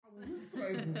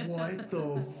Like, what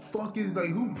the fuck is, like,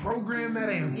 who programmed that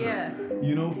answer? Yeah.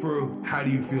 You know, for how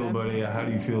do you feel about it? How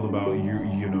do you feel about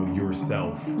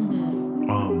yourself?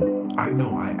 I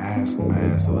know I asked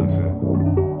Alexa, who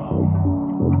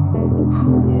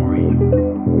are you?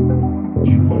 Do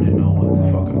you want to know what the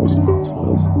fucking response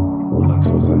was?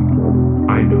 Alexa was like,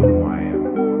 I know who I am.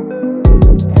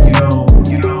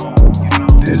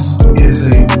 This is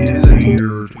a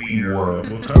weird world.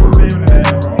 We'll cut the salmon in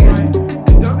half, alright?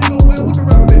 It doesn't go well with the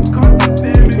rest of it. Cut the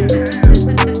salmon in half.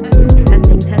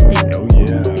 Testing. Oh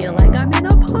yeah. Feel like I'm in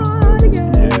a pod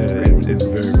again. Yeah, it's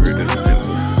very, very difficult.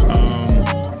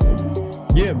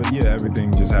 But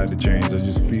everything just had to change. I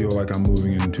just feel like I'm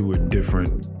moving into a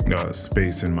different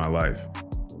space in my life.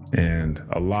 And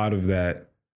a lot of that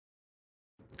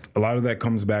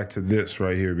comes back to this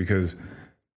right here, because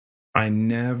I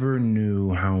never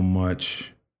knew how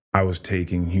much I was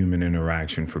taking human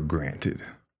interaction for granted.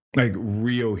 Like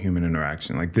real human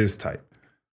interaction, like this type.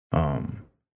 But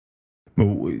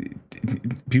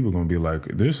people are gonna be like,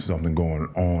 there's something going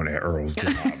on at Earl's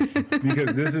job.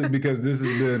 because this has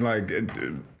been like,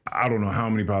 I don't know how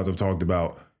many pods I've talked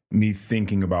about me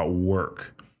thinking about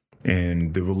work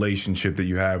and the relationship that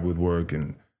you have with work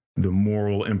and the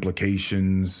moral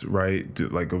implications, right?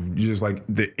 Like of just like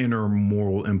the inner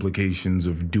moral implications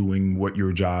of doing what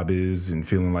your job is and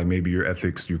feeling like maybe your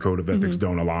code of ethics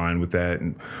don't align with that.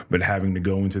 But having to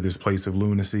go into this place of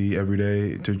lunacy every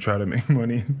day to try to make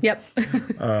money. Yep.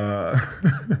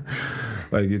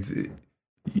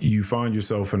 You find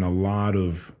yourself in a lot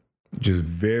of just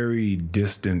very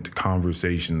distant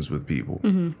conversations with people.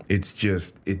 It's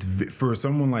for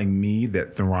someone like me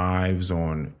that thrives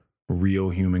on real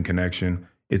human connection,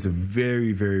 it's a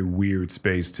very, very weird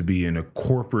space to be in, a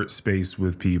corporate space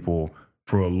with people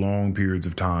for a long periods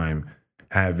of time,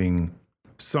 having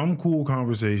some cool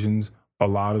conversations, a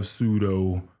lot of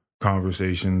pseudo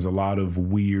conversations, a lot of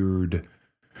weird,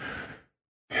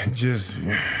 just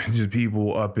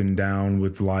people up and down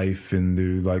with life, and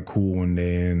they're like cool one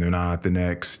day and they're not the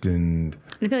next. And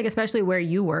I feel like especially where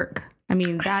you work, I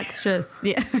mean, that's just,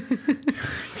 yeah.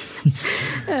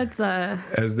 That's a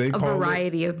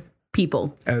variety of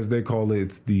people. As they call it,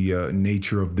 it's the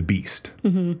nature of the beast.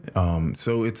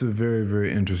 So it's a very,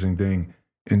 very interesting thing.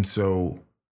 And so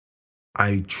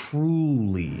I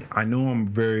know I'm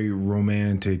very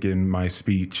romantic in my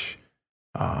speech,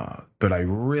 but I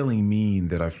really mean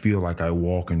that I feel like I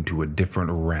walk into a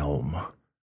different realm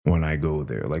when I go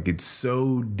there. Like it's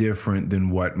so different than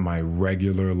what my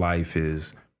regular life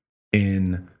is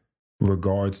in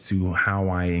regards to how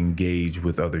I engage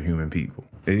with other human people.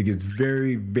 It gets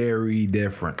very, very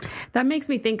different. That makes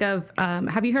me think of,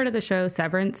 have you heard of the show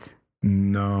Severance?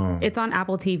 No. It's on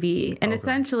Apple TV. And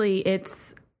essentially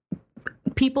it's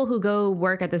people who go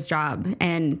work at this job,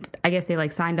 and I guess they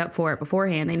like signed up for it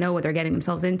beforehand. They know what they're getting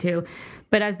themselves into.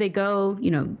 But as they go,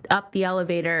 up the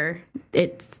elevator,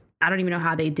 I don't even know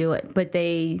how they do it, but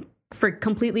they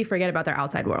completely forget about their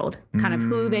outside world, kind of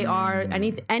who they are,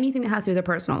 anything that has to do with their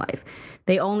personal life.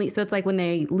 So it's like when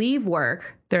they leave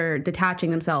work, they're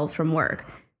detaching themselves from work.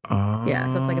 Yeah,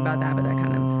 so it's like about that, but that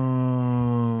kind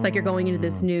of, it's like you're going into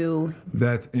this new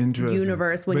that's interesting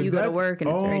universe when you go to work,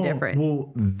 and it's very different.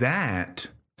 Well, that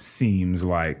seems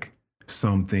like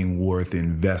something worth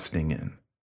investing in.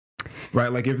 Right,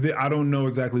 like I don't know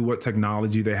exactly what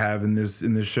technology they have in this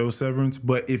show Severance,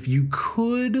 but if you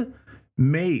could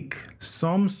make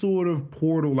some sort of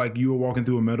portal, like you were walking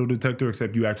through a metal detector,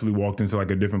 except you actually walked into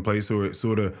like a different place, or it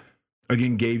sort of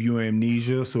again gave you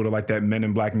amnesia, sort of like that Men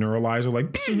in Black neuralizer,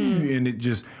 like and it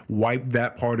just wiped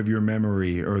that part of your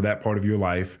memory or that part of your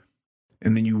life,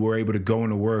 and then you were able to go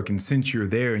into work, and since you're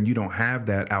there and you don't have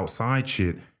that outside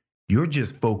shit, you're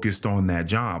just focused on that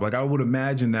job. Like I would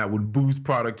imagine that would boost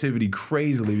productivity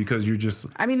crazily, because you're just...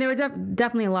 I mean, there were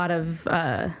definitely a lot of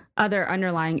other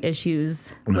underlying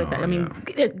issues with it. I mean,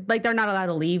 they're not allowed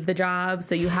to leave the job.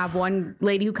 So you have one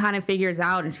lady who kind of figures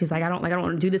out, and she's like, I don't want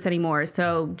to do this anymore.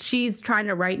 So she's trying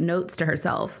to write notes to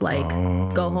herself, like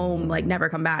go home, like never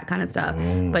come back kind of stuff.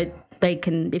 But they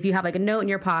can, if you have like a note in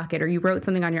your pocket or you wrote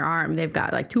something on your arm, they've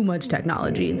got like too much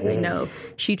technology. And so they know.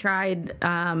 She tried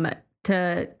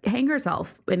to hang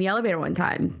herself in the elevator one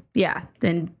time. Yeah.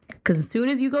 Then, because as soon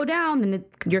as you go down, then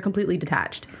you're completely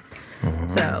detached.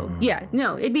 So, yeah,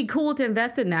 no, it'd be cool to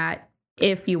invest in that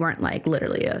if you weren't like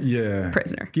literally a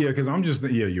prisoner. Yeah, because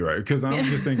you're right. Because I'm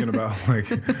just thinking about like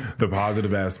the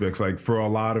positive aspects, like for a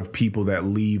lot of people that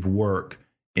leave work.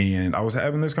 And I was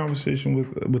having this conversation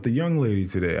with a young lady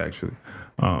today, actually,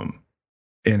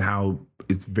 and how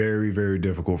it's very, very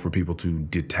difficult for people to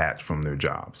detach from their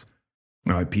jobs.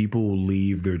 People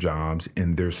leave their jobs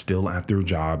and they're still at their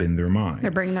job in their mind.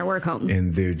 They're bringing their work home.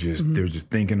 And they're just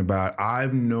thinking about,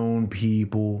 I've known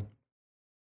people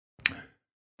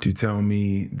to tell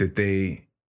me that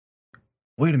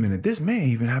wait a minute, this may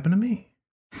even happen to me.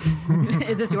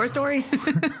 Is this your story?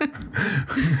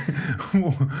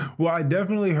 Well, I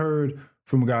definitely heard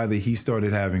from a guy that he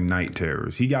started having night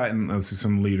terrors. He got in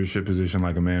some leadership position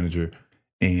like a manager.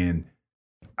 And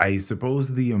I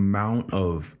suppose the amount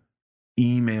of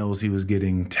emails he was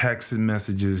getting, text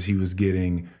messages he was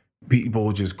getting,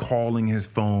 people just calling his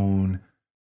phone,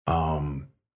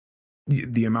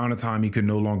 the amount of time he could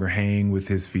no longer hang with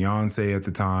his fiance at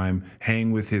the time,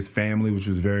 hang with his family, which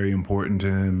was very important to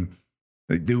him.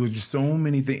 Like, there was just so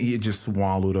many things. It just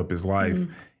swallowed up his life.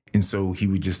 Mm-hmm. And so he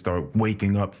would just start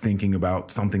waking up thinking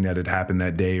about something that had happened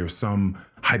that day or some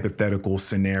hypothetical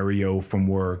scenario from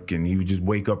work. And he would just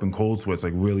wake up in cold sweats,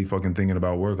 like really fucking thinking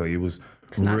about work. Like it's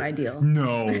not ideal.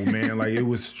 No, man. Like it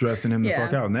was stressing him the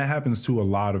fuck out. And that happens to a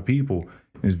lot of people.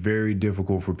 It's very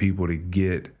difficult for people to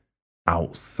get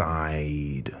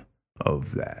outside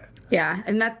of that. Yeah,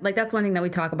 and that's one thing that we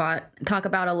talk about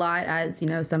a lot as,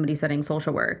 somebody studying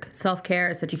social work.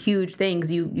 Self-care is such a huge thing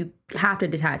because you have to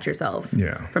detach yourself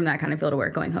from that kind of field of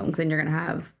work going home, because then you're going to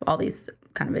have all these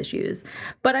kind of issues.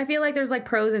 But I feel like there's like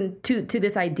pros and to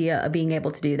this idea of being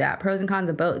able to do that, pros and cons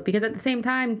of both, because at the same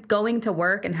time, going to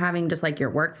work and having just like your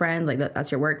work friends, like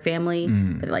that's your work family,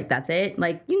 but like that's it.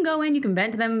 Like you can go in, you can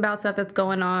vent to them about stuff that's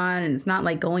going on, and it's not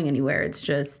like going anywhere. It's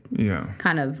just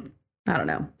kind of, I don't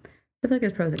know. I feel like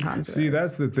there's pros and cons. See,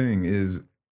 that's the thing is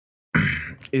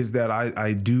that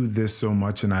I do this so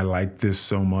much and I like this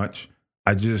so much.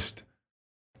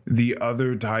 The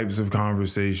other types of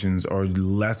conversations are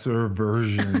lesser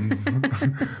versions.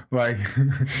 like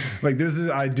this is,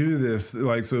 I do this.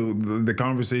 Like, so the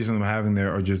conversations I'm having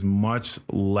there are just much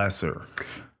lesser.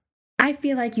 I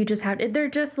feel like you just they're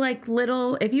just like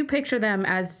little, if you picture them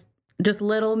as just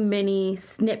little mini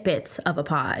snippets of a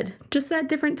pod, just at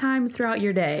different times throughout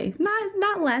your day.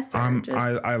 Not less.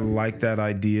 I like that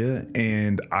idea,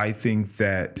 and I think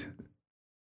that,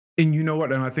 and you know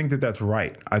what? And I think that that's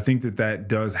right. I think that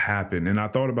does happen. And I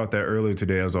thought about that earlier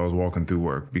today as I was walking through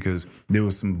work, because there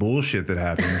was some bullshit that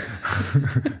happened.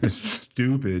 It's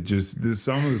stupid. Just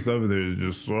some of the stuff there is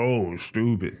just so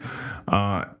stupid.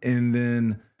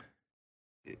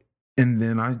 And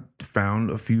then I found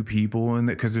a few people in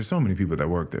that, because there's so many people that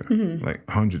work there, like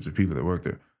hundreds of people that work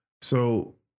there.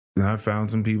 So then I found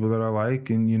some people that I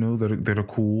like, and that are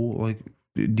cool, like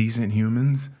decent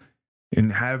humans,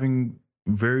 and having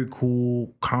very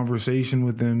cool conversation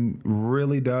with them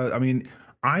really does. I mean,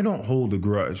 I don't hold a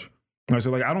grudge. So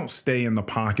like I don't stay in the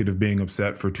pocket of being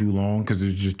upset for too long, because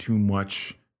there's just too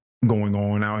much going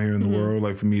on out here in the world,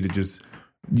 like for me to just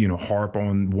harp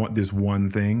on this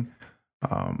one thing.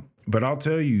 But I'll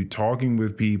tell you, talking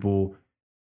with people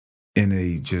in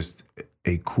a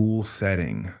cool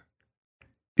setting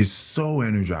is so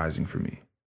energizing for me.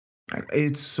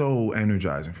 It's so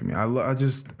energizing for me. I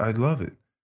love it.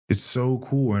 It's so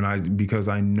cool. And because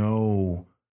I know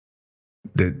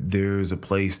that there's a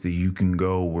place that you can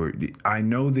go where I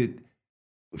know that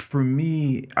for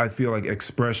me, I feel like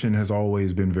expression has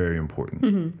always been very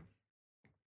important.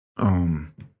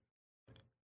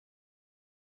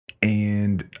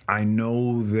 And I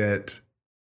know that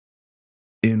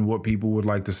in what people would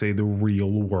like to say the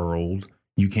real world,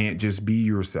 you can't just be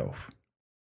yourself,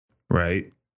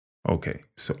 right? Okay,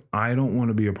 so I don't want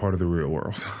to be a part of the real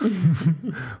world.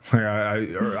 Like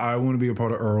I want to be a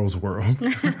part of Earl's world,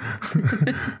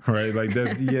 right? Like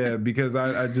that's because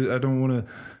I don't want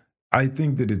to. I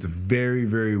think that it's a very,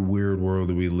 very weird world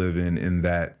that we live in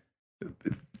that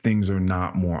things are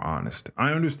not more honest.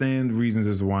 I understand reasons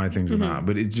as to why things are not,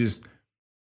 but it's just,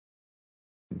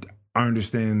 I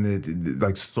understand that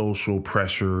like social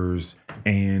pressures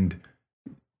and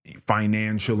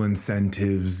financial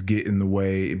incentives get in the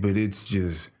way, but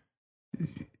it's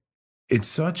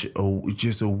such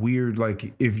a weird,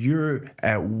 like if you're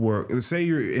at work, let's say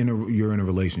you're in a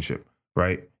relationship,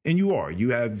 right? And you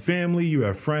have family, you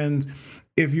have friends.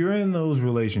 If you're in those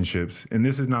relationships, and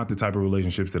this is not the type of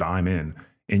relationships that I'm in,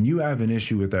 and you have an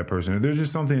issue with that person, if there's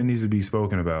just something that needs to be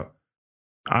spoken about,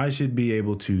 I should be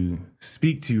able to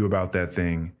speak to you about that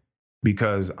thing,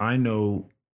 because I know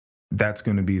that's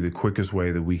going to be the quickest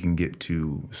way that we can get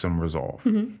to some resolve,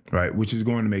 right? Which is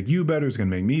going to make you better. It's going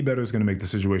to make me better. It's going to make the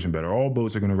situation better. All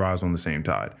boats are going to rise on the same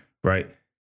tide, right?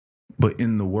 But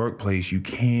in the workplace, you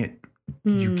can't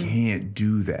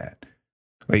do that.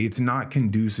 Like, it's not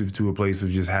conducive to a place of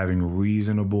just having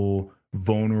reasonable,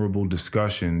 vulnerable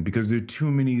discussion because there are too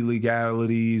many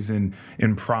legalities and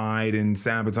pride and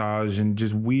sabotage and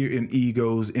just weird and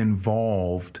egos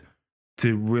involved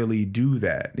to really do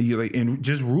that. And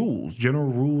just general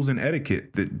rules and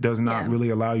etiquette that does not really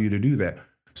allow you to do that.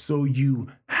 So you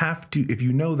have to, if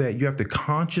you know that, you have to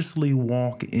consciously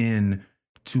walk in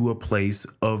to a place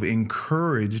of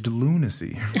encouraged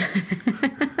lunacy.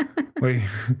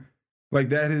 Like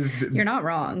that is... You're not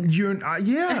wrong.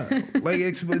 Yeah. Like,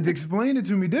 explain it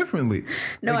to me differently.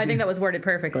 No, like, I think that was worded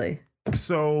perfectly.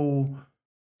 So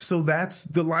that's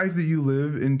the life that you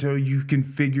live until you can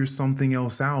figure something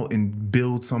else out and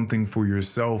build something for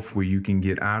yourself where you can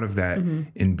get out of that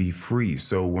and be free.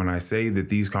 So when I say that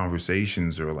these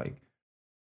conversations are like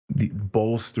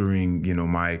bolstering,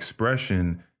 my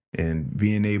expression and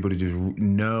being able to just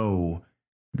know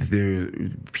there are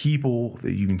people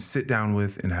that you can sit down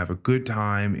with and have a good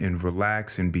time and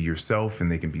relax and be yourself, and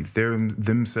they can be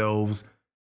themselves.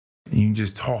 And you can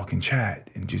just talk and chat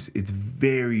and just, it's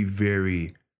very,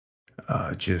 very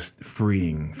just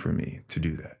freeing for me to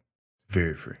do that.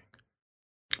 Very freeing.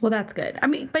 Well, that's good. I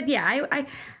mean, but yeah, I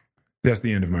that's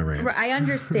the end of my rant. I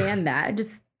understand that.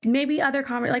 Just maybe like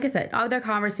I said, other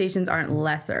conversations aren't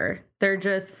lesser. They're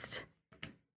just,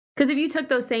 because if you took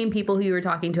those same people who you were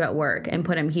talking to at work and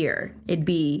put them here,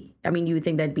 you would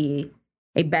think that'd be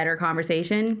a better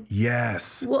conversation.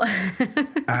 Yes. Well,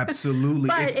 absolutely.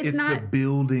 But it's not the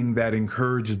building that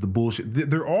encourages the bullshit.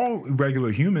 They're all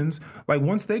regular humans. Like,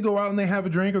 once they go out and they have a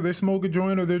drink or they smoke a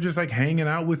joint or they're just like hanging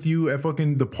out with you at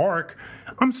fucking the park,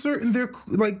 I'm certain they're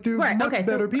much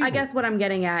better people. I guess what I'm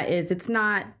getting at is it's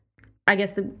not, I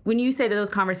guess when you say that those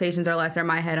conversations are lesser, in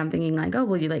my head, I'm thinking like, oh,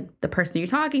 well, the person you're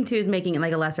talking to is making it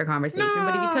like a lesser conversation. No.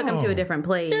 But if you took them to a different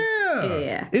place.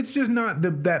 Yeah. It's just not,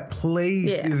 that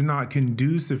place is not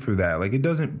conducive for that. Like, it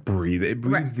doesn't breathe. It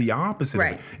breathes the opposite.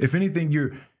 Right. Of it. If anything,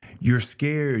 you're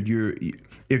scared.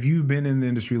 If you've been in the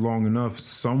industry long enough,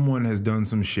 someone has done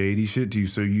some shady shit to you.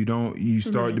 So you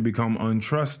start to become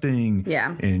untrusting.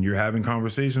 Yeah. And you're having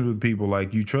conversations with people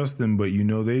like you trust them, but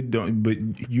they don't, but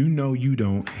you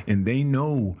don't, and they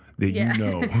know that you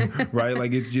know, right?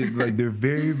 Like, it's just like, they're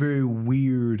very, very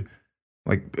weird,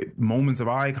 like, moments of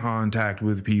eye contact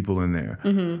with people in there.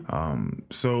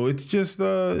 So it's just,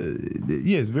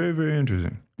 it's very, very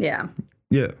interesting. Yeah.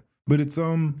 Yeah. But it's,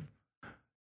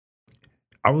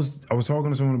 I was talking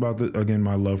to someone about again,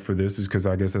 my love for this is because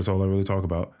I guess that's all I really talk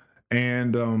about.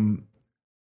 And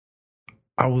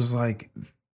I was like,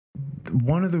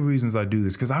 one of the reasons I do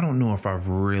this, because I don't know if I've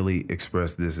really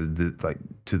expressed this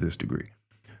to this degree,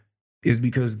 is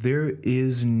because there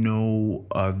is no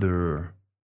other.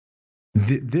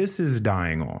 This is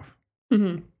dying off.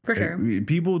 For sure.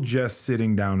 People just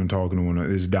sitting down and talking to one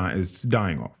another is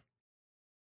dying off.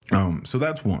 So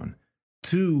that's one.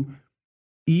 Two.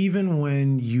 Even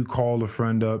when you call a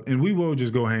friend up, and we will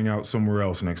just go hang out somewhere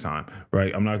else next time,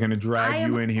 right? I'm not going to drag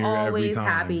you in here every time. I'm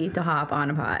always happy to hop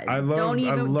on a pod. I love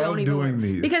doing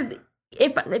these. Because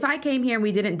if I came here and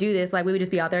we didn't do this, like, we would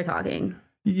just be out there talking.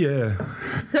 Yeah.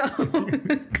 So,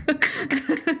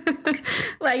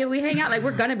 like, if we hang out, like,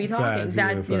 we're going to be talking.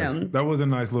 Facts. That was a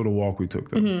nice little walk we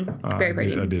took, though. Very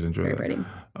pretty. I did enjoy that. Very pretty.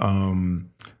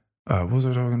 What was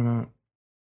I talking about?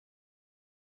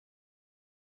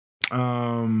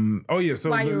 So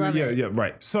why you love it.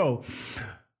 Right. So,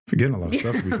 forgetting a lot of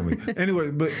stuff recently.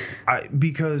 Anyway, but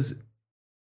because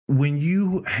when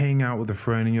you hang out with a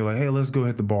friend and you're like, hey, let's go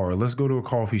hit the bar, let's go to a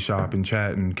coffee shop and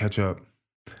chat and catch up.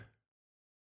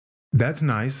 That's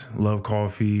nice. Love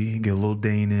coffee, get a little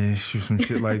Danish or some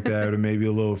shit like that, or maybe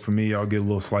for me, I'll get a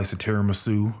little slice of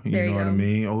tiramisu. You know what I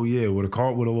mean? Oh yeah, with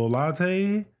a little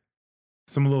latte,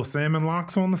 some little salmon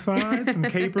lox on the side, some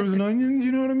capers and onions.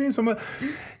 You know what I mean?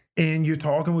 And you're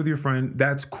talking with your friend,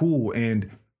 that's cool. And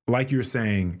like you're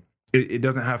saying, it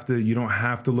doesn't have to, you don't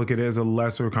have to look at it as a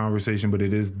lesser conversation, but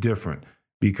it is different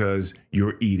because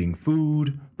you're eating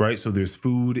food, right? So there's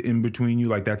food in between you.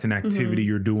 Like, that's an activity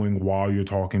you're doing while you're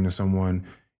talking to someone.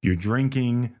 You're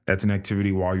drinking, that's an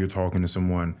activity while you're talking to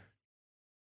someone.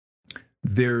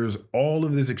 There's all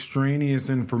of this extraneous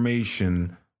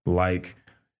information, like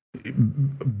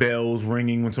bells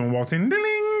ringing when someone walks in, ding,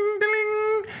 ding,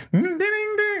 ding, ding.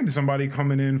 Somebody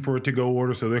coming in for a to-go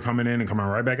order, so they're coming in and coming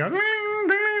right back out.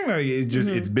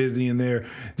 It's busy in there.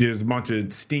 There's a bunch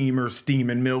of steamers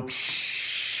steaming milk.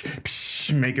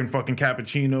 making fucking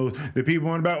cappuccinos. The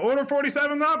people in the back, order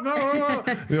 47 up.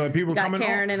 People got coming.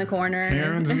 Karen in the corner.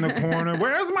 Karen's in the corner.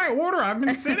 Where's my order? I've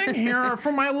been sitting here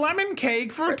for my lemon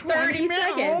cake for 20 minutes.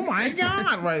 Seconds. Oh my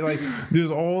God. Right. Like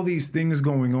there's all these things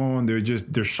going on.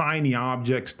 They're shiny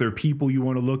objects. They're people you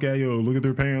want to look at. Yo, look at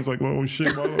their pants. Like, oh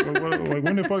shit. Like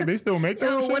when the fuck they still make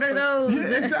those? What are those?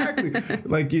 Yeah, exactly.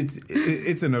 Like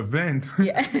it's an event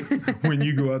when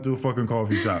you go out to a fucking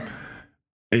coffee shop.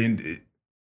 And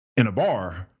in a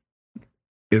bar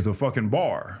is a fucking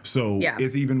bar. So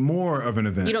it's even more of an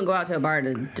event. You don't go out to a bar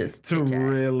to just to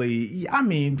really, I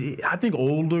mean, I think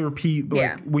older people,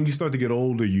 like when you start to get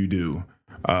older, you do.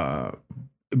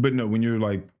 But no, when you're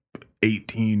like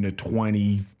 18 to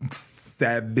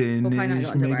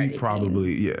 27-ish, maybe,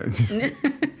 probably,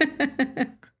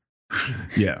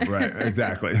 yeah, right,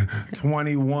 exactly.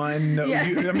 21.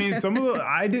 I mean,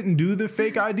 I didn't do the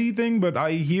fake ID thing, but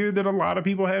I hear that a lot of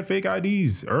people had fake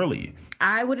IDs early.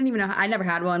 I wouldn't even know. I never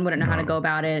had one. Wouldn't know how to go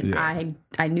about it. Yeah.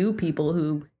 I knew people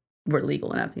who were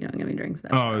legal enough to give me drinks.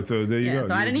 Oh, so there you go.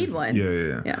 So I didn't need one.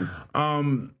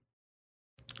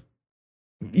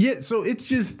 Yeah. So it's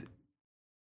just.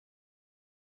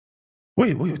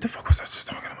 Wait, what the fuck was I just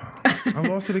talking about? I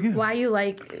lost it again. Why you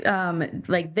like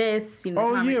this?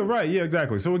 Right. Yeah,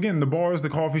 exactly. So again, the bars, the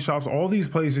coffee shops, all these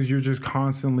places, you're just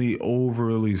constantly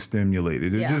overly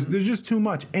stimulated. There's just too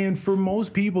much. And for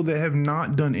most people that have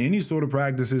not done any sort of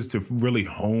practices to really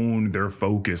hone their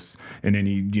focus in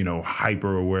any,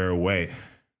 hyper aware way,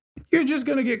 you're just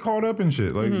gonna get caught up in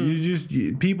shit. Like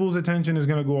people's attention is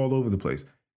gonna go all over the place.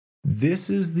 This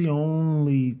is the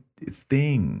only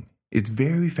thing. It's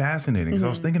very fascinating because I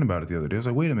was thinking about it the other day. I was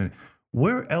like, wait a minute,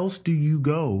 where else do you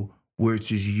go where it's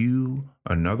just you,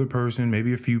 another person,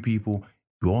 maybe a few people,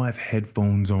 you all have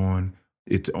headphones on.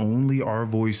 It's only our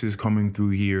voices coming through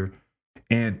here.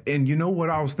 And you know what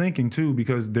I was thinking too,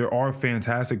 because there are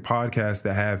fantastic podcasts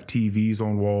that have TVs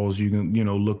on walls. You can,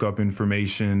 look up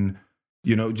information,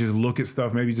 just look at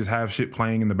stuff, maybe just have shit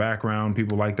playing in the background.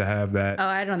 People like to have that. Oh,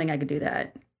 I don't think I could do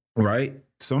that. Right?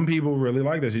 Some people really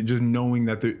like that shit, just knowing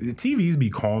that the TVs be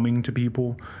calming to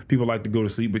people. People like to go to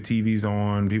sleep with TVs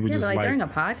on. People just like during a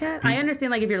podcast. I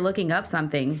understand if you're looking up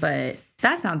something, but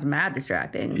that sounds mad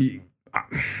distracting.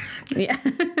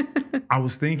 I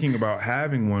was thinking about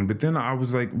having one, but then I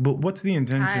was like, but what's the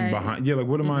intention behind? Yeah, like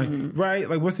what am I? Right?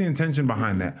 Like what's the intention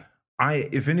behind that?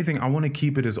 If anything, I want to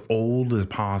keep it as old as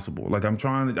possible. Like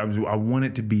I want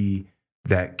it to be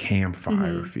that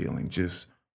campfire feeling, just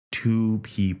two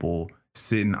people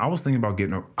sitting. I was thinking about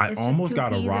I almost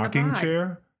got a rocking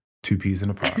chair. 2 peas in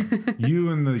a pod. You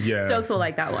and Stokes will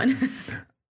like that one.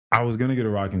 I was gonna get a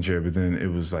rocking chair, but then it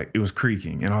was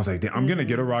creaking, and I was like, I'm gonna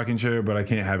get a rocking chair, but I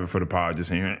can't have it for the pod. Just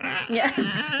saying, I'm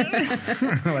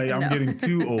getting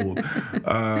too old.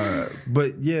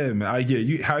 But yeah,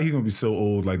 man, how are you gonna be so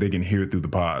old like they can hear it through the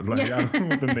pod? Like I don't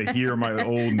want them to hear my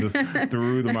oldness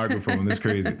through the microphone. That's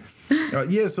crazy.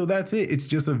 So that's it. It's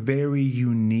just a very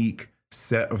unique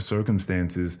set of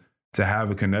circumstances to have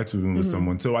a connection with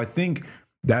someone. So I think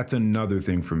that's another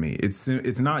thing for me.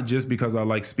 It's not just because I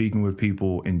like speaking with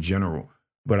people in general,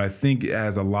 but I think it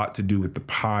has a lot to do with the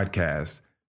podcast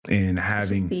and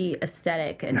having the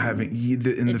aesthetic and having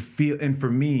the feel. And for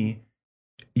me,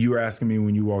 you were asking me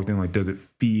when you walked in, like, does it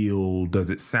feel? Does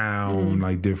it sound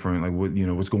like different? Like what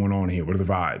what's going on here? What are the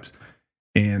vibes?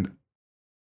 And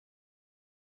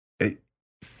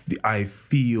I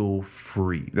feel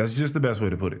free. That's just the best way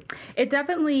to put it. It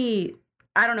definitely,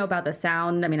 I don't know about the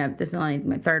sound. I mean, this is only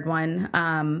my third one.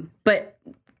 But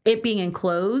it being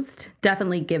enclosed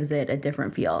definitely gives it a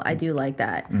different feel. I do like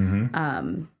that.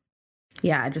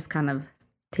 It just kind of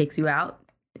takes you out,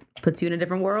 puts you in a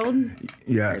different world.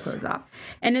 Yes. Off.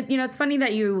 And it's funny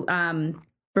that you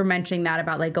were mentioning that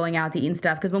about like going out to eat and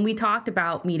stuff. Because when we talked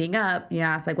about meeting up, you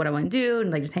asked like what I want to do and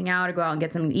like just hang out or go out and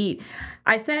get something to eat.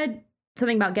 I said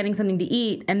something about getting something to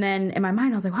eat, and then in my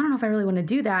mind I was like, well, I don't know if I really want to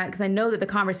do that, because I know that the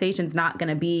conversation's not going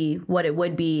to be what it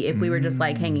would be if we were just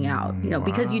like hanging out,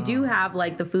 because you do have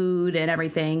like the food and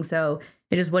everything, so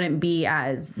it just wouldn't be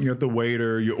as... You got the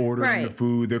waiter, you're ordering the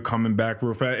food, they're coming back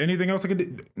real fast. Anything else I could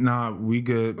do? Nah, we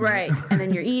good. Right, and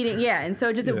then you're eating, and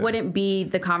so just it wouldn't be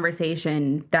the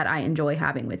conversation that I enjoy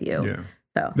having with you. Yeah.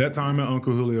 So that time at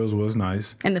Uncle Julio's was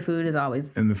nice. And the food is always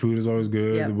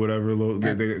good. Yep. Whatever,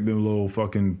 the little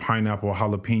fucking pineapple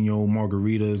jalapeno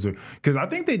margaritas. Because I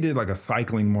think they did like a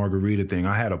cycling margarita thing.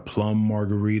 I had a plum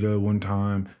margarita one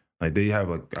time. Like they have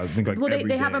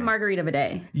they have a margarita of a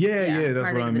day. Yeah,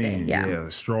 that's what I mean. Yeah,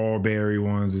 strawberry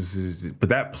ones. But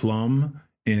that plum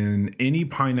in any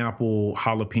pineapple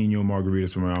jalapeno margarita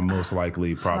somewhere, I'll most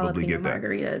likely probably get that.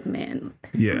 Margaritas, man.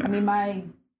 Yeah. I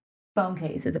mean, phone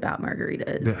case is about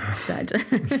margaritas.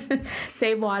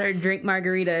 Save water, drink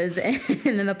margaritas,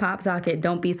 and in the pop socket,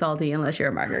 don't be salty unless you're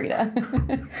a margarita.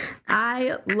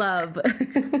 I love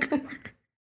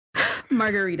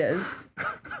margaritas.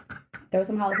 Throw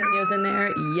some jalapenos in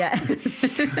there. Yes.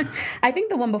 I think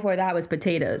the one before that was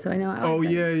potatoes. So I know.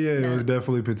 Yeah. It was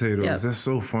definitely potatoes. Yep. That's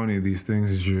so funny. These things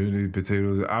that you need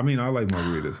potatoes. I mean, I like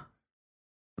margaritas.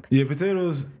 Yeah,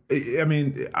 potatoes. I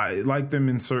mean, I like them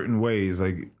in certain ways,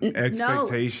 like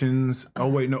expectations. No. Oh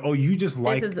wait, no. Oh, you just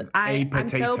like a potato. I'm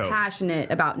so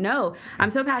passionate about. No, I'm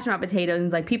so passionate about potatoes.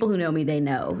 And like people who know me, they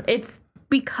know it's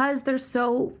because they're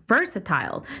so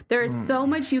versatile. There is so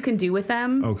much you can do with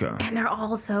them. Okay, and they're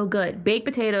all so good. Baked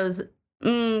potatoes,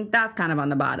 that's kind of on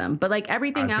the bottom, but like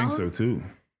everything else, I think so too.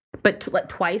 But like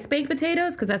twice baked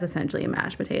potatoes, because that's essentially a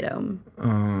mashed potato.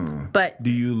 But do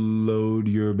you load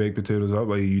your baked potatoes up?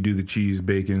 Like you do the cheese,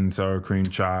 bacon, sour cream,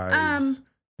 chives?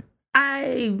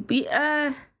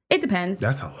 It depends.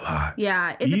 That's a lot.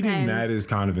 Yeah, it Eating depends. that is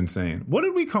kind of insane. What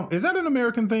did we come? Is that an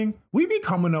American thing? We be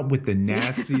coming up with the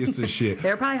nastiest of shit.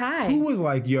 They're probably high. Who was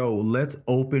like, yo, let's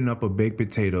open up a baked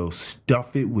potato,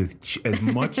 stuff it with as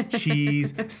much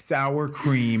cheese, sour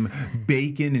cream,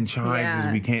 bacon, and chives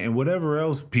as we can, and whatever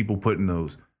else people put in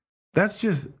those. That's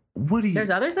just, what do you...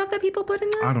 There's other stuff that people put in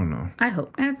there? I don't know. I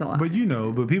hope. That's a lot. But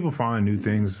people find new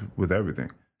things with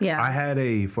everything. Yeah. I had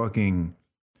a fucking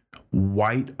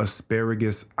white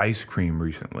asparagus ice cream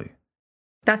recently.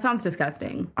 That sounds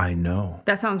disgusting. I know.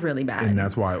 That sounds really bad. And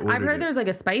that's why I ordered I've heard there's like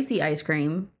a spicy ice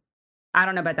cream. I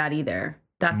don't know about that either.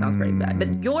 That sounds pretty bad.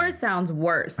 But yours sounds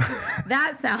worse.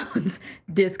 That sounds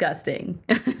disgusting.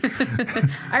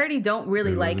 I already don't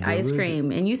really like ice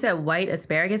cream. And you said white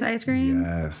asparagus ice cream?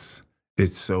 Yes.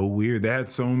 It's so weird. They had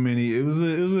so many. It was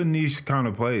a niche kind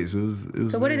of place. It was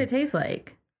so what did it taste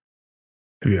like?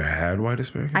 Have you had white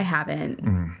asparagus? I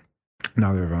haven't.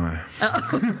 Neither have I.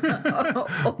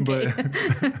 Okay. But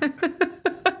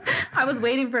I was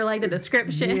waiting for like the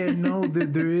description. Yeah, no,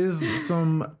 there is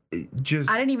some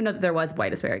just... I didn't even know that there was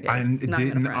white asparagus. I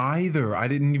didn't either. I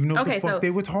didn't even know what the fuck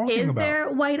they were talking about. Is there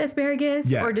white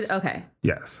asparagus? Yes. Okay.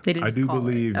 Yes. I do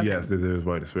believe, yes, that there's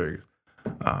white asparagus.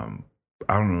 I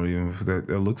don't know even if that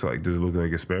looks like. Does it look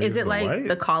like asparagus? Is it like white?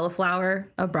 The cauliflower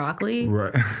of broccoli?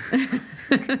 Right.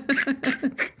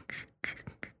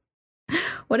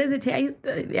 What does it taste?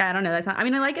 Yeah, I don't know. I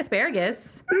mean, I like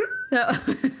asparagus. So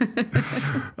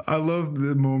I love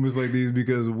the moments like these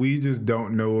because we just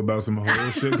don't know about some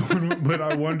whole shit going on. But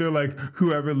I wonder, like,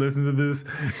 whoever listens to this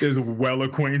is well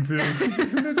acquainted.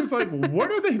 They're just like,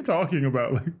 what are they talking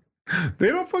about? Like, they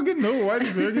don't fucking know what white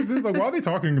asparagus is. Like, why are they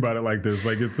talking about it like this?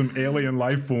 Like it's some alien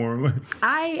life form.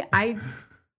 I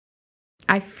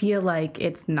feel like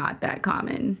it's not that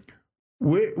common.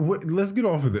 Let's get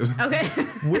off of this. Okay.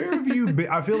 Where have you been?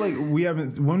 I feel like we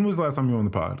haven't. When was the last time you were on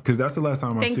the pod? Because that's the last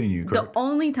time I've seen you. Correct? The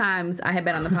only times I have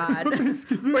been on the pod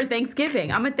for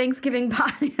Thanksgiving. I'm a Thanksgiving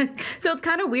pod, so it's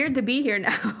kind of weird to be here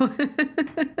now.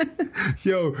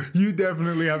 Yo, you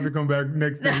definitely have to come back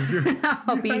next Thanksgiving.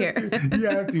 I'll be here. You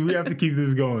have to. We have to keep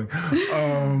this going.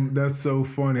 That's so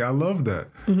funny. I love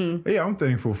that. Mm-hmm. Yeah, I'm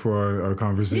thankful for our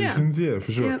conversations. Yeah,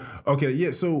 for sure. Yep. Okay,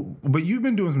 yeah. So, but you've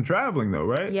been doing some traveling though,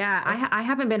 right? Yeah, I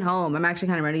haven't been home. I'm actually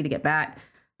kind of ready to get back.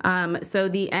 So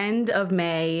the end of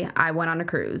May, I went on a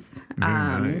cruise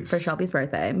for Shelby's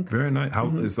birthday. Very nice. How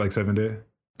it's like 7 days?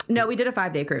 No, we did a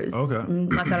 5-day cruise. Okay,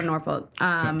 left out of Norfolk.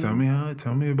 Tell me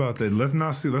about that. Let's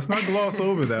not gloss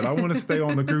over that. I want to stay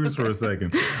on the cruise for a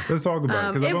second. Let's talk about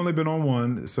it because I've only been on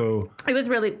one. So it was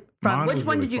really fun. Which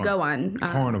one did you go on?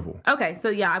 Carnival. Okay, so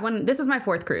yeah, this was my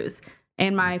 4th cruise.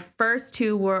 And my first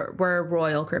 2 were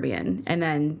Royal Caribbean. And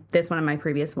then this one and my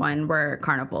previous one were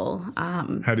Carnival.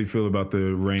 How do you feel about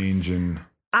the range and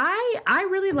I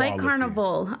really like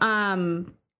Carnival.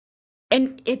 And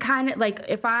it kind of like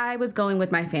if I was going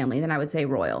with my family, then I would say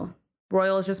Royal.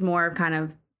 Royal is just more kind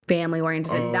of family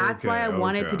oriented. And that's why I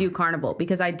wanted to do Carnival.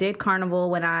 Because I did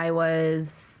Carnival when I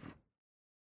was,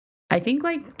 I think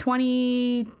like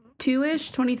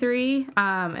 22-ish, 23.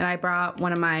 And I brought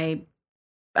one of my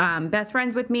best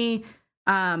friends with me,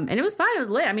 and it was fun. It was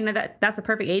lit. I mean, that's the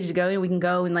perfect age to go. We can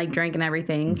go and like drink and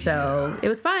everything. So it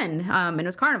was fun. And it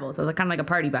was Carnival, so it was kind of like a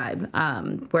party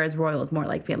vibe. Whereas Royal is more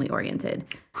like family oriented.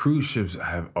 Cruise ships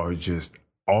are just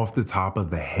off the top of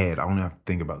the head. I don't have to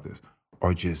think about this.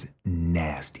 Are just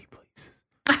nasty places.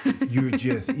 You're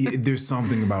just there's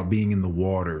something about being in the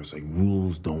waters. Like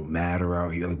rules don't matter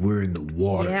out here. Like we're in the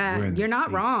water. Yeah, you're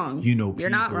not wrong. You know, you're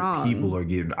not wrong. People are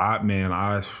getting.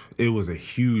 It was a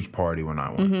huge party when I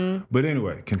went. Mm-hmm. But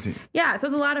anyway, continue. Yeah, so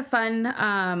it was a lot of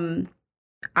fun.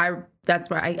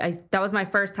 that was my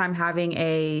first time having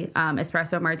a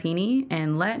espresso martini,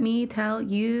 and let me tell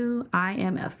you, I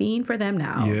am a fiend for them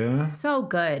now. Yeah, so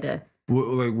good.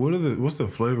 What's the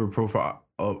flavor profile?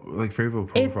 Favorite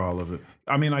profile of it?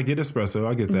 I mean, I get espresso,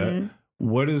 I get that.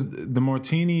 What is the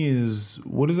martini?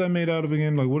 What is that made out of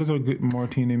again? Like, what is a good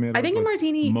martini made out of? I think a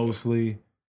martini mostly.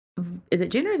 Is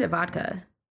it gin or is it vodka?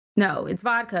 No, it's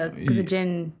vodka because the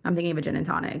gin. I'm thinking of a gin and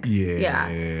tonic.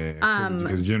 Yeah.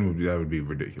 Because gin would be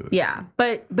ridiculous. Yeah,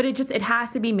 but it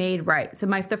has to be made right. So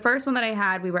the first one that I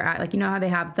had, we were at, like, you know how they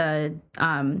have the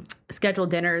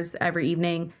scheduled dinners every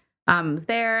evening. I was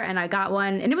there and I got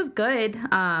one and it was good.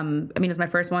 I mean, it was my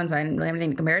first one, so I didn't really have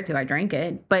anything to compare it to. I drank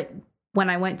it, but when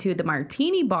I went to the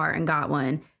martini bar and got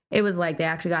one, it was like they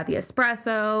actually got the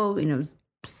espresso. You know, it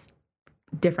was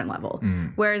different level.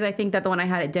 Whereas I think that the one I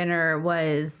had at dinner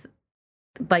was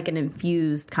like an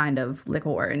infused kind of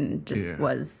liqueur and just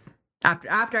was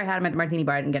after I had them at the martini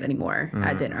bar, I didn't get any more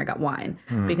at dinner. I got wine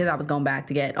because I was going back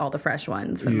to get all the fresh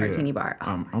ones from the martini bar.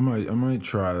 Oh, I might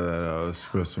try that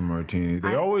espresso martini.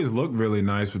 They always look really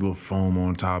nice with a little foam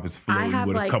on top. It's floating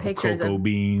with a couple cocoa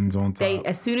beans on top.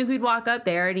 As soon as we'd walk up,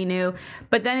 they already knew.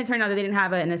 But then it turned out that they didn't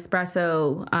have an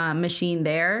espresso machine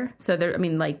there. So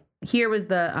here was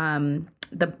the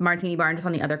martini bar, and just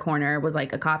on the other corner was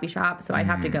like a coffee shop. So I'd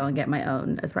have to go and get my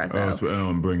own espresso.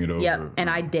 And bring it over. Yep, and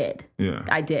I did. Yeah,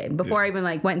 I did. Before I even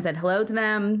went and said hello to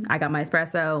them, I got my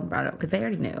espresso, brought it up because they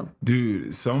already knew.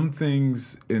 Dude, some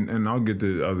things, and I'll get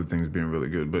to other things being really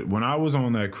good. But when I was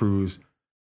on that cruise,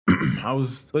 I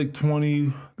was like 20. I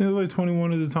think I was like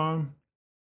 21 at the time.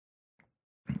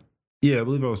 Yeah, I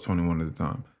believe I was 21 at the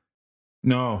time.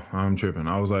 No, I'm tripping.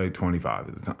 I was like 25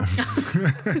 at the time.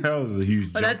 That was a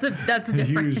huge jump. That's a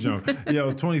huge jump. Yeah, I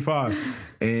was 25.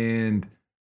 And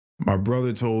my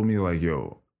brother told me, like,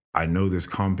 yo, I know this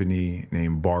company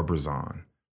named Barbizon.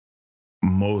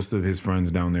 Most of his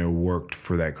friends down there worked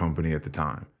for that company at the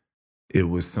time. It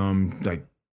was some, like,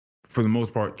 for the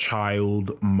most part,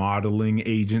 child modeling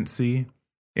agency.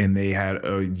 And they had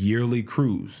a yearly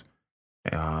cruise.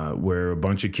 Where a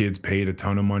bunch of kids paid a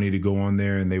ton of money to go on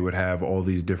there, and they would have all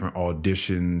these different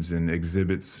auditions and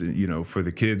exhibits, you know, for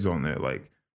the kids on there. Like,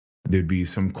 there'd be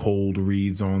some cold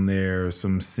reads on there,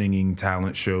 some singing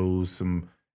talent shows, some,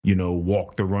 you know,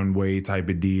 walk the runway type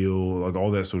of deal, like all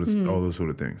that sort of all those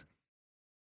sort of things.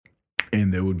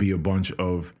 And there would be a bunch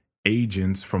of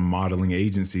agents from modeling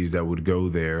agencies that would go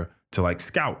there to like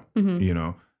scout, you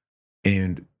know,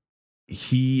 and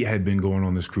he had been going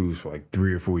on this cruise for like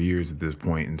 3 or 4 years at this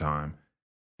point in time.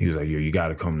 He was like, yo, you got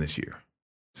to come this year.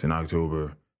 It's in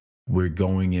October. We're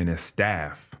going in as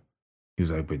staff. He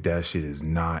was like, but that shit is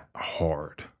not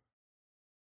hard.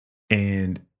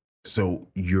 And so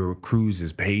your cruise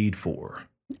is paid for.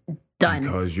 Done.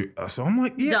 Because so I'm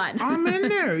like, yeah, done. I'm in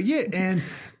there. Yeah. And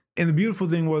the beautiful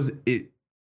thing was it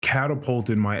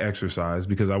catapulted my exercise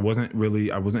because I wasn't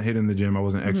hitting the gym. I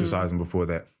wasn't exercising before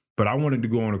that. But I wanted to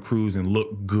go on a cruise and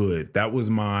look good. That was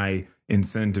my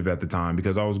incentive at the time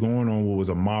because I was going on what was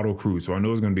a model cruise. So I know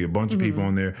there's going to be a bunch of people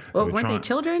on there. Well, weren't they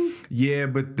children? Yeah,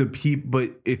 but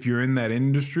but if you're in that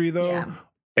industry though,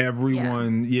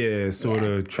 everyone, sort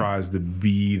of tries to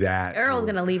be that. Earl's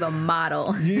going to leave a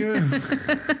model. Yeah.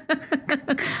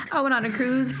 I went on a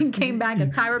cruise and came back as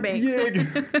Tyra Banks.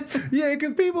 Yeah,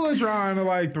 because people are trying to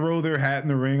like throw their hat in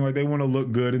the ring. Like they want to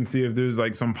look good and see if there's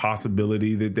like some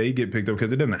possibility that they get picked up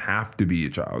because it doesn't have to be a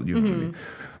child. You know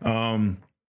what I mean?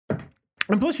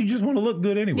 And plus you just want to look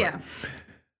good anyway. Yeah.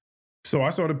 So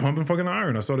I started pumping fucking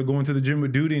iron. I started going to the gym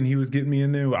with Duty and he was getting me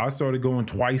in there. I started going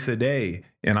twice a day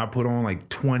and I put on like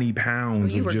 20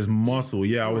 pounds of just muscle.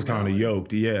 Yeah, I was kind of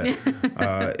yoked. Yeah.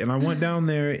 And I went down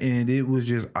there and it was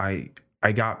just, I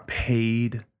got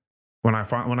paid when I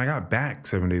got back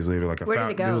 7 days later. Like Where did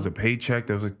it go? There was a paycheck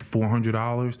that was like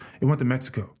 $400. It went to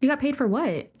Mexico. You got paid for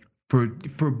what?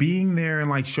 For being there and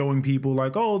like showing people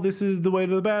like, oh, this is the way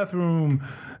to the bathroom.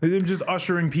 And just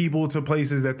ushering people to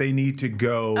places that they need to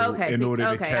go in order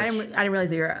to catch. I didn't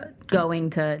realize you were going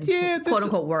to quote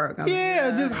unquote work.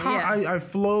 I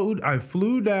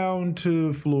flew down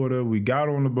to Florida. We got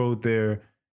on the boat there.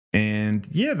 And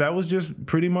that was just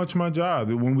pretty much my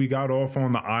job. When we got off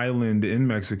on the island in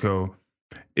Mexico,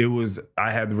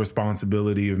 I had the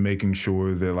responsibility of making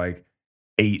sure that like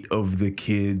 8 of the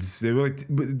kids, they were like,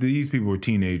 these people were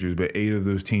teenagers, but 8 of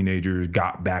those teenagers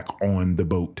got back on the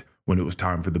boat when it was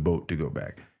time for the boat to go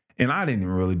back. And I didn't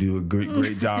really do a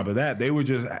great job of that. They were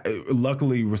just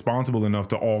luckily responsible enough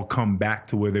to all come back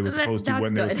to where they were supposed to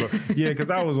when they were supposed. Yeah,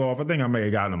 because I was off. I think I may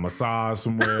have gotten a massage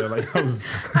somewhere. Like I was.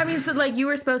 I mean, so like you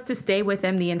were supposed to stay with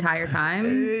them the entire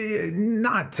time?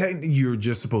 Not technically. You're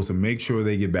just supposed to make sure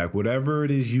they get back. Whatever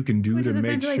it is you can do to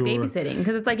make sure. Like babysitting,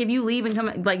 because it's like if you leave and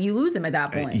come, like you lose them at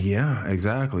that point. Yeah,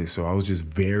 exactly. So I was just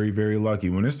very, very lucky.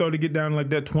 When it started to get down to like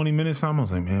that 20 minutes time, I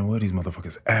was like, man, where are these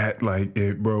motherfuckers at? Like,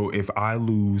 bro, if I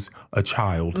lose a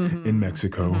child in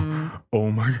Mexico, oh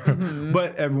my God.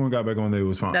 But everyone got back on there. It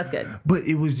was fine. That's good. But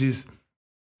it was just,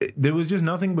 there was just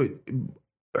nothing but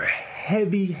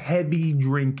heavy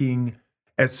drinking.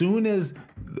 As soon as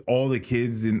all the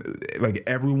kids and like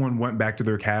everyone went back to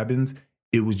their cabins,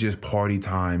 it was just party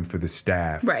time for the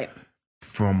staff. Right.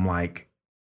 From like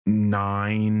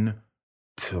 9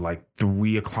 to like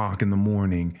 3 o'clock in the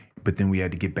morning. But then we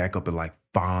had to get back up at like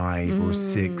 5 or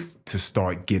 6 to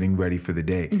start getting ready for the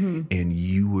day. And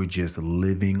you were just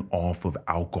living off of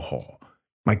alcohol.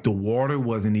 Like the water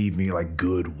wasn't even like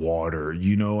good water,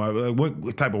 you know,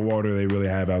 what type of water they really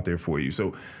have out there for you.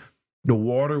 So the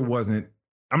water wasn't,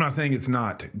 I'm not saying it's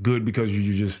not good because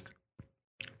you just,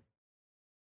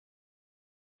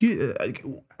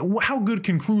 how good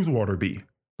can cruise water be?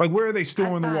 Like, where are they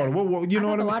storing the water? You know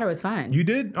what I mean? The water was fine. You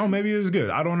did? Oh, maybe it was good.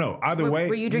 I don't know. Either way.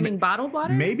 Were you drinking bottled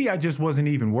water? Maybe I just wasn't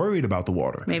even worried about the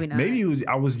water. Maybe not. Maybe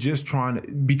I was just trying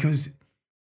to, because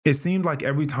it seemed like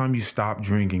every time you stopped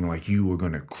drinking, like you were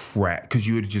going to crack because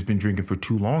you had just been drinking for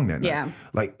too long that night. Yeah.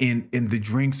 Like, and the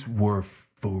drinks were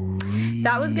free.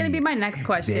 That was going to be my next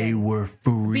question. They were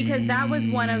free. Because that was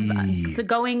one of, so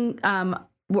going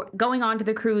on to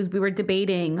the cruise, we were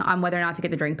debating on whether or not to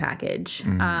get the drink package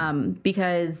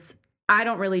because I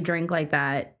don't really drink like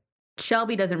that.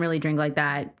 Shelby doesn't really drink like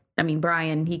that. I mean,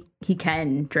 Brian, he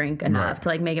can drink enough to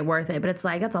like make it worth it, but it's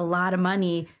like that's a lot of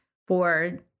money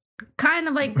for kind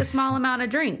of like a small amount of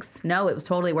drinks. No, it was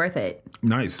totally worth it.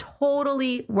 Nice.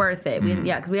 Totally worth it.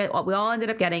 Because we all ended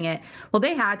up getting it. Well,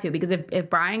 they had to because if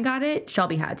Brian got it,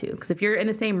 Shelby had to. Because if you're in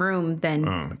the same room,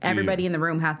 then everybody in the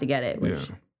room has to get it.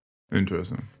 Which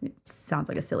interesting. It sounds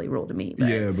like a silly rule to me. But.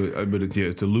 Yeah, but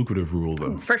it's a lucrative rule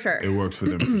though. For sure. It works for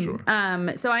them for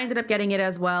sure. So I ended up getting it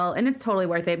as well, and it's totally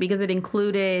worth it because it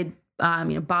included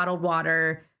bottled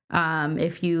water.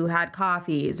 If you had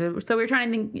coffees, so we were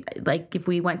trying to think like if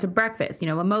we went to breakfast,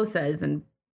 mimosas and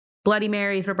Bloody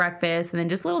Marys for breakfast, and then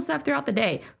just little stuff throughout the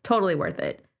day. Totally worth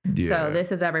it. Yeah. So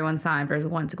this is everyone's time for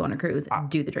everyone to go on a cruise and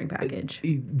do the drink package.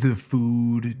 The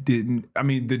food didn't, I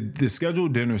mean, the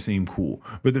scheduled dinner seemed cool,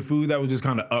 but the food that was just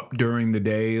kind of up during the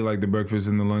day, like the breakfast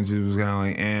and the lunches was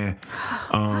kind of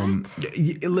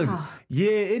like, listen,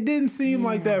 it didn't seem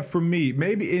like that for me.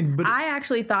 But I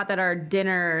actually thought that our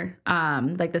dinner,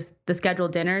 like the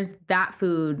scheduled dinners, that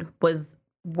food was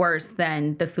worse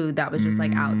than the food that was just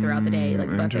like out throughout the day, like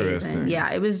the buffets. And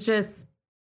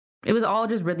it was all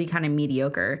just really kind of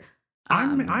mediocre.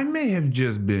 I may have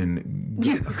just been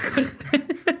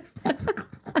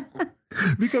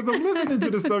because I'm listening to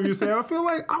the stuff you're saying. I feel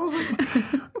like I was like,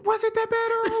 was it that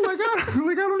bad? Or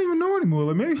like I don't even know anymore.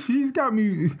 Like maybe she's got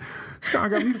me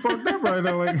fucked up right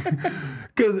now. Like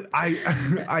because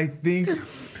I think.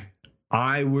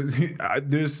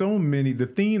 There's so many,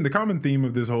 the common theme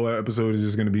of this whole episode is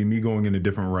just going to be me going into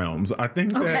different realms. I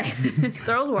think that. It's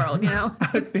Earl's World,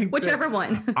 I think whichever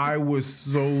one. I was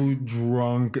so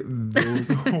drunk those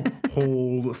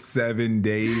whole 7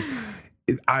 days.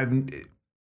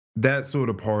 That sort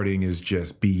of partying is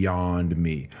just beyond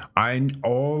me.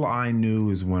 All I knew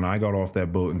is when I got off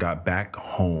that boat and got back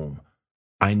home,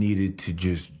 I needed to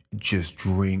just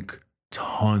drink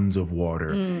tons of water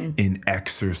and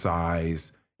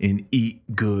exercise and eat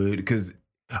good. Because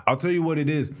I'll tell you what it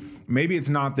is. Maybe it's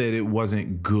not that it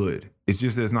wasn't good. It's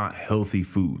just that it's not healthy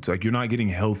foods. Like you're not getting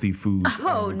healthy foods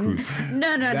on the cruise.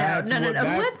 No.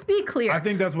 Let's be clear. I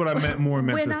think that's what I meant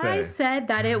to say. When I said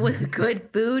that it was good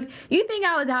food, you think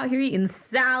I was out here eating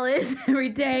salads every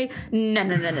day? No.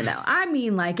 I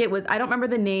mean, like it was. I don't remember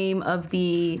the name of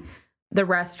the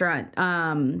restaurant.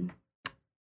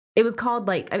 It was called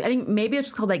like I think maybe it was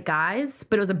just called like Guys,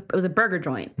 but it was a burger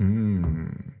joint.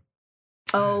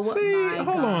 Oh,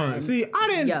 hold on. See, I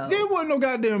didn't. There wasn't no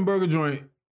goddamn burger joint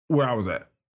where I was at.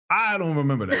 I don't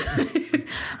remember that.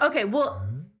 Okay, well,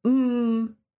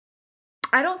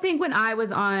 I don't think when I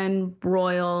was on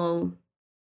Royal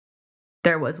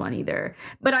there was one either.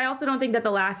 But I also don't think that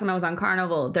the last time I was on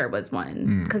Carnival there was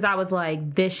one because I was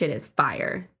like, this shit is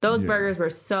fire. Those burgers were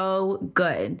so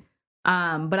good.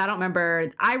 But I don't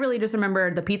remember. I really just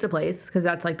remember the pizza place because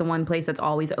that's like the one place that's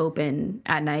always open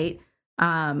at night.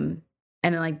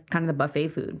 and then like kind of the buffet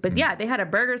food. But yeah, they had a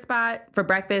burger spot for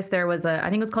breakfast. There was I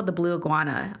think it was called the Blue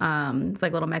Iguana. It's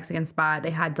like a little Mexican spot.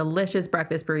 They had delicious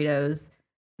breakfast burritos.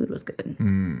 Food was good.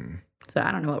 So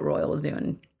I don't know what Royal was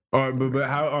doing. All right, but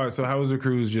how? All right, so how was the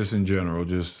cruise just in general?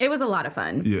 It was a lot of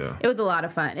fun. Yeah, it was a lot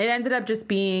of fun. It ended up just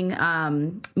being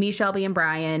me, Shelby, and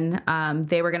Brian.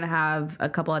 They were gonna have a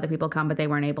couple other people come, but they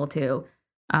weren't able to.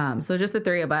 So just the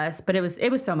three of us. But it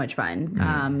was so much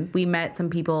fun. We met some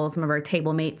people, some of our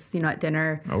table mates, at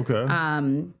dinner.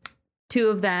 Okay. Two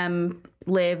of them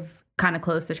live kind of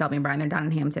close to Shelby and Brian. They're down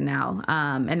in Hampton now,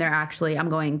 and I'm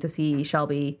going to see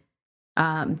Shelby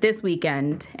this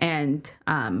weekend, and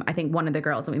I think one of the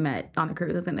girls that we met on the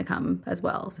cruise is going to come as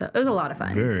well. So it was a lot of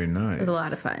fun. Very nice. It was a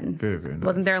lot of fun. Very, very nice.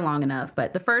 Wasn't there long enough,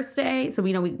 but the first day, so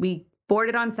we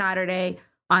boarded on Saturday.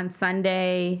 On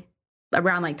Sunday,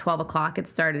 around like 12 o'clock,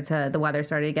 the weather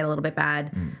started to get a little bit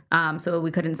bad. So we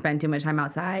couldn't spend too much time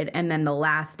outside. And then the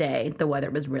last day, the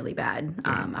weather was really bad.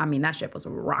 That ship was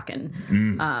rocking.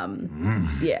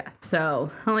 Yeah. So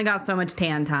only got so much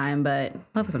tan time, but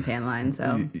left with some tan lines. So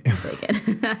I'll take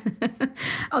it.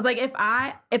 I was like, if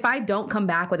I don't come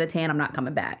back with a tan, I'm not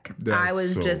coming back. I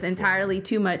was so just entirely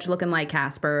too much looking like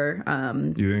Casper.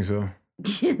 You think so?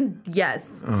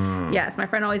 Yes. Yes. My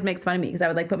friend always makes fun of me because I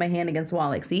would like put my hand against the wall,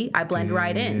 like, see, I blend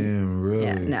right in. Really?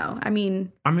 Yeah. No.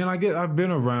 I get. I've been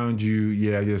around you.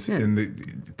 Yeah. I guess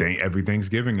every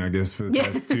Thanksgiving. I guess for the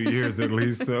past 2 years at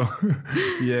least. So,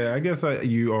 yeah. I guess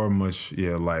you are much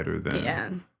lighter than. Yeah.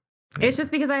 It's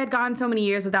just because I had gone so many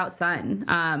years without sun.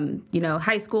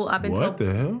 High school up until what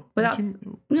the hell? Without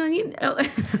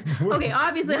okay,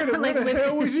 obviously where the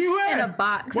hell was you at? In a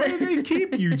box. Why did they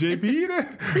keep you,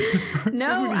 JP?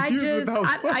 No, I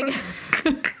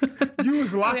you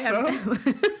was locked up.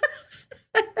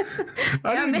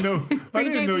 I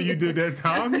didn't know you did that,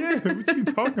 Tom. Yeah, what you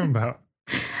talking about?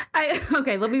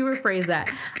 Okay, let me rephrase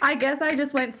that. I guess I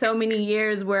just went so many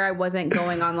years where I wasn't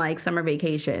going on like summer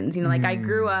vacations. I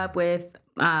grew up with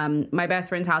my best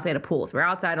friend's house. They had a pool, so we're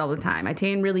outside all the time. I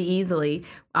tan really easily.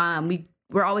 We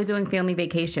were always doing family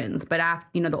vacations, but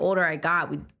after the older I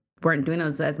got, we weren't doing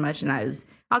those as much. And I was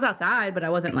outside, but I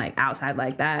wasn't like outside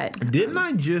like that. Didn't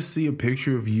I just see a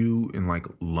picture of you in like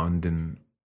London?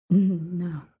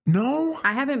 No,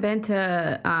 I haven't been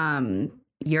to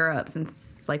Europe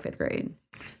since like 5th grade.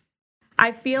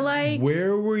 I feel like...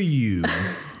 Where were you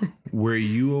where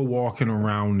you were walking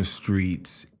around the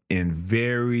streets in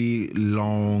very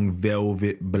long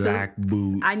velvet black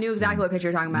boots? I knew exactly what picture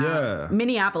you're talking about. Yeah.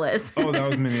 Minneapolis. Oh, that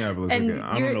was Minneapolis. And okay.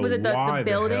 I don't know was it the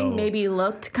building maybe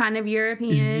looked kind of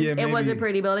European? Yeah, maybe. It was a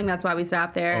pretty building. That's why we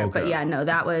stopped there. Okay. But yeah, no,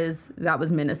 that was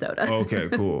Minnesota. Okay,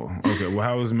 cool. Okay, well,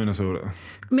 how was Minnesota?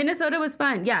 Minnesota was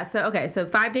fun. Yeah, so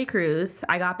 5-day cruise.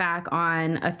 I got back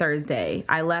on a Thursday.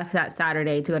 I left that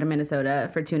Saturday to go to Minnesota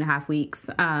for 2.5 weeks.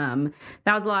 That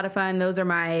was a lot of fun. Those are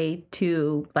my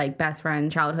two like best friend,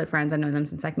 childhood friends. I've known them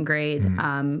since 2nd grade.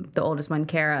 The oldest one,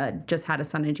 Kara, just had a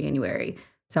son in January.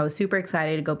 So I was super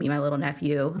excited to go meet my little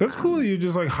nephew. That's cool. You're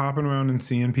just like hopping around and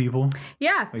seeing people.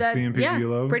 Yeah. Seeing people you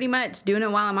love. Pretty much doing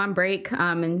it while I'm on break.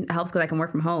 And it helps because I can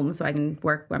work from home, so I can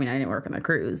work. I didn't work on the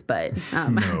cruise, but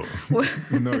no,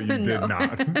 you did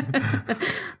not.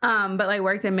 But like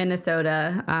worked in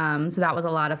Minnesota. So that was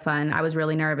a lot of fun. I was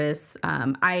really nervous.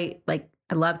 I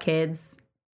love kids.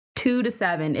 2 to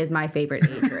 7 is my favorite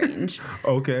age range.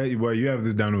 Okay, well, you have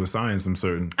this down to a science, I'm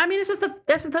certain. It's just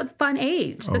the fun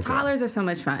age. The toddlers are so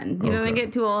much fun. They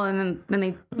get too old, and then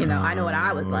they, I know what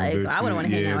I was like, so I wouldn't want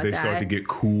to hang out with that. They start to get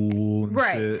cool and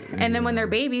right. shit. And then when they're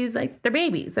babies, like, they're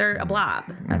babies. They're a blob.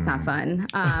 That's not fun.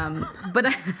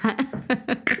 But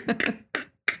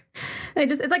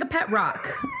it's like a pet rock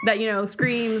that,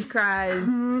 screams, cries,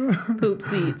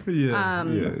 poops, eats. Yeah.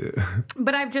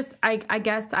 But I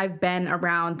guess I've been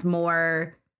around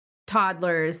more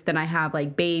toddlers than I have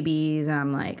like babies. And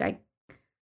I'm like,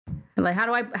 how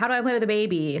do I play with a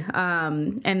baby?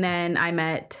 And then I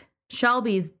met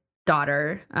Shelby's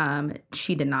daughter.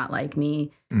 She did not like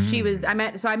me. I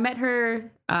met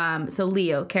her. So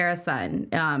Leo, Kara's son,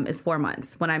 is 4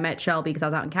 months. When I met Shelby, because I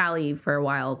was out in Cali for a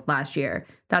while last year,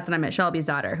 that's when I met Shelby's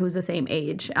daughter, who's the same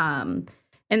age.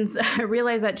 And so I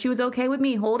realized that she was okay with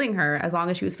me holding her as long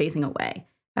as she was facing away.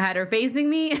 I had her facing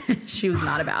me. She was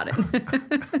not about it.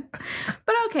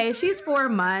 But okay, she's 4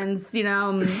 months,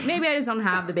 maybe I just don't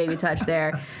have the baby touch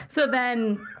there. So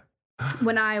then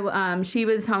when she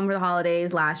was home for the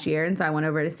holidays last year, and so I went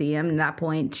over to see him. And at that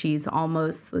point, she's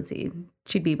almost,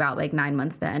 she'd be about like 9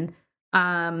 months then.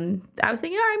 I was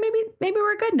thinking, all right, maybe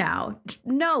we're good now.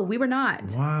 No, we were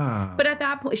not. Wow. But at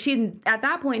that point,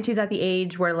 she's at the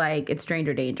age where like it's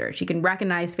stranger danger. She can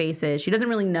recognize faces. She doesn't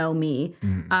really know me.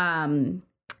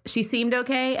 she seemed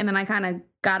okay. And then I kind of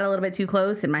got a little bit too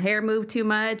close and my hair moved too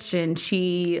much and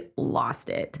she lost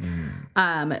it.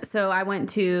 So I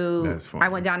went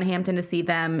down to Hampton to see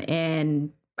them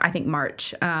in, I think,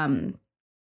 March.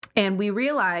 And we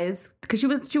realized, because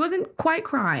she wasn't quite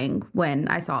crying when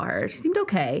I saw her. She seemed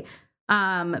okay.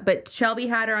 But Shelby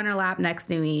had her on her lap next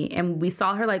to me and we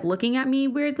saw her like looking at me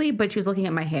weirdly, but she was looking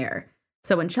at my hair.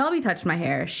 So when Shelby touched my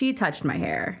hair, she touched my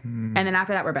hair. And then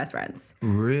after that, we're best friends.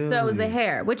 Really? So it was the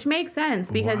hair, which makes sense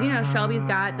because, Shelby's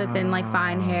got the thin, like,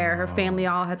 fine hair. Her family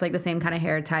all has, like, the same kind of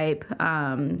hair type.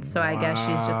 So I guess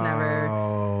she's just never.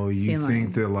 Oh, you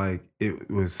think that, like,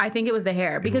 it was. I think it was the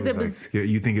hair because it was. Like,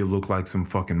 you think it looked like some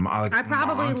fucking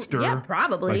monster? Yeah,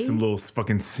 probably. Like some little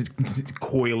fucking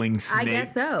coiling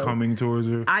snakes coming towards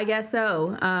her? I guess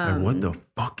so. Like, what the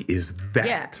fuck is that?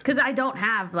 Yeah, because I don't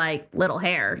have, like, little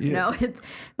hair, It's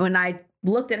when I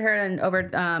looked at her and over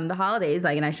the holidays,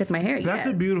 like, and I shook my hair. That's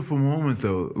a beautiful moment,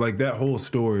 though. Like, that whole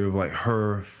story of, like,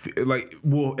 her, like,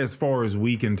 well, as far as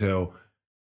we can tell,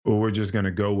 or we're just going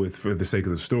to go with, for the sake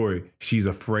of the story, she's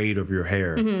afraid of your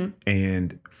hair.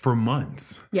 And for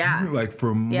months. Yeah. Like,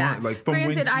 for months. Like, from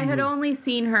Granted, when I had only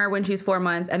seen her when she was 4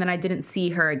 months, and then I didn't see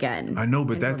her again. I know,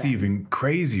 but that's even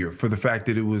crazier for the fact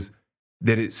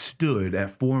that it stood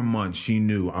at 4 months. She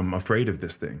knew, I'm afraid of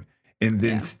this thing. And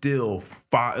then still,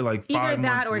 5 months later. Either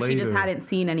that or she just hadn't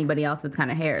seen anybody else with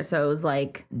kind of hair. So it was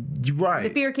like, right.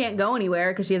 The fear can't go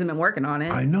anywhere because she hasn't been working on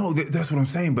it. I know. That's what I'm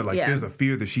saying. But, like, there's a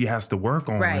fear that she has to work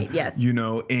on. Right, yes.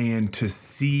 And to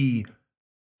see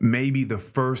maybe the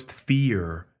first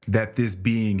fear that this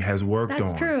being has worked on.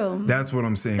 That's true. That's what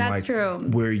I'm saying. That's like, true.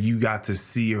 Where you got to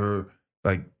see her,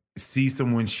 like, see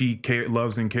someone she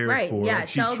loves and cares for. Yeah, like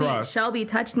she trusts. Shelby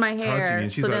touched my hair.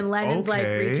 So then Lennon's like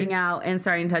reaching out and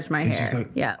starting to touch my hair. She's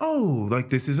like, yeah. Oh, like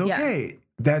this is okay. Yeah.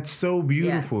 That's so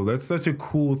beautiful. Yeah. That's such a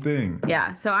cool thing.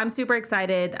 Yeah. So I'm super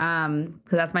excited because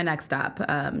that's my next stop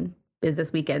is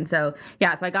this weekend. So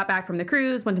yeah, so I got back from the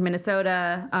cruise, went to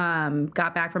Minnesota,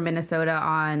 got back from Minnesota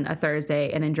on a Thursday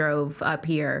and then drove up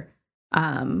here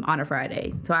on a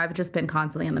Friday. So I've just been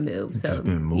constantly on the move. So just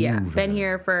been moving. Yeah, been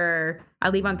here I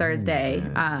leave on Thursday.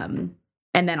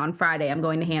 And then on Friday I'm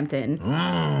going to Hampton.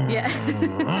 Yeah.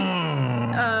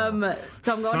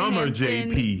 So I'm going Summer to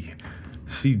Hampton. JP.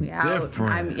 She's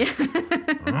different.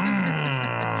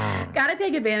 Gotta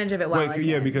take advantage of it while I can.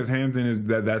 Yeah, because Hampton is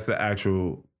that's the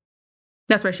actual.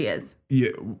 That's where she is.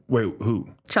 Yeah. Wait, who?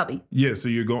 Shelby. Yeah, so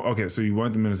you're going. Okay, so you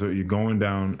went to Minnesota. You're going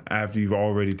down after you've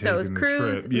already taken the trip. So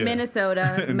it was cruise,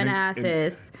 Minnesota,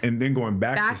 Manassas, and then going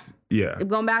back to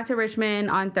going back to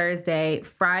Richmond on Thursday.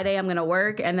 Friday, I'm gonna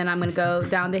work, and then I'm gonna go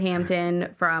down to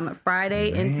Hampton from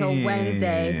Friday until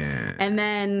Wednesday, and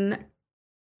then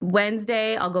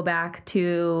Wednesday I'll go back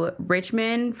to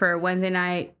Richmond for Wednesday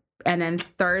night. And then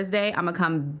Thursday I'm gonna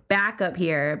come back up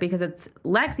here because it's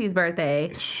Lexi's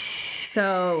birthday.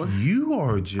 So you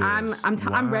are just.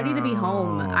 I'm ready to be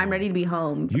home. I'm ready to be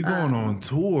home. You going on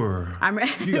tour? I'm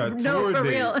ready. You got tour for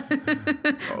dates. real.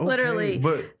 Okay, Literally.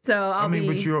 But so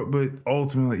but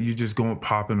ultimately you're just going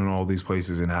popping in all these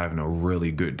places and having a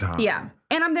really good time. Yeah.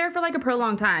 And I'm there for like a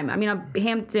prolonged time. I mean,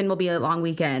 Hampton will be a long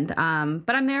weekend, but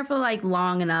I'm there for like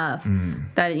long enough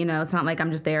that, it's not like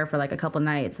I'm just there for like a couple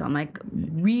nights. So I'm like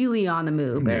really on the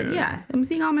move. But yeah, I'm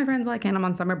seeing all my friends while I can. I'm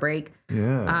on summer break.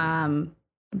 Yeah.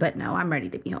 But no, I'm ready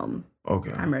to be home.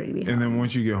 Okay. I'm ready to be home. And then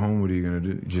once you get home, what are you going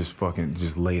to do?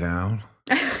 Just lay down?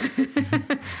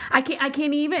 I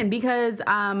can't even because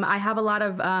I have a lot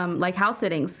of like house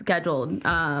sittings scheduled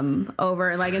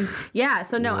over like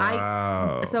so no.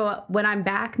 Wow. So when I'm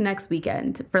back next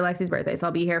weekend for Lexi's birthday, so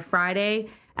I'll be here Friday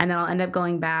and then I'll end up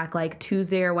going back like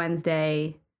Tuesday or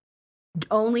Wednesday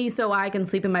only so I can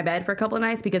sleep in my bed for a couple of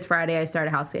nights because Friday I start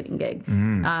a house sitting gig.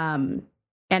 And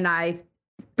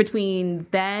between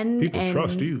then people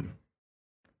trust you.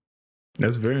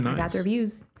 That's very nice. I got the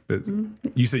reviews.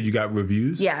 You said you got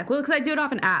reviews? Yeah, well, because I do it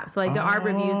off an app, so like there are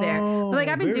reviews there. But like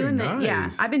I've been doing this. Yeah,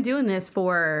 I've been doing this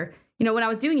for when I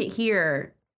was doing it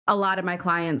here. A lot of my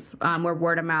clients were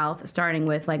word of mouth, starting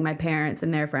with like my parents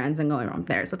and their friends and going from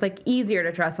there. So it's like easier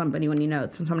to trust somebody when you know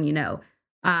it's from someone you know.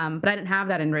 But I didn't have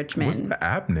that in Richmond. What's the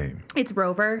app name? It's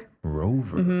Rover.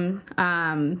 Rover.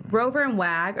 Mm-hmm. Rover and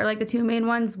Wag are like the two main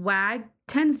ones. Wag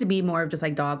tends to be more of just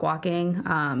like dog walking.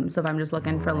 So if I'm just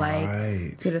looking for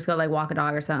like, to just go like walk a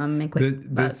dog or something. And quick.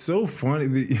 That's so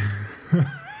funny.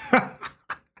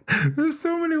 There's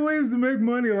so many ways to make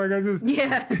money. Like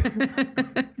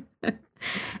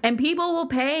And people will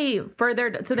pay for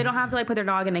so they don't have to like put their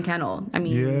dog in a kennel. I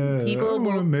mean, people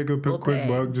will make a quick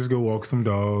buck. Just go walk some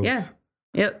dogs. Yeah.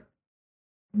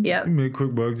 Yep. You make a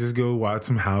quick buck. Just go watch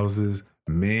some houses.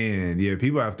 Man, yeah,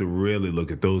 people have to really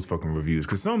look at those fucking reviews.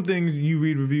 Because some things you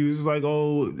read reviews, it's like,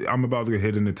 oh, I'm about to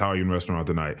hit an Italian restaurant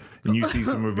tonight. And you see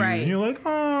some reviews Right. and you're like,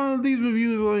 oh, these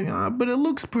reviews are like, but it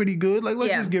looks pretty good. Like,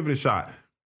 let's just give it a shot.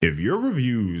 If your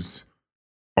reviews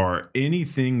are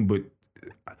anything but,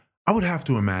 I would have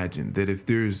to imagine that if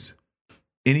there's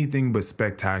anything but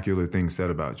spectacular things said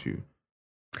about you,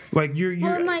 like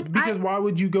because why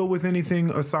would you go with anything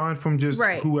aside from just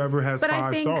whoever has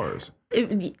 5 stars?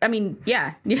 I mean,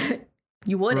 yeah,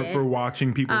 you wouldn't for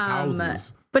watching people's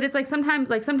houses. But it's like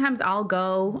sometimes I'll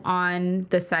go on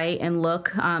the site and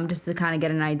look just to kind of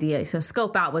get an idea. So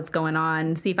scope out what's going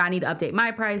on, see if I need to update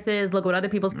my prices, look what other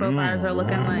people's profiles are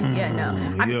looking like. Yeah,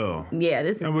 no,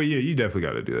 this is. Well, yeah, you definitely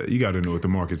got to do that. You got to know what the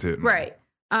market's hitting. Right.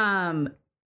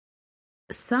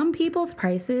 Some people's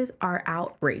prices are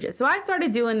outrageous. So I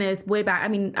started doing this way back. I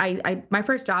mean, I my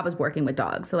first job was working with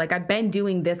dogs. So like I've been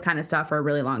doing this kind of stuff for a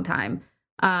really long time.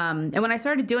 And when I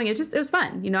started doing it, it was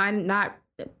fun. You know, I'm not,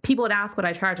 people would ask what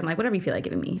I charge. I'm like, whatever you feel like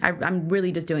giving me. I'm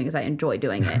really just doing it because I enjoy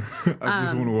doing it. I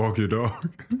just want to walk your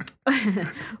dog.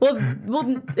 well,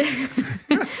 no,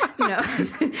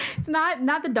 it's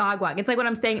not the dog walk. It's like when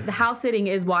I'm staying, the house sitting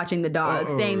is watching the dog,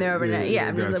 staying there overnight.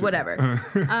 Yeah, whatever.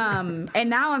 And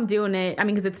now I'm doing it. I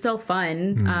mean, because it's still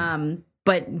fun.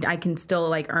 But I can still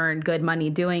like earn good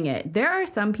money doing it. There are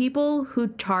some people who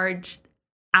charge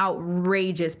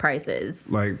outrageous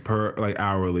prices. Like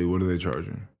hourly, what are they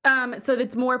charging? So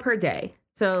it's more per day.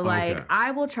 So like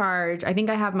I will charge, I think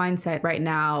I have mine set right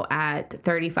now at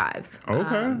 35.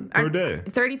 Okay. Per day.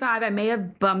 35. I may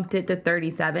have bumped it to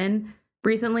 37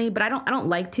 recently, but I don't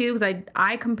like to, because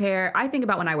I think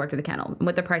about when I worked at the kennel and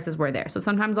what the prices were there. So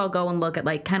sometimes I'll go and look at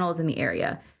like kennels in the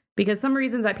area, because some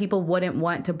reasons that people wouldn't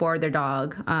want to board their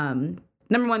dog.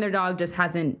 Number one, their dog just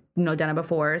hasn't, done it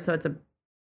before. So it's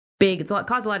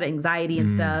caused a lot of anxiety and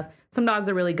stuff. Some dogs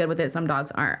are really good with it. Some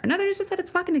dogs aren't. Another is just that it's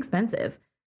fucking expensive.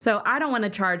 So I don't want to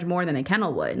charge more than a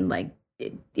kennel would. Like,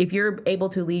 if you're able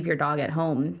to leave your dog at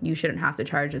home, you shouldn't have to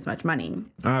charge as much money.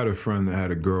 I had a friend that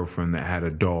had a girlfriend that had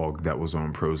a dog that was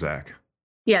on Prozac.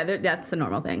 Yeah, that's a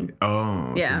normal thing.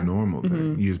 Oh, it's a normal thing.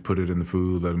 Mm-hmm. You just put it in the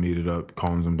food, let them eat it up,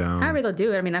 calms them down. However they'll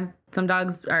do it. I mean, some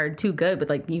dogs are too good, but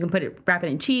like you can wrap it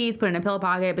in cheese, put it in a pillow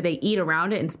pocket, but they eat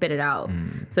around it and spit it out.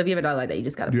 So if you have a dog like that, you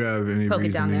just gotta poke it down there. Do you have any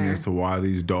reasoning as to why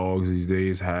these dogs these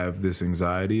days have this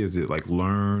anxiety? Is it like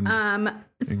learned?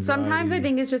 Sometimes I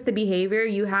think it's just the behavior.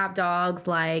 You have dogs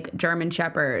like German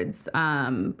Shepherds,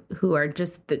 who are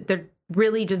they're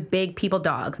really just big people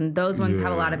dogs, and those ones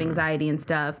have a lot of anxiety and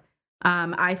stuff.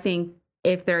 I think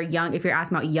if they're young, if you're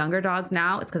asking about younger dogs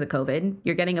now, it's because of COVID.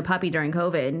 You're getting a puppy during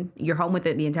COVID. You're home with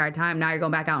it the entire time. Now you're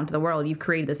going back out into the world. You've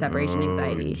created the separation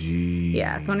anxiety. Geez.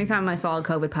 Yeah. So anytime I saw a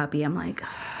COVID puppy, I'm like,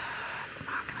 it's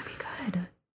not going to be good.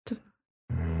 Just,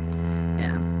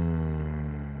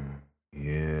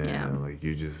 yeah. Like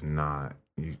you're just not,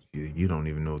 you don't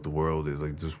even know what the world is.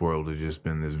 Like this world has just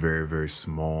been this very, very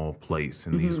small place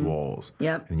in these walls.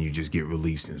 Yep. And you just get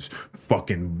released in this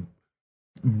fucking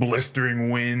blistering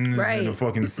winds and a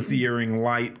fucking searing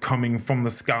light coming from the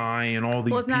sky, and all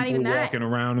these people walking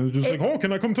around, and it's just like, oh,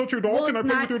 can I come touch your dog? Can I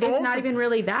play with your dog? It's not even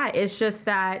really that. It's just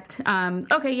that,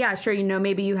 okay, yeah, sure,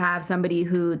 maybe you have somebody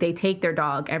who they take their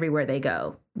dog everywhere they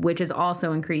go, which is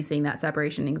also increasing that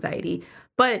separation anxiety.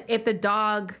 But if the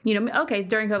dog, okay,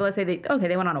 during COVID, let's say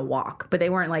they went on a walk, but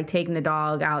they weren't like taking the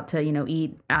dog out to,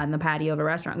 eat on the patio of a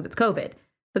restaurant because it's COVID.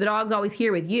 But the dog's always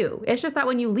here with you. It's just that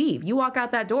when you leave, you walk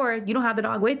out that door, you don't have the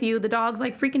dog with you. The dog's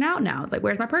like freaking out now. It's like,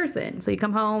 where's my person? So you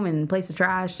come home and the place is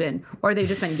trashed, or they've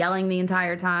just been yelling the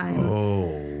entire time.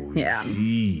 Oh, yeah.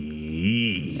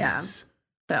 Jeez. Yeah. So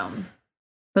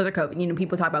those are COVID.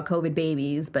 People talk about COVID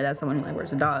babies, but as someone who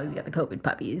works with dogs, you got the COVID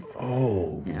puppies.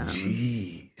 Oh,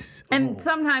 jeez. And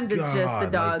sometimes it's just the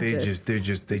dog. Like they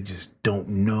just don't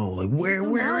know. Like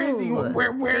where is he?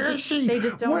 Where is she? They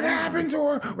just don't what know. happened to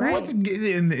her? Right. And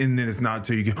then it's not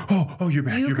till you go, oh, you're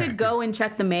back. You could go and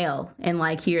check the mail and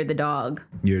like hear the dog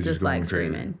just like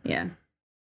screaming. Yeah.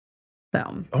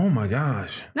 So. Oh my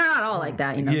gosh. They're not all like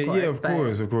that, of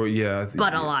course. Yeah.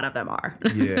 But a lot of them are.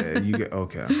 Yeah, you get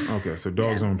okay. So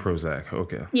dogs on Prozac.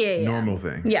 Okay. Yeah. Normal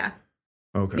thing. Yeah.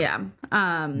 Okay. Yeah.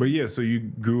 But yeah, so you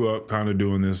grew up kind of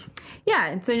doing this.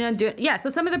 Yeah. So so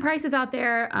some of the prices out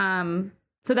there.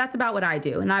 So that's about what I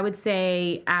do, and I would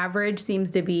say average seems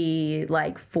to be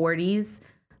like 40s.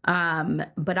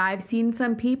 But I've seen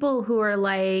some people who are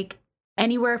like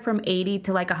anywhere from 80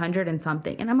 to like 100 and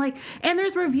something, and I'm like, and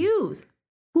there's reviews.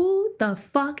 Who the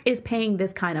fuck is paying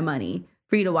this kind of money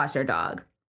for you to watch their dog?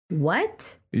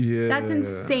 what? Yeah. That's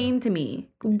insane to me.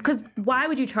 Because why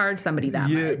would you charge somebody that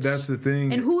much? Yeah, that's the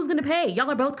thing. And who's gonna pay? Y'all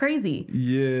are both crazy.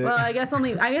 Yeah. Well, I guess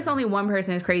only one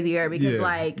person is crazier because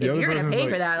like if you're gonna pay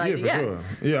for that, like for sure.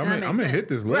 Yeah, I'm gonna hit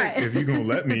this lick if you're gonna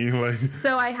let me. Like.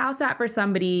 So I house sat for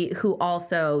somebody who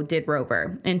also did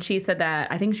Rover, and she said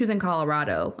that I think she was in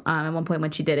Colorado at one point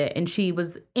when she did it, and she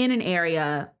was in an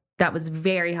area that was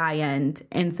very high end,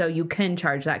 and so you can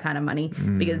charge that kind of money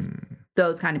because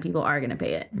those kind of people are going to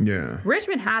pay it. Yeah.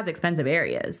 Richmond has expensive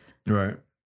areas. Right.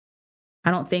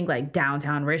 I don't think like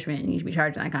downtown Richmond you should be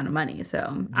charging that kind of money.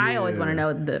 So I always want to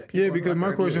know the people. Yeah, because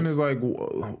my question is like,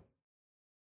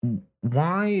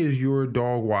 why is your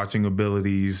dog watching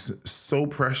abilities so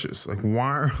precious? Like,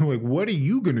 what are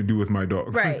you going to do with my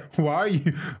dog? Right. Why are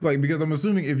you because I'm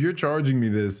assuming if you're charging me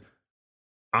this,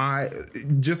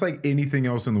 just like anything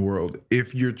else in the world,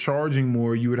 if you're charging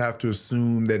more, you would have to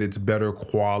assume that it's better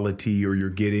quality or you're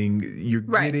getting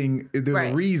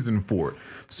there's a reason for it.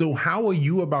 So how are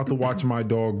you about to watch my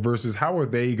dog versus how are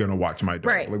they going to watch my dog?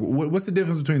 Right. Like what's the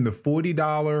difference between the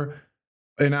 $40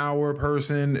 an hour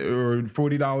person or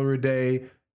 $40 a day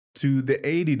to the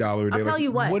 $80 a day? I'll tell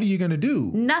you what. What are you going to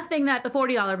do? Nothing that the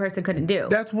 $40 person couldn't do.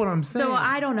 That's what I'm saying. So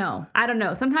I don't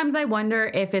know. Sometimes I wonder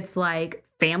if it's like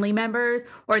family members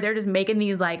or they're just making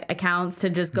these like accounts to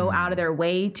just go out of their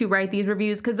way to write these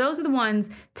reviews, because those are the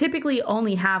ones typically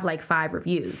only have like 5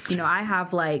 reviews. You know, I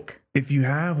have like... If you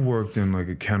have worked in like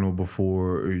a kennel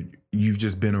before or you've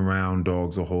just been around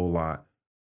dogs a whole lot,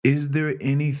 is there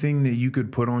anything that you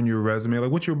could put on your resume?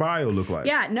 Like, what's your bio look like?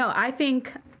 Yeah, no, I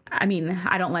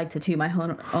don't like to toot my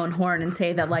own horn and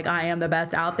say that like I am the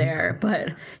best out there, but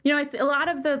you know, a lot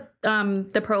of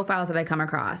the profiles that I come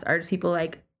across are just people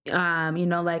like,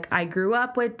 like I grew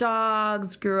up with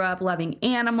dogs, grew up loving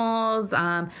animals.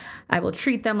 I will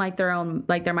treat them like they're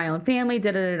my own family.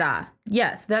 Da da da da.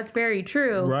 Yes, that's very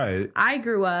true. Right.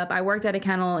 I worked at a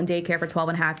kennel and daycare for 12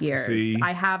 and a half years. See?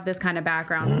 I have this kind of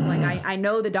background. Like I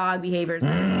know the dog behaviors.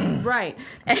 Right.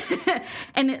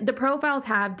 And the profiles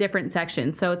have different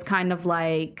sections. So it's kind of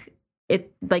like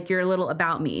you're a little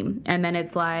about me. And then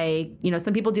it's like, you know,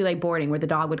 some people do like boarding where the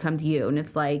dog would come to you and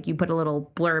it's like you put a little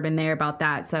blurb in there about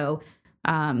that. So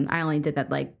I only did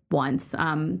that like once.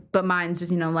 But mine's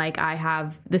just, you know, like I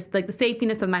have this like the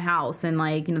safetiness of my house and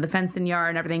like, you know, the fenced in yard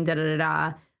and everything, da da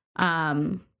da da.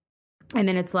 And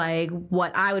then it's like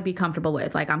what I would be comfortable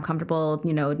with. Like I'm comfortable,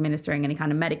 you know, administering any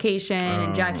kind of medication,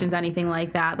 injections, anything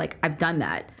like that. Like I've done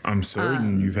that. I'm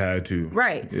certain you've had to.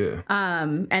 Right. Yeah.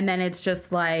 And then it's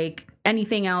just like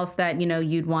anything else that, you know,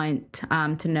 you'd want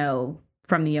to know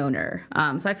from the owner.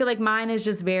 So I feel like mine is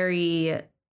just very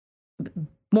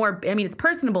more, I mean, it's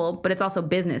personable, but it's also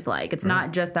business-like. It's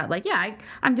not just that like, yeah,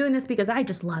 I'm doing this because I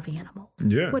just love animals.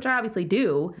 Yeah. Which I obviously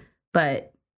do,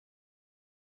 but.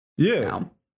 Yeah. You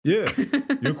know. Yeah,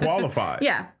 you're qualified.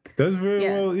 Yeah. That's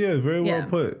very well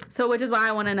put. So which is why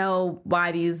I want to know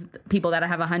why these people that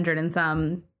have 100 and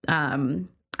some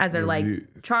as their like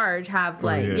charge have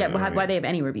like why they have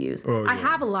any reviews. I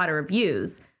have a lot of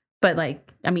reviews, but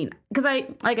like I mean, because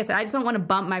like I said, I just don't want to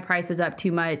bump my prices up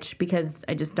too much because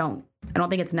I don't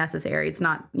think it's necessary. It's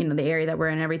not, you know, the area that we're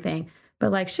in and everything.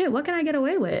 But like, shit, what can I get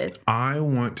away with? I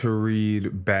want to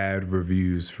read bad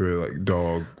reviews for like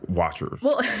dog watchers.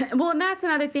 Well, and that's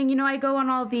another thing. You know, I go on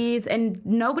all these, and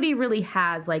nobody really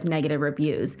has like negative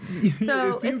reviews. So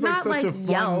it seems it's not such like a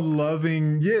Yelp.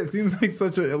 fun-loving. Yeah, it seems like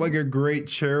such a great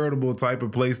charitable type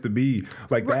of place to be.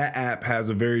 Like that app has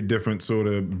a very different sort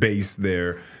of base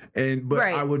there, but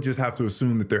I would just have to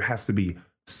assume that there has to be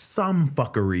some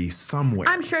fuckery somewhere.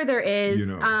 I'm sure there is. You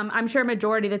know. I'm sure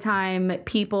majority of the time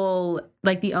people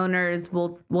like the owners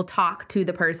will talk to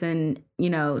the person, you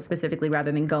know, specifically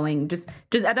rather than going just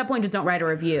at that point just don't write a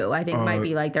review. I think might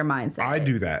be like their mindset. I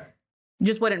do that.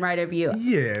 Just wouldn't write a review.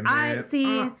 Yeah, man. I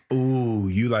see. Ooh,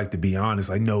 you like to be honest.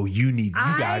 Like, no, you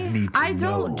guys need to know. I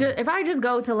don't. If I just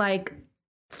go to like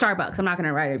Starbucks, I'm not going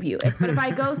to write a review. But if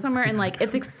I go somewhere and like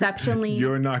it's exceptionally,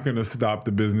 you're not going to stop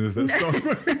the business at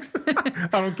Starbucks.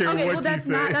 I don't care what you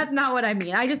say. That's not what I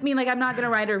mean. I just mean like I'm not going to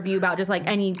write a review about just like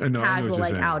any casual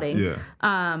like outing.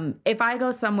 Yeah. If I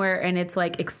go somewhere and it's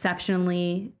like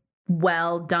exceptionally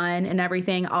well done and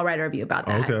everything, I'll write a review about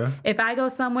that. Okay. If I go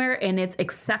somewhere and it's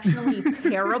exceptionally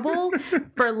terrible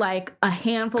for like a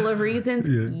handful of reasons,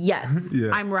 yes,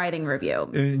 I'm writing a review.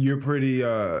 And you're pretty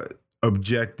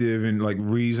objective and like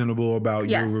reasonable about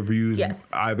your reviews.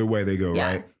 Either way they go,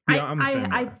 right? Yeah, I'm the same.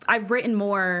 I've written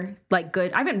more like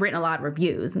good. I haven't written a lot of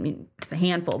reviews. I mean, just a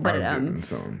handful, but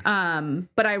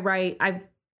but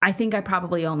I think I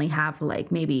probably only have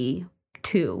like maybe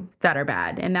 2 that are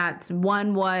bad, and that's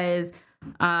one was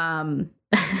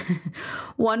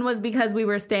One was because we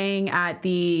were staying at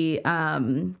the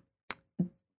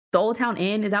Old Town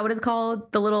Inn. Is that what it's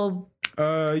called? The little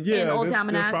in Old Town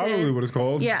Manassas. That's probably what it's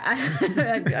called. Yeah,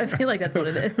 I feel like that's what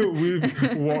it is.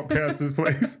 We've walked past this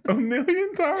place a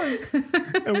million times,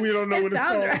 and we don't know what it's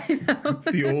called. Right,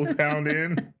 the Old Town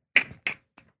Inn.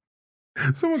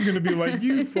 Someone's gonna be like,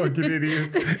 "You fucking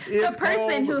idiots!" The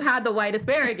person who had the white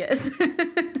asparagus.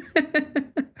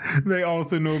 They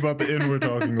also know about the inn we're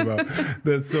talking about.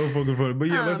 That's so fucking funny. But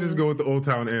yeah, let's just go with the Old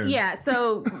Town Inn. Yeah.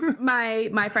 So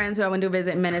my friends who I went to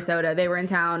visit in Minnesota, they were in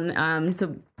town.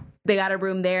 So they got a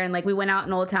room there, and like we went out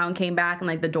in Old Town, came back, and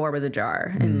like the door was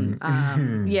ajar. And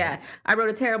yeah, I wrote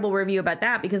a terrible review about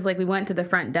that because like we went to the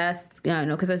front desk,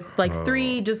 because it's like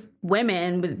three just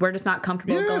women. We're just not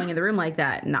comfortable going in the room like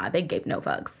that. Nah, they gave no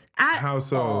fucks. How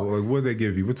so? All. Like, what did they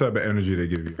give you? What type of energy they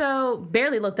give you? So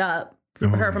barely looked up.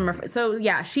 Her from her. So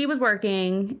yeah, she was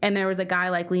working, and there was a guy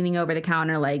like leaning over the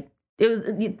counter, like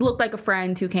it looked like a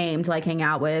friend who came to like hang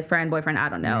out with, friend, boyfriend, I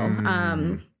don't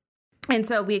know. And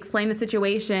so we explained the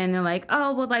situation. They're like,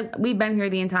 oh, well, like, we've been here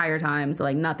the entire time. So,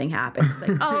 like, nothing happened. It's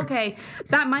like, oh, okay,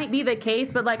 that might be the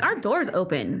case. But, like, our door's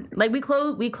open. Like, we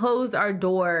closed our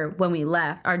door when we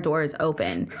left. Our door is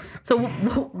open. So,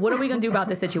 what are we going to do about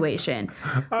this situation?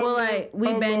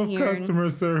 We've been here. Customer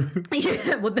service.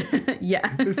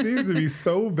 Yeah. It seems to be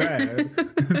so bad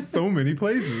in so many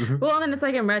places. Well, then it's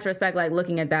like, in retrospect, like,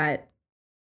 looking at that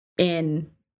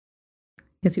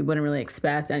I guess you wouldn't really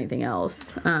expect anything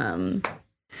else. Don't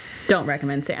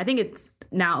recommend it. I think it's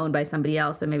now owned by somebody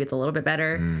else, so maybe it's a little bit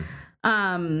better.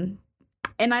 And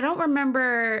I don't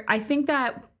remember. I think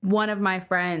that one of my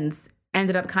friends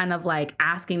ended up kind of like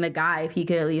asking the guy if he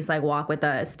could at least like walk with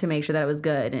us to make sure that it was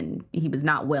good, and he was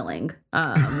not willing.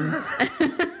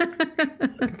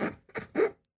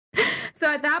 So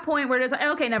at that point, we're just like,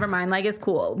 okay, never mind. Like, it's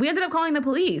cool. We ended up calling the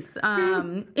police.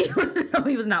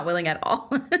 He was not willing at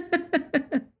all.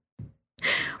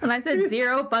 When I said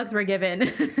 0 fucks were given.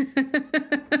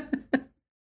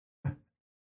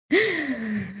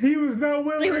 He was not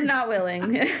willing. He was not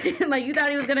willing. Like, you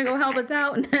thought he was going to go help us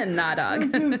out? Nah, dog.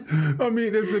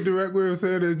 It's a direct way of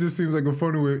saying it. It just seems like a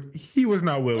funny way. He was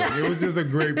not willing. It was just a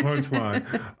great punchline.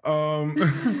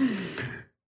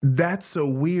 That's so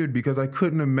weird because I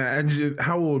couldn't imagine.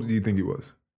 How old do you think he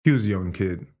was? He was a young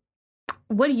kid.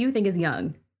 What do you think is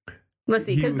young? Let's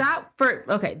see. Because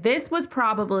this was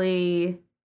probably...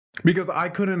 Because I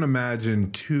couldn't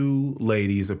imagine 2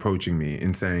 ladies approaching me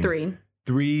and saying...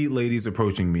 3 ladies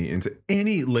approaching me and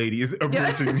any ladies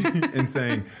approaching me and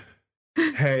saying,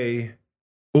 hey...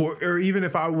 Or even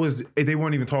if they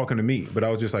weren't even talking to me, but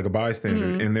I was just like a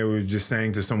bystander, and they were just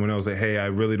saying to someone else, like, hey, I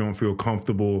really don't feel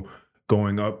comfortable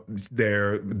going up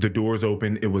there. The door's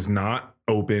open. It was not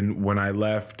open when I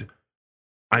left.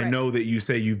 I know that you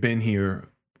say you've been here,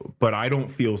 but I don't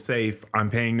feel safe. I'm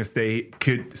paying to stay.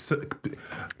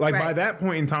 By that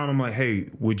point in time, I'm like, hey,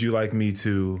 would you like me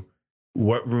to,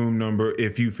 what room number,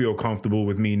 if you feel comfortable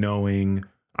with me knowing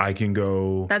I can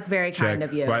go. That's very kind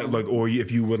of you. Right? Like, or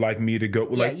if you would like me to go,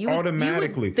 like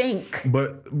automatically. You would think.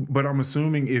 But I'm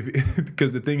assuming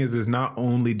because the thing is not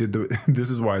only did this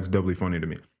is why it's doubly funny to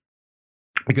me.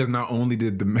 Because not only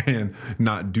did the man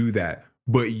not do that,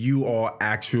 but you all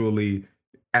actually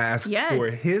asked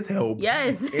for his help.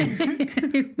 Yes. So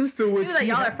he was like,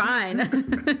 y'all are fine.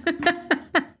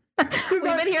 We've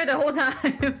been here the whole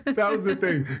time. That was the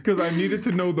thing. Because I needed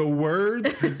to know the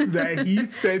words that he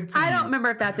said to me. I don't remember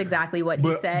if that's exactly what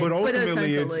he said. But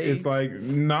ultimately, it's like,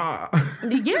 nah.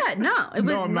 Yeah, no. It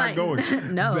was I'm not going.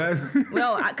 No.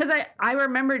 Well, because I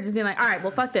remember just being like, all right,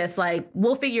 well, fuck this. Like,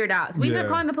 we'll figure it out. So we ended up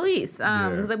calling the police.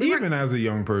 Like, even as a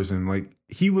young person, like,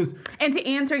 he was. And to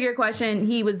answer your question,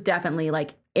 he was definitely,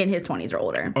 like, in his 20s or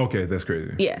older. Okay, that's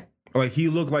crazy. Yeah. Like, he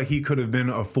looked like he could have been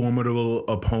a formidable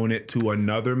opponent to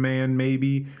another man,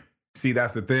 maybe. See,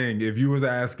 that's the thing. If you was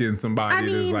asking somebody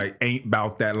that's like ain't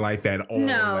about that life at all.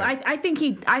 No, like, I think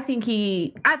he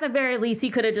at the very least he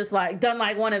could have just like done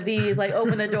like one of these, like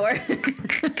open the door.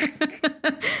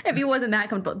 If he wasn't that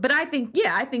comfortable. But I think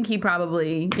he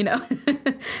probably,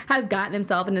 has gotten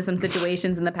himself into some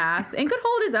situations in the past and could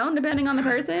hold his own depending on the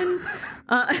person.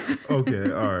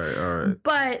 Okay, all right.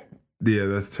 But yeah,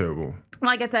 that's terrible.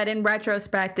 Like I said, in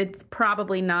retrospect, it's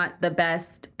probably not the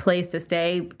best place to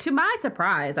stay. To my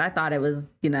surprise, I thought it was,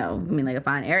 like a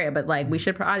fine area, but like you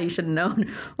should have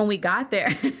known when we got there.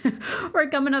 We're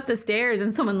coming up the stairs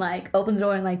and someone like opens the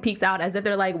door and like peeks out as if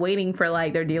they're like waiting for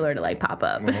like their dealer to like pop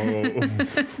up. Oh.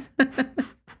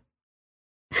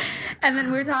 And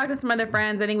then we were talking to some other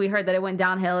friends. I think we heard that it went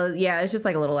downhill. Yeah, it's just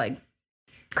like a little like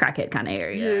crackhead kind of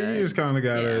area. Yeah, you just kind of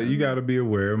gotta you gotta be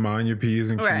aware, mind your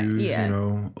P's and Q's. Right, yeah. You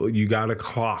know, you gotta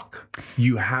clock.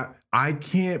 I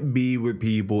can't be with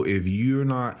people if you're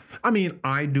not. I mean,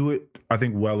 I do it. I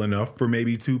think well enough for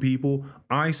maybe 2 people.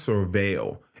 I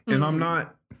surveil, and I'm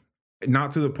not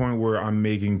to the point where I'm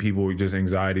making people just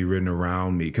anxiety ridden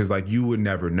around me, because like you would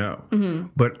never know.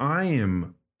 But I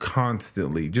am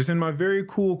constantly, just in my very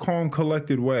cool, calm,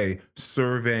 collected way,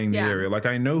 surveying the area. Like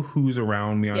I know who's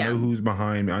around me. I know who's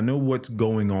behind me. I know what's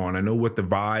going on. I know what the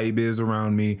vibe is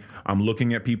around me. I'm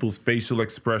looking at people's facial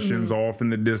expressions off in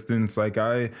the distance. Like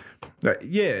I don't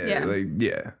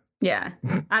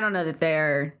know that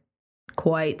they're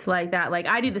quite like that. Like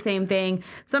I do the same thing.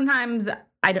 Sometimes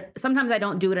I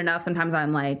don't do it enough. Sometimes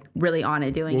I'm like really on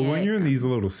it doing it. Well, when you're in these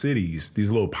little cities, these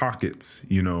little pockets,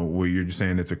 you know, where you're just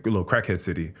saying it's a little crackhead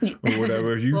city or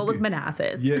whatever. Well, it was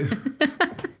Manassas. Yeah.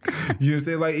 You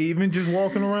say like even just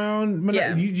walking around,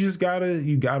 you just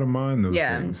gotta mind those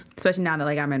things. Especially now that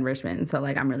like I'm in Richmond, so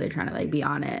like I'm really trying to like be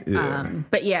on it.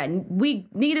 But yeah, we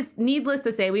needless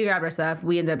to say, we grabbed our stuff.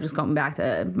 We ended up just going back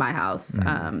to my house,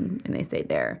 and they stayed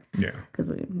there. Yeah, because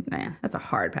that's a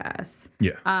hard pass.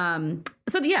 Yeah.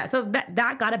 So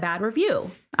that got a bad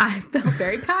review. I felt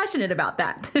very passionate about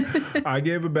that. I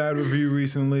gave a bad review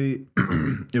recently.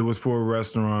 It was for a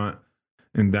restaurant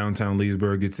in downtown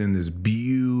Leesburg. It's in this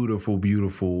beautiful,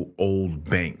 beautiful old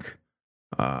bank.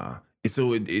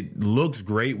 So it looks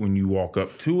great when you walk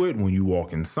up to it. When you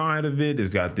walk inside of it,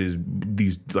 it's got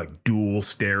these like dual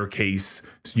staircase,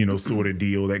 you know, sort of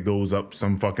deal that goes up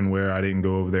some fucking where. I didn't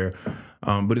go over there,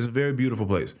 but it's a very beautiful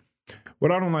place.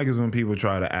 What I don't like is when people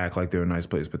try to act like they're a nice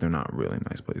place, but they're not really a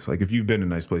nice place. Like if you've been to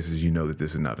nice places, you know that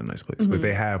this is not a nice place. But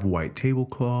they have white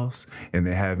tablecloths, and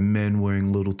they have men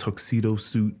wearing little tuxedo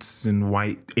suits and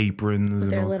white aprons. With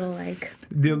and their all. Little like...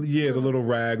 the little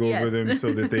rag over them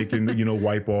so that they can, you know,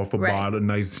 wipe off a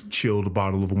nice chilled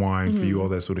bottle of wine for you, all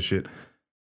that sort of shit.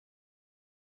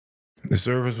 The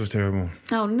service was terrible.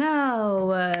 Oh, no.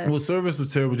 Well, service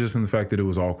was terrible just in the fact that it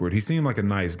was awkward. He seemed like a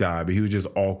nice guy, but he was just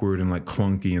awkward and like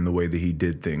clunky in the way that he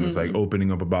did things. Like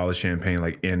opening up a bottle of champagne,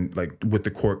 like with the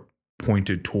cork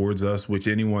pointed towards us, which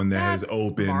anyone that has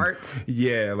opened. Smart.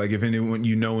 Yeah, like if anyone,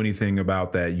 you know anything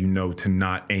about that, you know to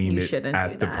not aim it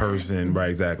at the person.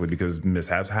 Right, exactly, because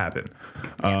mishaps happen.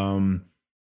 Yeah.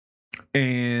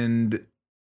 And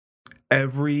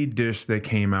every dish that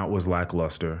came out was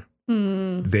lackluster.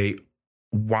 They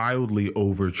wildly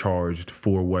overcharged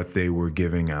for what they were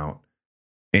giving out.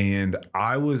 And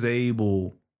I was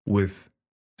able, with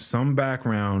some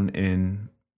background in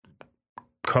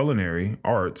culinary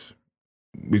arts,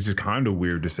 which is kind of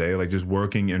weird to say, like just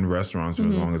working in restaurants for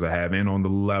as long as I have, and on the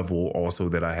level also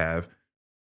that I have,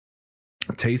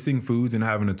 tasting foods and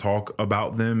having to talk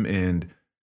about them and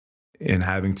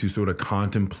having to sort of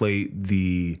contemplate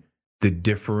the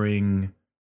differing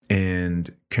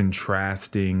and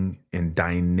contrasting and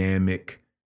dynamic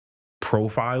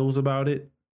profiles about it,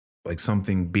 like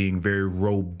something being very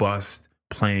robust,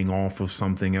 playing off of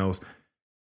something else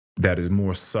that is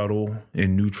more subtle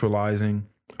and neutralizing.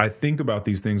 I think about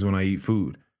these things when I eat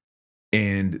food.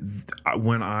 And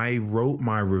when I wrote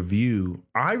my review,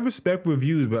 I respect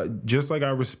reviews, but just like I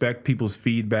respect people's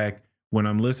feedback when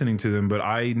I'm listening to them, but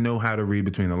I know how to read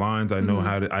between the lines. I know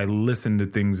I listen to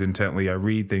things intently. I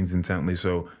read things intently.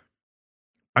 So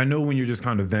I know when you're just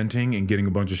kind of venting and getting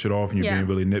a bunch of shit off and you're being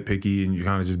really nitpicky and you're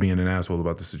kind of just being an asshole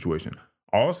about the situation.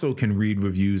 Also can read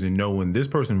reviews and know when this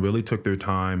person really took their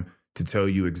time to tell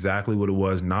you exactly what it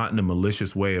was, not in a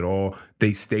malicious way at all.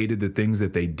 They stated the things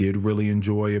that they did really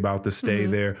enjoy about the stay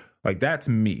there. Like, that's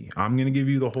me. I'm going to give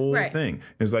you the whole thing.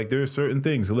 It's like, there are certain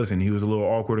things. Listen, he was a little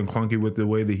awkward and clunky with the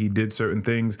way that he did certain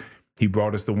things. He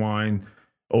brought us the wine,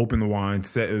 opened the wine,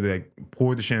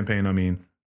 poured the champagne,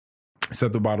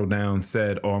 set the bottle down,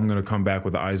 said, oh, I'm going to come back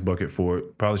with the ice bucket for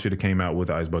it. Probably should have came out with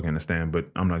the ice bucket in the stand,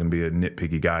 but I'm not going to be a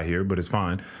nitpicky guy here, but it's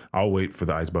fine. I'll wait for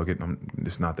the ice bucket.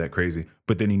 It's not that crazy.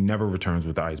 But then he never returns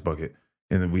with the ice bucket.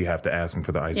 And then we have to ask him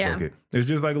for the ice bucket. It's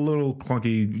just like a little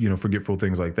clunky, forgetful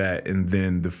things like that. And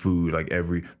then the food,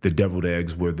 the deviled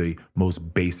eggs were the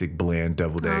most basic, bland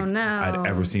deviled eggs I'd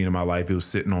ever seen in my life. It was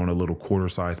sitting on a little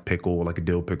quarter-sized pickle, like a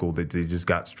dill pickle that they just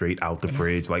got straight out the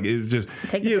fridge. Like, it was just...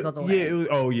 Take the pickles away.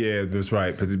 Yeah, that's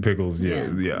right. Pickles,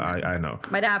 I know.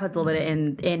 My dad puts a little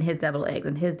bit in his deviled eggs,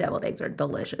 and his deviled eggs are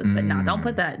delicious. But no, don't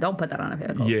put that on a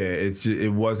pickle. Yeah,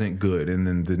 it wasn't good. And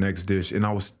then the next dish, and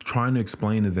I was trying to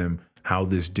explain to them how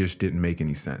this dish didn't make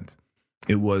any sense.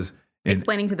 It was...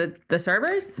 Explaining to the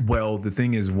servers? Well, the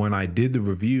thing is, when I did the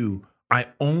review, I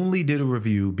only did a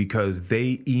review because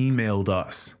they emailed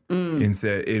us and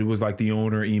said, it was like the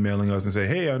owner emailing us and say,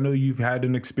 hey, I know you've had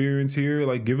an experience here.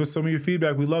 Like, give us some of your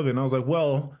feedback. We love it. And I was like,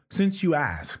 well, since you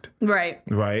asked. Right.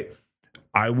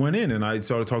 I went in and I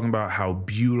started talking about how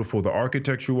beautiful the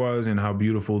architecture was and how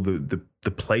beautiful the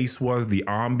place was, the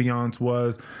ambiance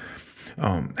was,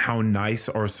 how nice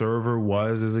our server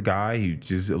was as a guy. He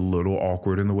just a little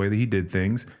awkward in the way that he did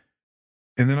things.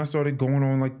 And then I started going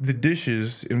on like the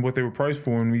dishes and what they were priced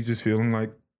for, and me just feeling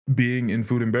like being in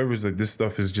food and beverage, like this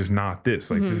stuff is just not this.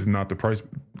 Like this is not the price.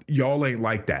 Y'all ain't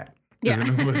like that. Yeah.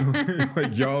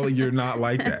 Like y'all, you're not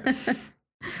like that.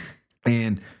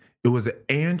 And it was an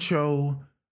ancho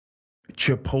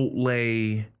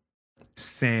chipotle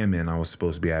salmon I was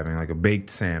supposed to be having, like a baked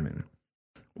salmon.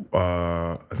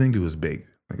 I think it was baked,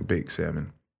 like a baked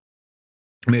salmon.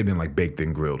 It may have been like baked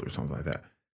and grilled or something like that.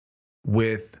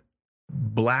 With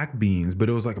black beans, but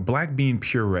it was like a black bean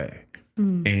puree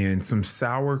and some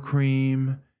sour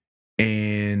cream,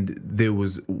 and there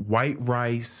was white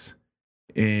rice,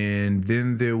 and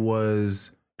then there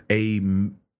was a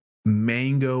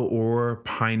mango or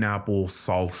pineapple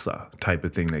salsa type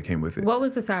of thing that came with it. What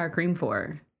was the sour cream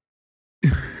for?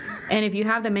 And if you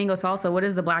have the mango salsa, what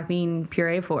is the black bean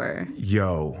puree for?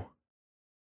 Yo.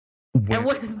 And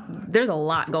there's a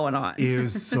lot going on.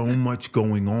 There's so much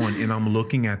going on, and I'm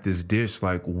looking at this dish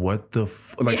like, what the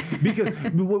because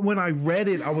when I read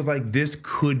it, I was like, this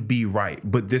could be right,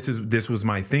 but this was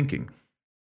my thinking.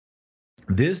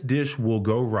 This dish will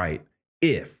go right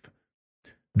if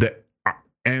the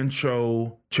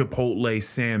ancho chipotle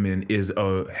salmon is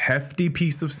a hefty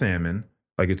piece of salmon,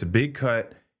 like it's a big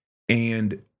cut,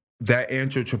 and that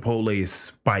ancho chipotle is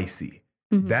spicy.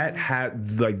 That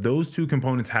had like those two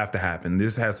components have to happen.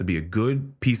 This has to be a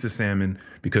good piece of salmon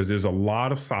because there's a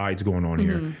lot of sides going on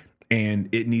here, and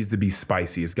it needs to be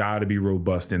spicy. It's got to be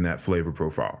robust in that flavor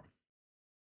profile.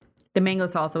 The mango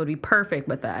salsa would be perfect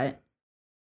with that.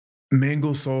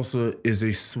 Mango salsa is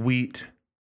a sweet,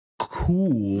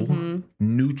 cool,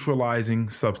 neutralizing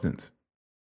substance.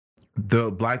 The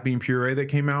black bean puree that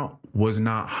came out was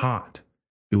not hot.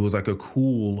 It was like a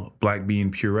cool black bean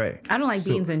puree. I don't like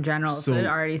beans in general, so it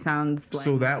already sounds like...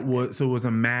 So it was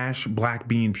a mashed black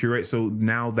bean puree. So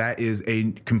now that is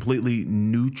a completely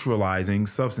neutralizing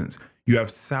substance. You have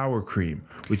sour cream,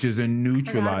 which is a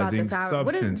neutralizing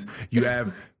substance. You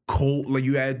have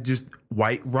you add just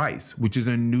white rice, which is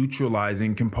a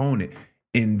neutralizing component.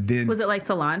 And then... Was it like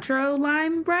cilantro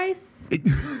lime rice?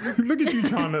 Look at you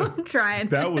trying to... I'm trying.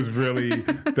 That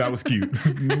was cute.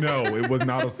 No, it was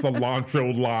not a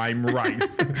cilantro lime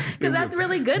rice. Because that's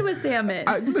really good with salmon.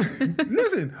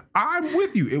 Listen, I'm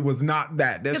with you. It was not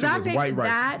that. That shit was white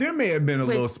rice. There may have been a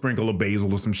little sprinkle of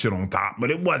basil or some shit on top,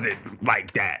 but it wasn't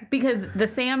like that. Because the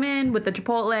salmon with the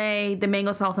chipotle, the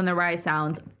mango salsa, and the rice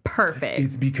sounds perfect.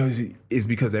 It's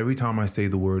because every time I say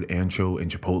the word ancho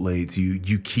and chipotle to you,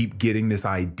 you keep getting this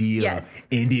idea. Yes.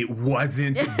 And it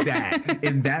wasn't that.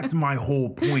 And that's my whole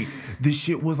point. This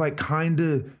shit was like kind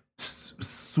of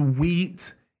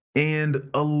sweet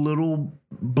and a little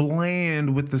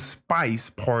bland with the spice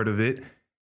part of it.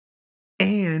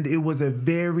 And it was a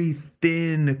very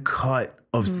thin cut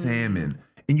of salmon.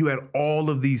 And you had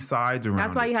all of these sides around.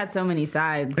 That's why you had so many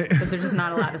sides, because there's just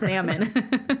not a lot of salmon.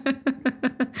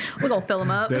 We're going to fill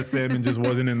them up. That salmon just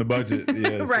wasn't in the budget.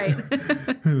 Yes. Right.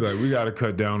 Like, we got to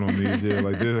cut down on these. Yeah,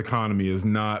 like, this economy is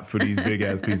not for these big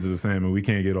ass pieces of salmon. We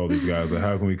can't get all these guys. Like,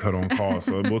 how can we cut on costs?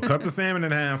 So we'll cut the salmon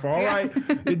in half. All right.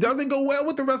 It doesn't go well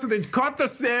with the rest of it. Cut the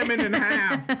salmon in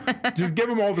half. Just give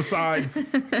them all the sides.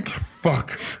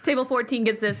 Fuck. Table 14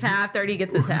 gets this half. 30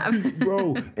 gets this half.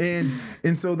 Bro.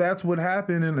 And so that's what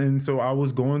happened. And so I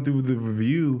was going through the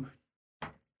review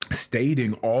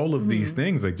stating all of these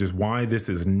things, like just why this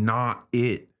is not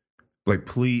it. Like,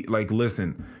 please, like,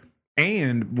 listen.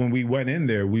 And when we went in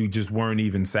there, we just weren't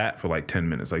even sat for like 10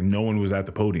 minutes. Like, no one was at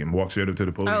the podium. Walked straight up to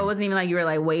the podium. Oh, it wasn't even like you were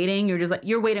like waiting. You were just like,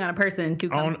 you're waiting on a person to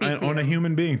come speak to you. On a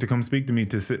human being to come speak to me,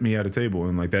 to sit me at a table.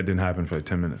 And like, that didn't happen for like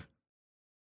 10 minutes.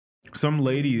 Some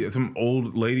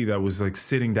old lady that was like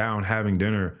sitting down having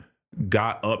dinner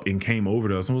got up and came over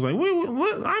to us and was like, wait,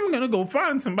 what? I'm going to go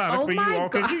find somebody for you all,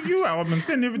 because you all have been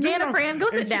sitting there for dinner. Nana Fran, go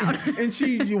sit down. And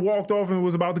she walked off and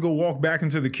was about to go walk back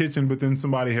into the kitchen, but then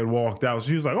somebody had walked out.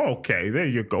 She was like, okay, there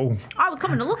you go. I was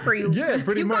coming to look for you. Yeah,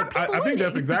 pretty much. I think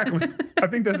that's exactly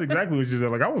what she said.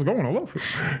 Like, I was going to look for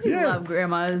you. You love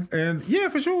grandmas. And yeah,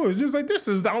 for sure. It's just like, this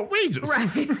is outrageous.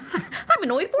 Right. I'm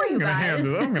annoyed for you guys.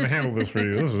 I'm going to handle this for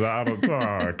you. This is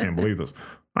I can't believe this.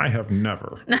 I have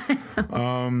never.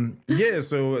 Yeah,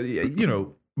 so, you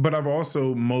know, but I've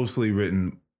also mostly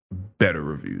written better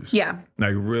reviews. Yeah.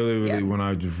 Like really when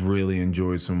I just really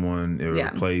enjoyed someone or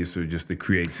a place or just the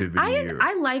creativity.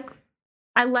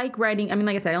 I like writing. I mean,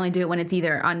 like I said, I only do it when it's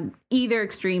either on either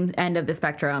extreme end of the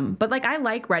spectrum. But like, I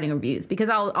like writing reviews because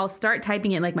I'll start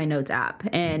typing it in like my notes app,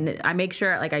 and I make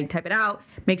sure like I type it out,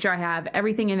 make sure I have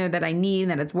everything in there that I need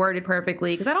and that it's worded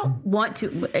perfectly, because I don't want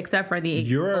to, except for the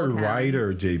You're a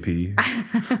writer, JP.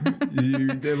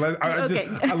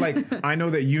 I know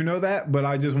that you know that, but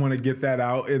I just want to get that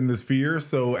out in the sphere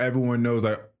so everyone knows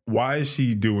like, why is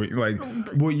she doing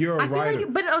well, you're a writer.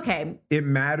 But okay. It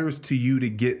matters to you to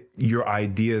get your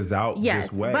ideas out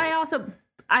this way. But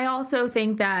I also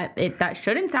think that that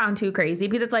shouldn't sound too crazy,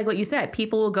 because it's like what you said.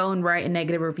 People will go and write a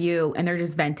negative review and they're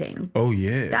just venting. Oh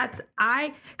yeah.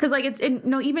 Because like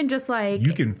even just like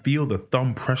you can feel the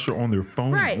thumb pressure on their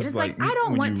phone. Right. It's like I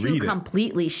don't want to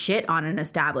completely shit on an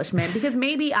establishment because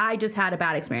maybe I just had a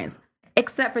bad experience.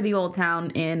 Except for the Old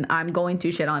Town, and I'm going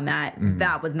to shit on that. Mm-hmm.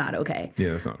 That was not okay.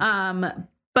 Yeah, that's not.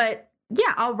 But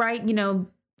yeah, I'll write,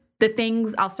 the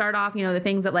things, I'll start off, the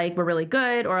things that like were really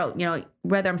good, or,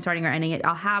 whether I'm starting or ending it,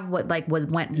 I'll have what like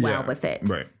went well with it.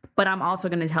 Right. But I'm also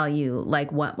going to tell you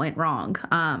like what went wrong.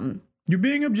 You're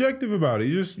being objective about it.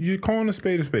 You're calling a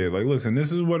spade a spade. Like, listen,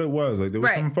 this is what it was. Like, there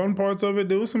was some fun parts of it.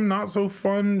 There was some not so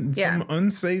fun, some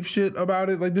unsafe shit about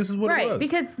it. Like, this is what it was.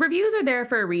 Because reviews are there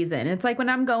for a reason. It's like when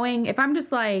if I'm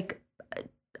just like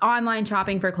online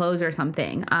shopping for clothes or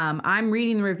something, I'm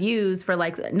reading the reviews for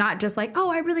like, not just like, oh,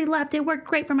 I really loved it. Worked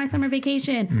great for my summer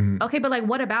vacation. Mm-hmm. Okay, but like,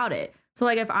 what about it? So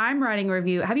like, if I'm writing a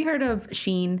review, have you heard of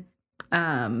Shein?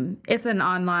 It's an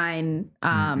online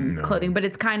clothing, but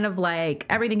it's kind of like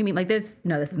everything can be like this.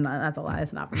 No, this is not. That's a lie.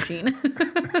 It's not from Shein.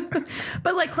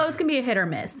 But like clothes can be a hit or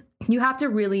miss. You have to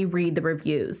really read the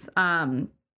reviews.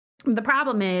 The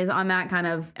problem is on that kind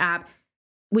of app,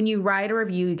 when you write a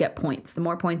review, you get points. The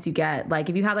more points you get, like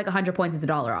if you have like 100 points, it's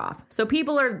 $1 off. So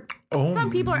people are.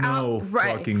 Some people are out. No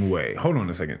fucking way. Hold on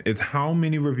a second. It's how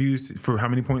many reviews for how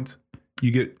many points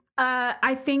you get?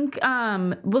 I think,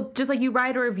 just like you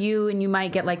write a review and you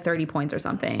might get like 30 points or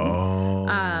something. Oh.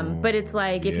 But it's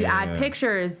like if you add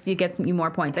pictures, you get you more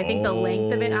points. I think the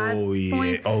length of it adds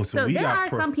points. Oh, so we there got are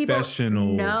some people.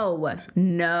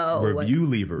 No. Review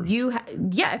leavers.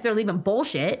 If they're leaving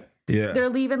bullshit. Yeah. They're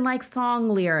leaving like song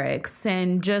lyrics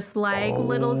and just like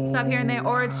little stuff here and there.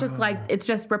 Or it's just like, it's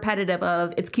just repetitive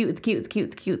of it's cute, it's cute, it's cute,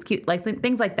 it's cute, it's cute. Like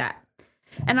things like that.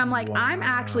 And I'm like, I'm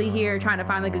actually here trying to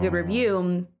find like a good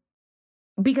review.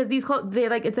 Because these clothes,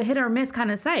 it's a hit or miss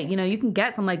kind of site. You can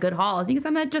get some like good hauls. You can get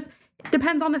some that just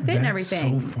depends on the fit and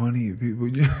everything. So funny, people.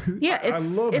 Yeah, I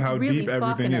love how really deep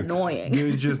everything is. Annoying.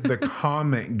 It's just the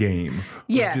comment game.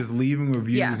 Yeah, just leaving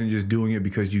reviews and just doing it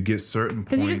because you get certain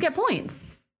points. Because you just get points.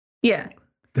 Yeah,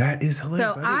 that is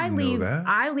hilarious. So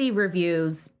I leave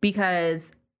reviews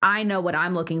because I know what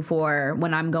I'm looking for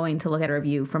when I'm going to look at a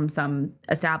review from some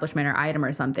establishment or item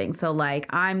or something. So like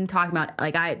I'm talking about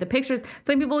like the pictures.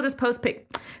 Some people will just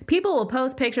people will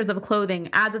post pictures of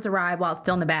clothing as it's arrived while it's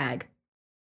still in the bag.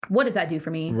 What does that do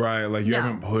for me? Right, like you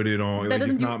haven't put it on. Like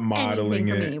it's not modeling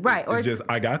it. Me. Right, or it's just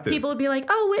I got this. People would be like,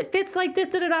 "Oh, it fits like this."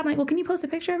 I'm like, "Well, can you post a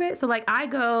picture of it?" So like I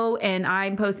go and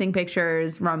I'm posting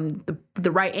pictures from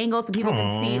the right angle so people can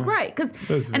see. Right, because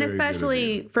and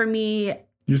especially for me.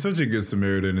 You're such a good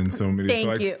Samaritan in so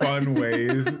many fun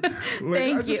ways.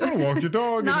 I just want to walk your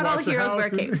dog. Not and all watch heroes wear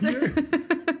capes.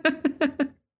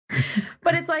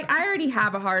 But it's like I already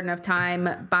have a hard enough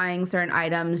time buying certain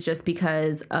items just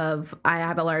because of I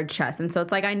have a large chest. And so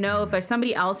it's like I know if there's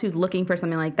somebody else who's looking for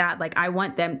something like that, like I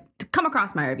want them to come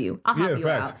across my review. I'll help you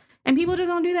out. And people just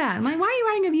don't do that. I'm like, why are you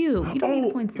writing a review? You don't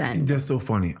need points then. That's so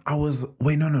funny.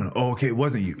 No. Oh, okay, it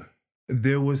wasn't you.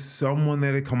 There was someone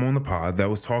that had come on the pod that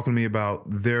was talking to me about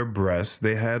their breasts.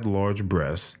 They had large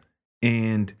breasts.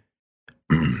 And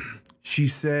she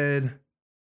said,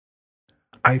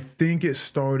 I think it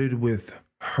started with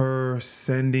her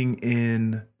sending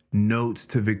in notes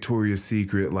to Victoria's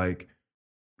Secret like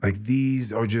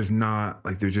these are just not,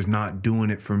 like they're just not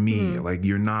doing it for me. Like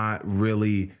you're not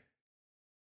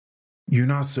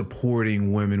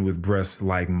supporting women with breasts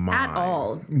like mine. At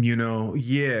all.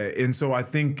 Yeah. And so I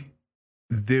think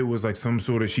there was like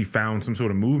she found some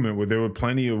sort of movement where there were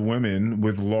plenty of women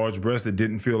with large breasts that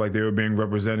didn't feel like they were being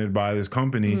represented by this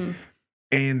company.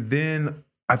 And then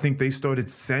I think they started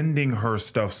sending her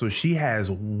stuff, so she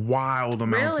has wild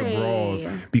amounts of bras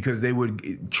because they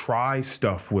would try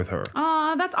stuff with her.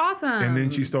 Oh, that's awesome. And then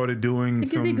she started doing It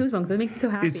gives me goosebumps. It makes me so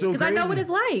happy. It's so because I know what it's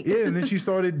like. Yeah, and then she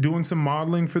started doing some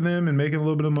modeling for them and making a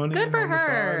little bit of money. Good for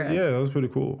her. Yeah, that was pretty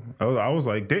cool. I was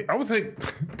like,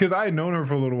 because I had known her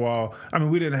for a little while. I mean,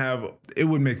 we didn't have, it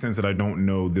would make sense that I don't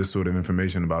know this sort of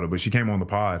information about her, but she came on the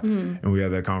pod and we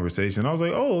had that conversation. I was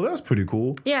like, oh, that's pretty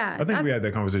cool. Yeah. I think we had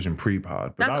that conversation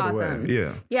pre-pod. But that's awesome.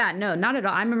 Yeah. Yeah, no, not at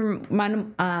all. I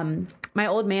remember my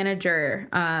old manager,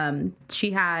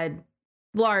 she had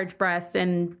large breasts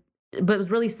but it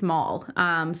was really small.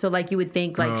 So like you would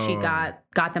think like she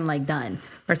got them like done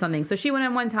or something. So she went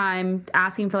in one time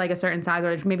asking for like a certain size,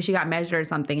 or maybe she got measured or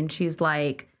something, and she's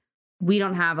like, we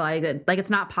don't have like it's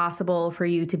not possible for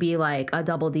you to be like a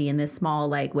double D in this small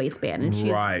like waistband. And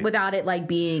she's without it like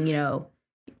being,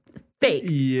 fake.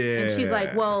 Yeah. And she's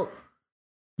like, well,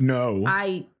 no.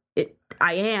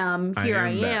 I am. Here I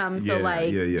am. So,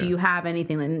 do you have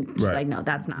anything? And she's like, no,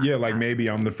 that's not. Yeah, like maybe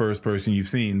I'm the first person you've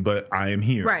seen, but I am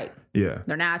here. Right. Yeah.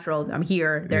 They're natural. I'm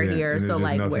here. They're here. So,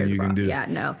 like, where's you can do? Yeah,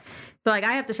 no. So, like,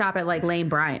 I have to shop at, like, Lane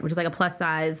Bryant, which is, like, a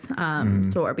plus-size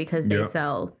store because they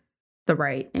sell the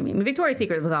right. I mean, Victoria's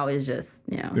Secret was always just,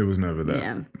 It was never that.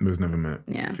 Yeah. It was never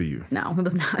meant for you. No, it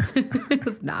was not. It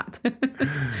was not.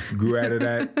 Grew out of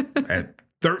that at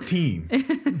 13.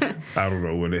 I don't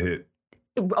know when it hit.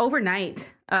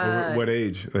 Overnight. What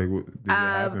age? Like, did it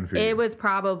happen for you? It was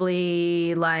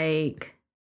probably like,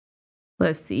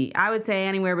 let's see, I would say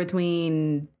anywhere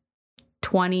between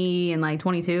 20 and like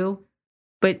 22.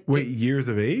 But wait, years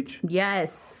of age?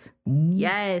 Yes.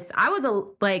 Yes. I was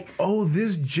oh,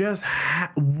 this just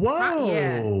whoa.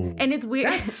 Yeah. And it's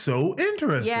weird. That's so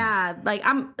interesting. Yeah. Like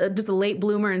I'm just a late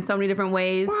bloomer in so many different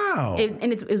ways. Wow.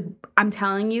 And it's I'm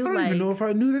telling you, I don't even know if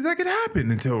I knew that could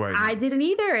happen until right now. I didn't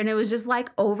either. And it was just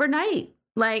like overnight.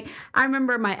 Like I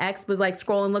remember my ex was like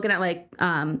scrolling, looking at like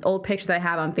old pictures that I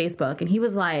have on Facebook. And he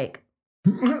was like,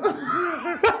 he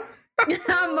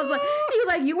was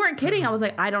like, you weren't kidding. I was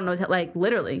like, I don't know. Like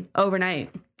literally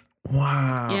overnight.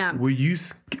 Wow. Yeah. Were you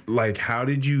like, how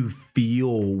did you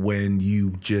feel when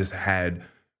you just had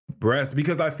breasts?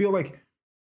 Because I feel like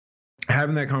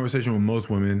having that conversation with most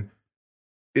women,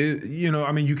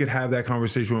 I mean, you could have that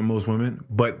conversation with most women,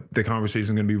 but the conversation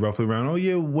is going to be roughly around, oh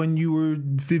yeah, when you were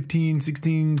 15,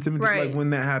 16, 17, right. Like when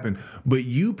that happened. But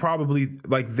you probably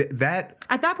like that.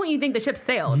 At that point, you think the ship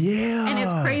sailed. Yeah. And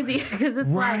it's crazy because it's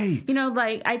right.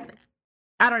 like,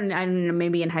 I don't know,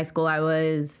 maybe in high school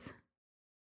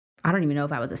I don't even know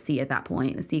if I was a C at that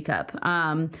point, a C cup.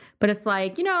 But it's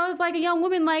like, it's like a young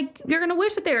woman, like, you're going to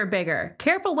wish that they were bigger.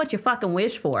 Careful what you fucking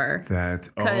wish for.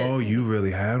 You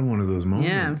really had one of those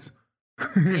moments.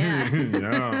 Yeah.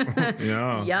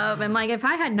 Yeah. Yup. And like, if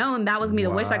I had known that was me, the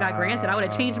wish I got granted, I would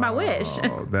have changed my wish.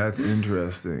 Oh, that's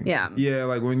interesting. Yeah. Yeah.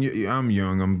 Like when I'm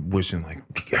young, I'm wishing like,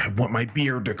 I want my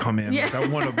beard to come in. Yeah. Like I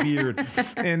want a beard.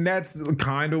 And that's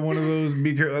kind of one of those,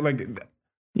 like,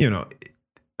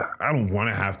 I don't want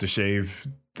to have to shave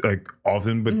like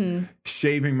often, but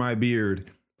shaving my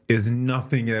beard is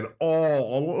nothing at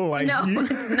all like you.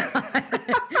 It's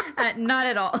not. Not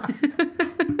at all.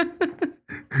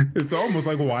 It's almost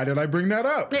like, why did I bring that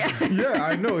up? Yeah,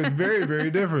 I know. It's very, very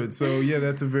different. So yeah,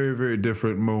 that's a very, very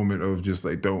different moment of just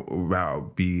like,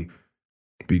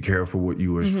 be careful what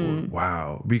you wish for.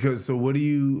 Wow. Because do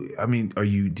you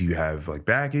have like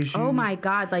back issues? Oh my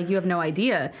God. Like you have no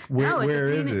idea. Where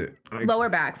is it? Like, lower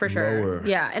back for sure. Lower.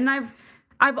 Yeah. And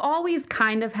I've always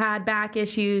kind of had back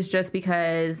issues just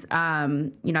because,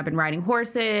 I've been riding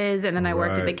horses and then I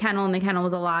worked at the kennel, and the kennel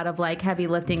was a lot of like heavy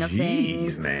lifting of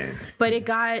things. Man. But it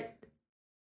got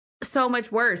so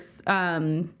much worse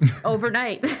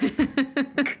overnight.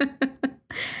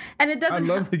 And it doesn't.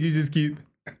 I love that you just keep.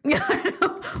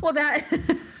 Well, that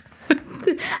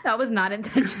was not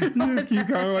intentional. You just keep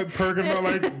kind of like perking up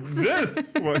like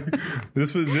this. Like,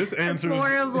 this answer. It's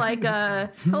more of like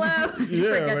a hello.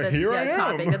 Yeah, like, here I am.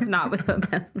 Topic. That's not with them.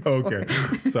 Okay,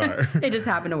 sorry. It just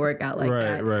happened to work out like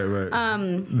that. Right.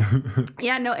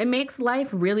 Yeah, no, it makes life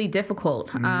really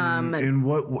difficult. In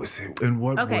what ways?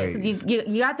 Okay, so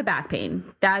you got the back pain.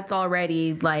 That's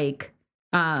already like.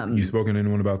 You spoken to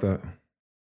anyone about that?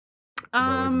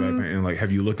 About, like, back pain? And like,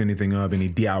 have you looked anything up? Any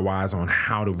DIYs on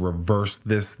how to reverse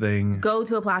this thing? Go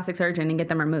to a plastic surgeon and get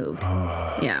them removed.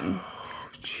 Yeah.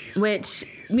 Geez, which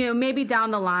maybe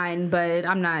down the line, but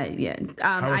I'm not yet.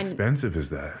 How expensive is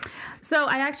that? So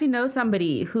I actually know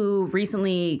somebody who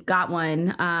recently got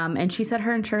one, and she said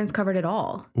her insurance covered it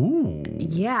all. Ooh.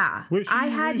 Yeah. I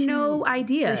had no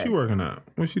idea. What's she working at?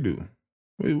 What's she do?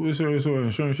 What sort of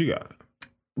insurance she got?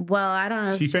 Well, I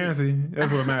don't know. She fancy.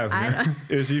 That's what I'm asking.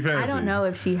 Is she fancy? I don't know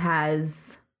if she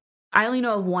has. I only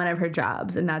know of one of her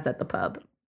jobs, and that's at the pub.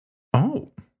 Oh.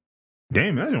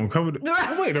 Damn, that don't cover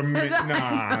wait a minute.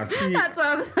 Nah. That's what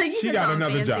I was like. She got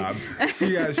another job.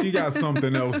 She got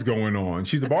something else going on.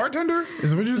 She's a bartender?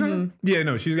 Is what you're saying? Mm-hmm. Yeah,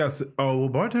 no, she's got... Oh, well,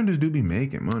 bartenders do be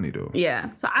making money, though.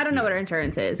 Yeah. So I don't know what her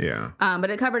insurance is. Yeah. But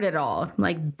it covered it all.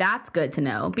 Like, that's good to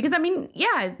know. Because, I mean,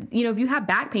 yeah, you know, if you have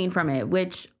back pain from it,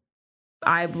 which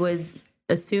I would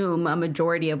assume a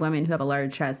majority of women who have a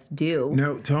large chest do.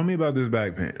 Now, tell me about this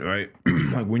back pain, right?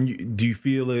 Like, do you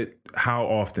feel it? How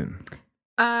often?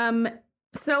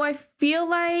 So I feel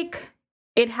like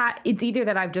it's either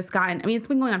that I've just gotten, I mean, it's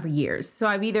been going on for years. So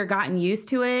I've either gotten used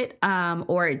to it,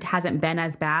 or it hasn't been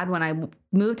as bad. When I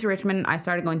moved to Richmond, I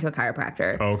started going to a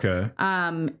chiropractor. Okay.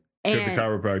 And get the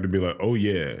chiropractor be like, oh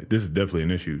yeah, this is definitely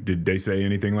an issue. Did they say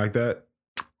anything like that?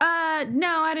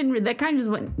 No, I didn't. That kind of just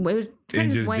went. It was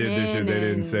and just did this shit. They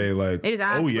didn't say like,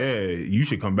 oh yeah, you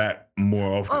should come back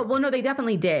more often. Oh well, no, they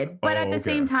definitely did. But at the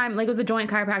same time, like it was a joint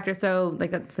chiropractor, so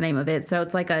like that's the name of it. So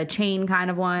it's like a chain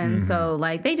kind of one. Mm-hmm. So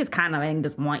like they just kind of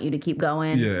just want you to keep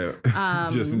going. Yeah,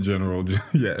 just in general.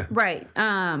 Yeah. Right.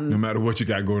 No matter what you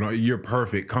got going on, you're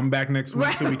perfect. Come back next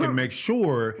week so we can make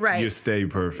sure you stay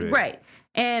perfect. Right.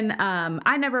 And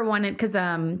I never wanted, because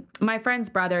my friend's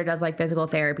brother does like physical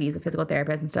therapy. He's a physical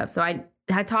therapist and stuff. So I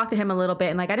had talked to him a little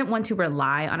bit, and like I didn't want to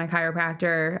rely on a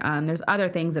chiropractor. There's other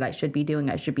things that I should be doing.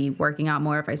 I should be working out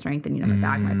more if I strengthen, my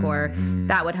back, my core.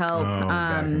 That would help.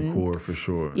 Back and core for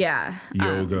sure. Yeah.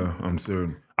 Yoga. I'm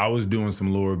certain. I was doing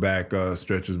some lower back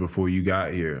stretches before you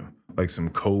got here, like some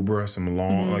cobra, some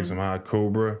long, like some high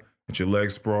cobra, with your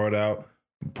legs sprawled out,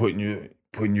 putting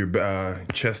your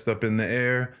chest up in the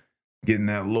air. Getting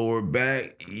that lower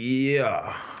back,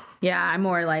 yeah. Yeah, I'm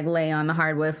more like lay on the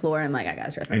hardwood floor and like I gotta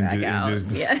stretch my back out.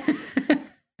 Yeah.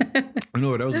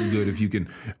 No, that was good if you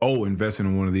can. Oh, investing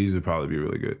in one of these would probably be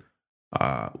really good.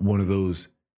 One of those,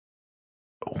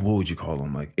 what would you call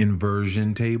them? Like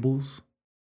inversion tables?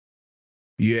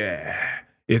 Yeah.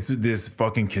 It's this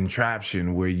fucking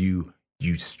contraption where you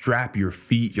strap your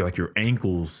feet, your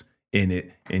ankles in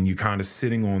it, and you kind of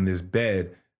sitting on this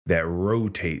bed that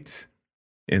rotates.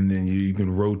 And then you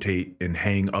can rotate and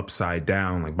hang upside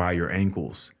down, like by your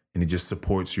ankles, and it just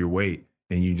supports your weight.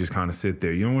 And you just kind of sit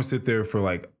there. You don't want to sit there for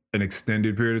like an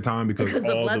extended period of time because the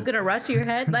blood's gonna rush to your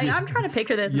head. Like I'm trying to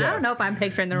picture this. Yes. I don't know if I'm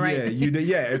picturing the right.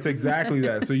 Yeah, it's exactly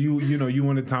that. So you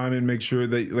want to time and make sure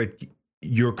that like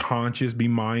you're conscious, be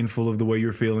mindful of the way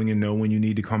you're feeling, and know when you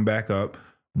need to come back up.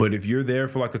 But if you're there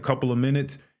for like a couple of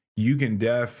minutes, you can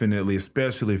definitely,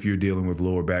 especially if you're dealing with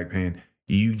lower back pain.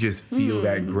 You just feel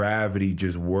that gravity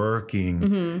just working,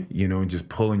 and just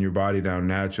pulling your body down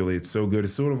naturally. It's so good.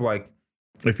 It's sort of like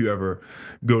if you ever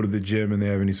go to the gym and they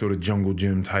have any sort of jungle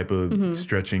gym type of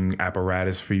stretching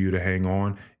apparatus for you to hang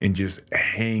on and just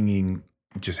hanging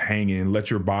and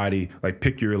let your body like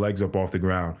pick your legs up off the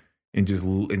ground and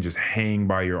just hang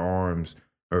by your arms.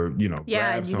 Or, grab you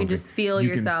something. Can just feel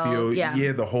yourself.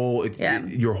 The whole,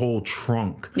 your whole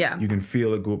trunk. Yeah. You can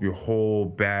feel it go up your whole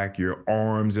back, your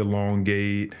arms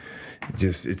elongate.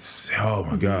 Oh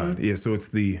my God. Yeah. So it's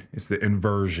the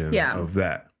inversion of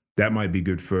that. That might be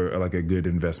good for like a good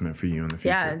investment for you in the future.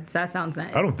 Yeah. That sounds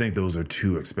nice. I don't think those are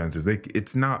too expensive.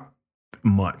 It's not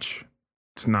much.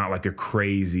 It's not like a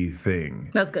crazy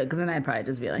thing. That's good. Cause then I'd probably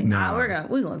just be like, we're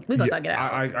gonna thug it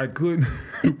out. I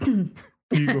couldn't.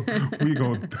 We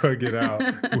gonna thug it out.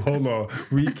 Hold on,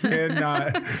 we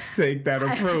cannot take that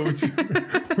approach.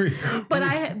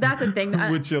 That's the thing.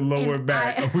 With your lower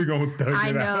back, we gonna thug it out.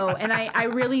 I know, and I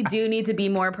really do need to be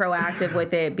more proactive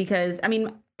with it because I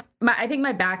mean, I think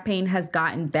my back pain has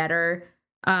gotten better.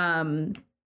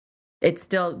 It's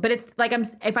still, but it's like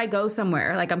if I go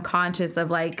somewhere, like I'm conscious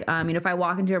of like, if I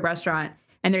walk into a restaurant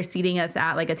and they're seating us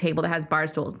at like a table that has bar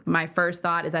stools, my first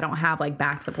thought is I don't have like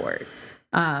back support.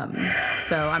 So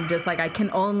I'm just like, I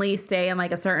can only stay in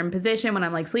like a certain position when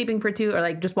I'm like sleeping for or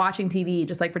like just watching TV,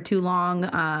 just like for too long.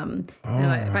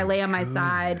 If I lay on my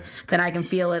side, then I can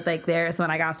feel it like there. So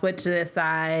then I got to switch to this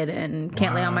side and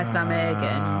can't lay on my stomach.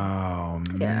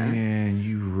 And man,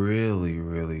 you really,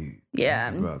 really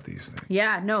think about these things.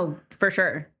 Yeah, no, for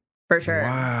sure. For sure.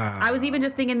 Wow. I was even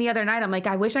just thinking the other night, I'm like,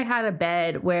 I wish I had a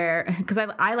bed where, because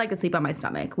I like to sleep on my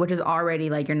stomach, which is already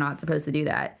like, you're not supposed to do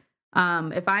that.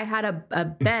 If I had a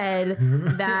bed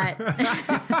that...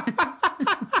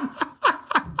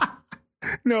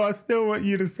 No, I still want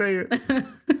you to say it.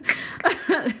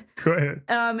 Go ahead.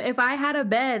 If I had a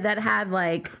bed that had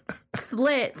like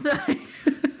slits...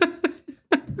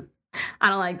 I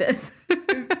don't like this.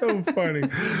 It's so funny.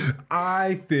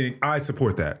 I think I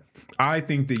support that. I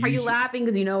think that Are you laughing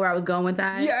because you know where I was going with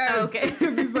that? Yes. Oh, okay.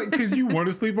 Because you want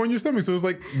to sleep on your stomach. So it's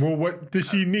like, well, what does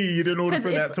she need in order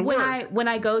for that to work? When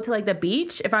I go to like the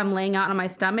beach, if I'm laying out on my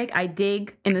stomach, I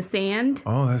dig in the sand.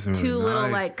 Oh, that's really two nice. little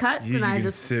like cuts, Yeah, and I can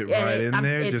just sit right in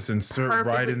there, just insert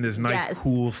right in this nice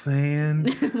cool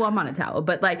sand. Well, I'm on a towel,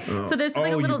 but like, so there's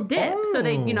like a little dip. So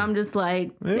they, I'm just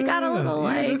like, they got a little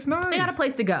like, nice. they got a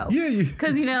place to go. Yeah,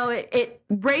 because it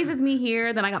raises me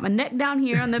here, then I got my neck down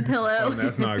here on the pillow. Oh,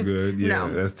 that's not good. Yeah,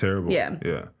 no. That's terrible. Yeah.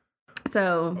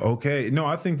 So okay, no,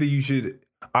 I think that you should.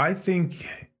 I think.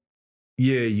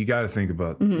 Yeah, you got to think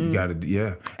about. You got to.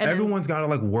 Yeah, and everyone's got to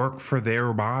like work for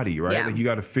their body, right? Yeah. Like you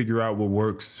got to figure out what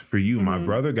works for you. My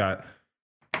brother got.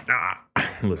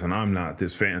 Listen, I'm not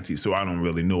this fancy, so I don't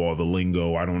really know all the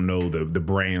lingo. I don't know the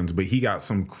brands, but he got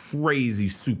some crazy,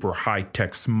 super high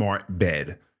tech smart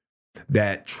bed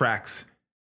that tracks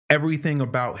everything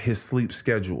about his sleep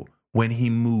schedule, when he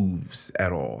moves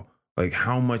at all, like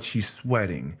how much he's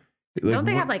sweating. Like, don't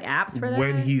they have like apps for that?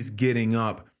 When he's getting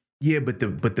up. Yeah, but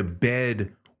the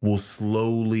bed will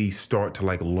slowly start to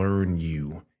like learn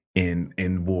you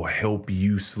and will help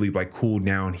you sleep, like cool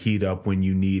down, heat up when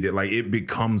you need it. Like it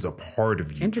becomes a part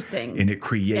of you. Interesting. And it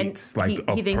creates and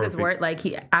he thinks it's worth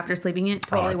after sleeping it,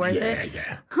 totally worth it.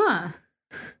 Yeah. Huh.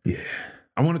 Yeah.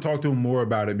 I want to talk to him more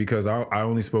about it because I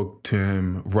only spoke to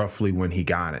him roughly when he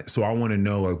got it. So I want to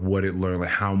know like what it learned, like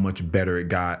how much better it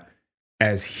got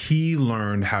as he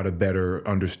learned how to better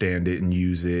understand it and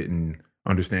use it and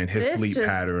understand his sleep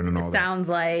pattern and all that. Sounds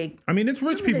like, I mean, it's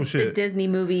rich people shit. The Disney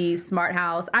movie Smart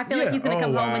House. I feel like he's going to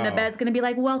come home and the bed's going to be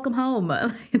like, welcome home.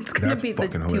 It's going to be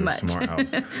too much. Smart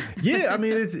House. Yeah, I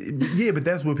mean, but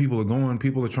that's where people are going.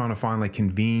 People are trying to find like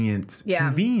convenience. Yeah.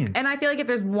 Convenience. And I feel like if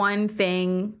there's one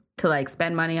thing to like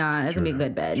spend money on, it's going to be a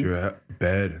good bed. Sure,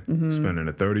 bed. Spending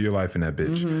a third of your life in that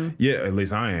bitch. Yeah, at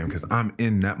least I am, because I'm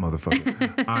in that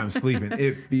motherfucker. I'm sleeping.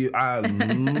 I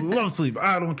love sleep.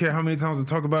 I don't care how many times I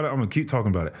talk about it. I'm going to keep talking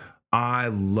about it. I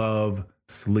love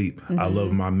sleep. I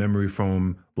love my memory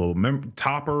foam little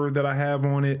topper that I have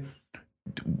on it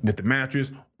with the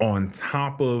mattress on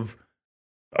top of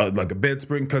like a bed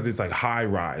spring, because it's like high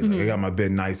rise. Like I got my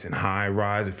bed nice and high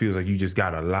rise. It feels like you just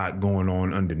got a lot going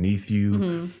on underneath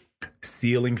you.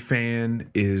 Ceiling fan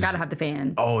is gotta have the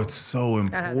fan. Oh, it's so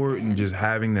important, just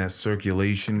having that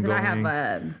circulation going. I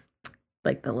have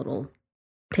like the little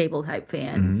table type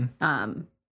fan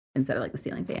instead of like the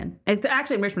ceiling fan. It's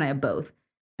actually enriched when I have both.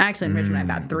 Actually enriched when I've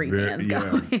got three fans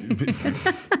going.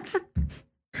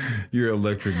 Your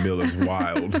electric bill is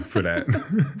wild for that.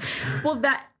 Well,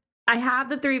 I have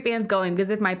the three fans going because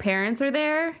if my parents are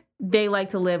there, they like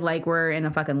to live like we're in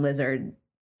a fucking lizard.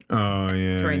 Oh,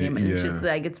 yeah. Terrarium, and it's just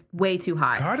like it's way too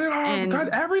hot. Cut it off. Cut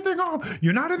everything off.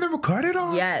 You're not in there. Cut it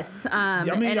off. Yes.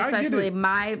 And especially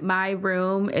my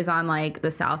room is on like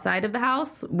the south side of the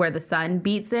house where the sun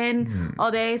beats in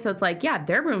all day. So it's like,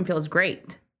 their room feels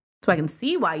great. So I can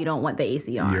see why you don't want the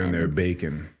AC on. You're in there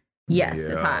baking. Yes,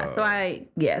 it's hot. So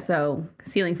so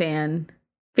ceiling fan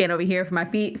over here for my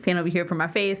feet, fan over here for my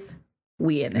face.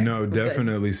 We in there. No,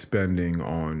 definitely spending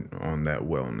on that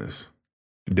wellness.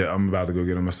 I'm about to go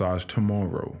get a massage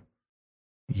tomorrow.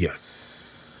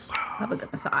 Yes. Have a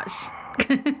good massage.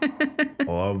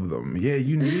 Love them. Yeah,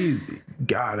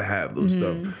 gotta have those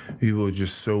stuff. People are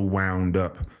just so wound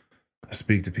up. I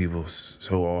speak to people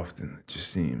so often. It just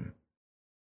seem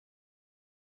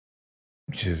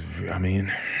you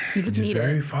just need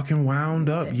very fucking wound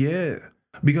up. Yeah.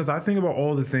 Because I think about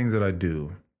all the things that I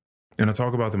do, and I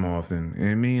talk about them often, and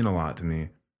it mean a lot to me.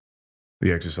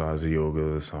 The exercise, the yoga,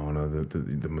 the sauna,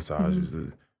 the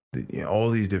massages, all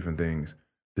these different things.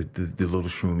 The little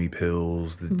shroomy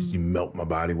pills that you melt my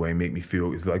body away, make me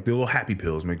feel, it's like the little happy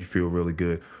pills make you feel really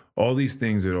good. All these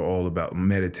things that are all about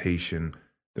meditation.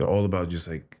 They're all about just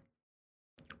like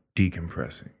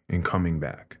decompressing and coming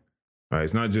back. Right?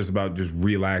 It's not just about just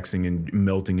relaxing and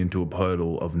melting into a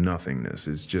puddle of nothingness.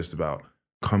 It's just about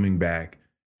coming back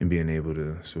and being able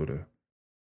to sort of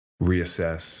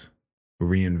reassess,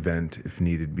 reinvent if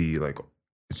needed be. Like,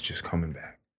 it's just coming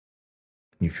back.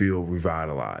 You feel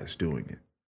revitalized doing it.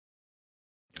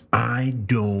 I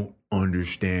don't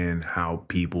understand how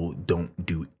people don't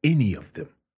do any of them.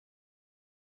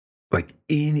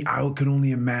 I could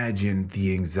only imagine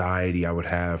the anxiety I would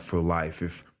have for life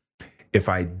if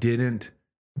I didn't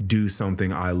do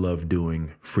something I love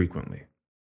doing frequently.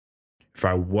 If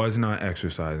I was not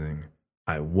exercising,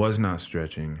 I was not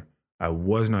stretching, I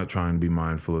was not trying to be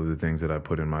mindful of the things that I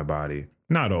put in my body.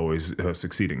 Not always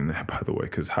succeeding in that, by the way,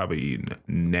 because I be eating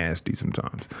nasty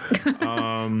sometimes.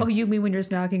 Oh, you mean when you're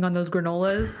snacking on those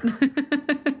granolas?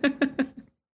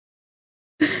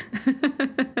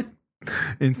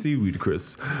 and seaweed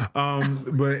crisps. But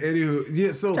anywho,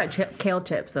 yeah. So try kale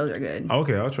chips; those are good.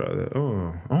 Okay, I'll try that.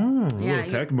 A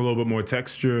little bit more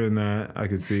texture in that. I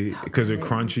could see because they're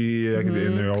crunchy.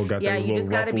 And they're all got those little ruffles to them. Yeah, you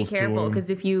just got to be careful because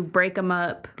if you break them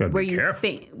up where you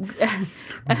think they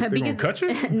gonna cut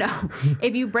you. No,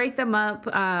 if you break them up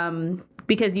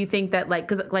because you think that I'm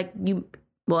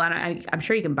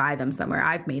sure you can buy them somewhere.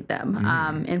 I've made them.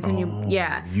 And so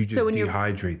you just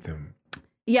dehydrate them.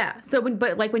 Yeah. So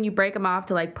when you break them off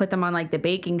to like put them on like the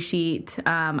baking sheet,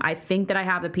 I think that I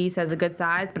have the piece as a good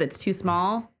size, but it's too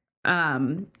small.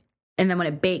 And then when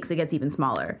it bakes, it gets even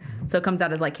smaller. So it comes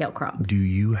out as like kale crumbs. Do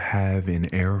you have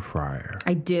an air fryer?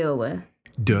 I do.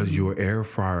 Does your air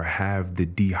fryer have the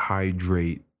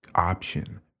dehydrate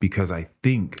option? Because I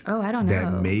think I don't know.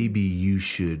 that maybe you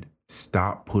should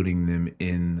stop putting them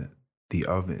in the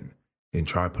oven and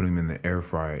try putting them in the air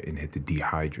fryer and hit the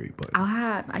dehydrate button. I'll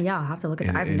have to look at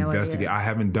that. I have no idea. I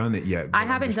haven't done it yet. I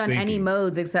haven't done any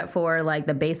modes except for like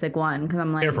the basic one because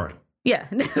I'm like air fryer. Yeah,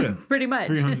 pretty much.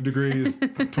 300 degrees,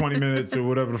 20 minutes or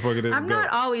whatever the fuck it is. I'm not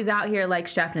always out here like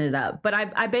chefing it up, but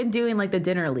I've been doing like the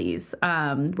dinnerlies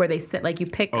where they sit like you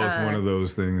pick. Oh, it's one of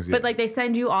those things. Yeah. But like they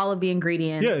send you all of the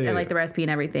ingredients and like the recipe and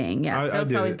everything. Yeah,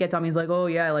 Stokes always gets on me. He's like, oh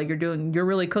yeah, like you're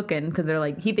really cooking because they're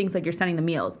like he thinks like you're sending the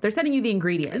meals. They're sending you the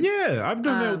ingredients. Yeah, I've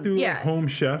done that through like Home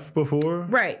Chef before.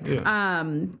 Right. Yeah.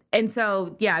 And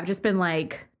so I've just been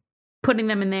like putting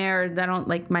them in there. I don't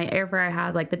like my air fryer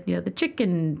has like the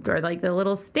chicken or like the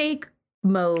little steak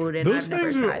mode. And those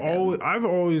things are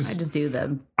always. I just do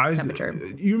the temperature.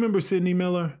 You remember Sydney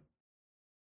Miller?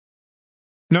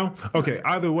 No? Okay.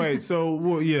 Either way. So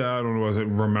I don't know. I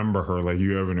remember her like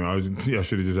you ever knew. I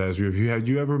should have just asked you if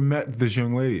you ever met this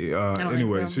young lady.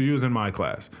 Anyway, so she was in my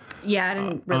class. Yeah, I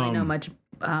didn't really know much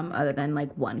other than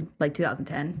like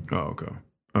 2010. Oh, okay.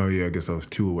 Oh, yeah, I guess I was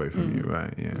 2 away from you,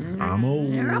 right? Yeah. I'm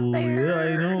old. You're up there.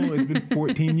 Yeah, I know. It's been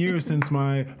 14 years since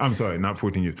I'm sorry, not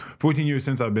 14 years. 14 years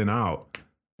since I've been out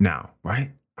now,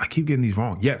 right? I keep getting these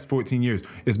wrong. Yes, 14 years.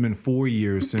 It's been 4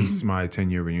 years since my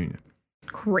 10-year reunion.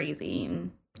 It's crazy.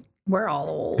 We're all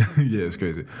old. Yeah, it's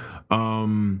crazy.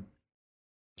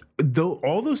 Though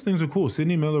all those things are cool.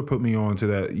 Sydney Miller put me on to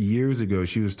that years ago.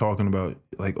 She was talking about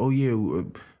like, oh yeah,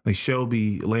 like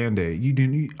Shelby Landay. You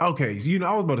didn't? Okay,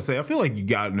 I was about to say. I feel like you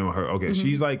gotta know her. Okay,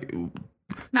 she's like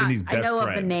Sydney's best friend. I know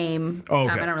of the name. Oh,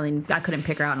 okay. I couldn't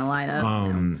pick her out in a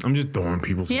lineup. I'm just throwing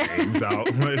people's names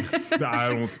out like, that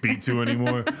I don't speak to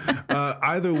anymore.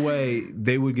 Either way,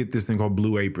 they would get this thing called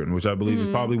Blue Apron, which I believe is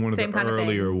probably one of the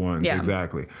earlier ones. Yeah.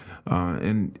 Exactly.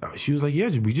 And she was like, yeah,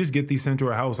 we just get these sent to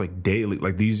our house like daily.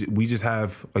 Like these, we just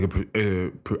have like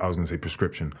I was going to say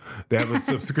prescription. They have a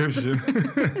subscription.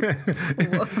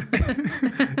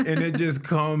 And it just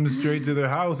comes straight to their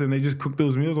house and they just cook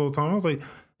those meals all the time. I was like,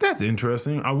 that's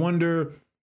interesting. I wonder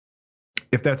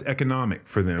if that's economic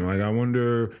for them. Like, I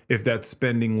wonder if that's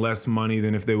spending less money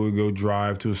than if they would go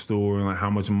drive to a store and like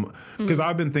how much. Because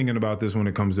I've been thinking about this when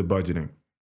it comes to budgeting.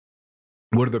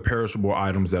 What are the perishable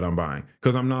items that I'm buying?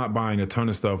 Because I'm not buying a ton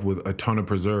of stuff with a ton of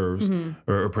preserves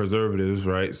or preservatives,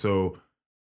 right? So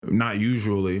not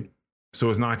usually. So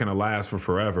it's not going to last for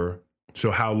forever. So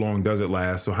how long does it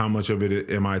last? So how much of it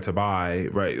am I to buy,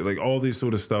 right? Like all these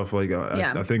sort of stuff like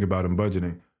I think about in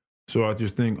budgeting. So I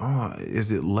just think,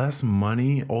 is it less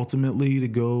money ultimately to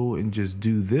go and just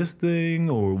do this thing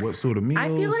or what sort of meals? I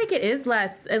feel like it is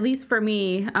less, at least for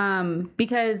me,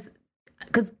 because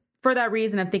for that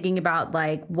reason of thinking about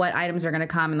like what items are going to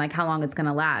come and like how long it's going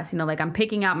to last. You know, like I'm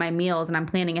picking out my meals and I'm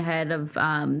planning ahead of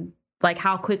like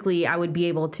how quickly I would be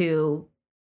able to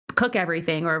cook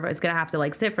everything or if it's going to have to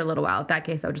like sit for a little while. In that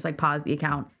case, I would just like pause the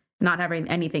account, not having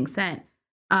anything sent.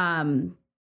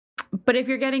 But if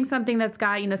you're getting something that's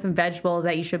got, some vegetables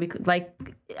that you should be like,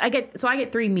 I get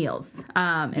 3 meals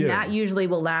and that usually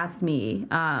will last me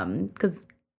because.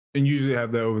 And usually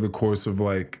have that over the course of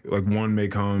like one may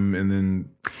come and then.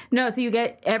 No, so you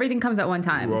get everything comes at one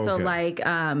time. Well, okay. So like.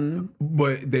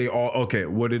 But they all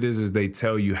what it is they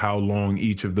tell you how long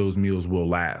each of those meals will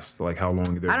last, like how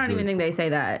long they're. I don't even think they say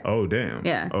that. Oh damn.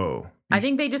 Yeah. Oh. I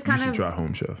think they just kind of. You should try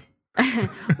Home Chef.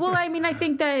 Well, I mean, I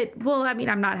think that. Well, I mean,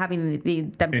 I'm not having them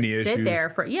to sit issues? There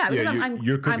for. Yeah, because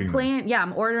you're cooking. I'm planning. Yeah,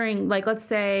 I'm ordering. Like, let's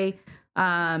say.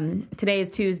 Today is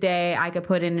Tuesday. I could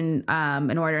put in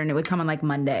an order and it would come on like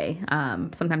Monday.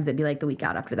 Sometimes it'd be like the week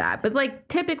out after that. But like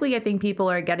typically I think people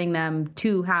are getting them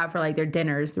to have for like their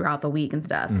dinners throughout the week and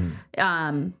stuff.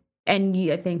 And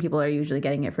I think people are usually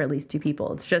getting it for at least 2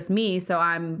 people. It's just me, so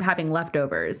I'm having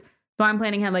leftovers. So I'm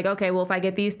planning him like, okay, well, if I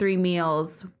get these 3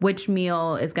 meals, which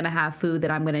meal is going to have food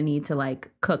that I'm going to need to like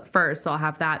cook first? So I'll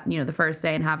have that, the first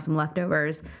day and have some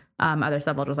leftovers. Other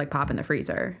stuff I'll just like pop in the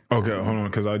freezer. Okay, hold on,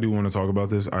 because I do want to talk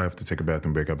about this. I have to take a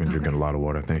bathroom break. I've been drinking a lot of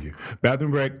water. Thank you.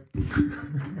 Bathroom break.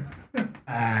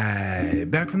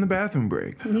 Back from the bathroom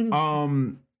break.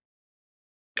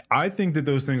 I think that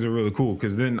those things are really cool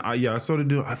because then I started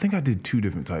doing. I think I did 2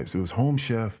 different types. It was Home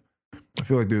Chef. I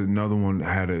feel like there's another one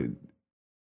that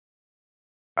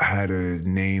had a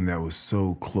name that was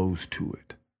so close to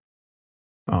it.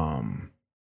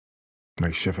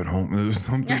 Like Chef at Home. It was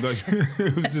something like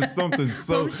it was just something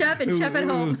so Home Chef and Chef at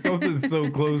Home. It was something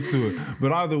so close to it.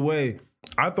 But either way,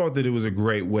 I thought that it was a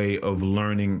great way of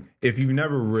learning if you've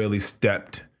never really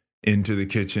stepped into the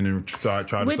kitchen and try to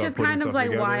start which is kind of like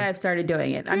together. Why I've started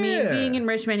doing it. I mean, being in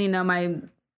Richmond, you know, my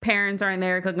parents aren't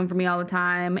there cooking for me all the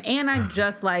time, and I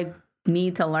just like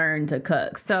need to learn to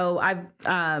cook. So I've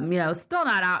you know, still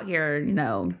not out here, you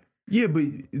know. Yeah, but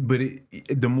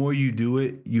the more you do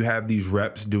it, you have these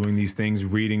reps doing these things,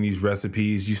 reading these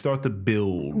recipes, you start to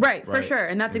build. Right, for sure.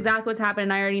 And that's exactly what's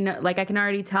happened. I already know, like I can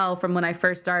already tell from when I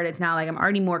first started to now, like I'm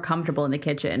already more comfortable in the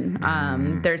kitchen.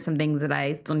 There's some things that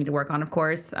I still need to work on, of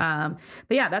course. But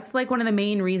yeah, that's like one of the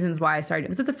main reasons why I started,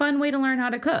 because it's a fun way to learn how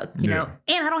to cook, you know,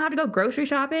 and I don't have to go grocery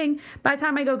shopping. By the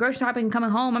time I go grocery shopping and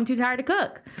coming home, I'm too tired to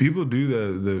cook. People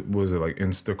do the was it like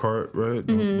Instacart, right?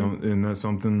 Isn't that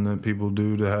something that people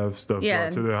do to have stuff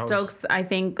brought to their house? Stokes, I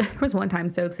think there was one time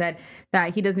Stokes said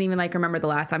that he doesn't even like remember the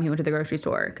last time he went to the grocery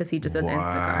store because he just does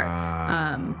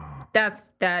Instacart.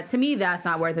 That to me, that's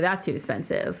not worth it. That's too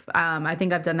expensive. I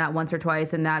think I've done that once or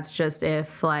twice, and that's just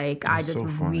if like I just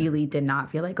really did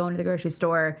not feel like going to the grocery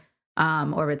store,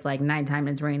 or if it's like nighttime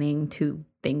and it's raining, 2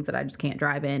 things that I just can't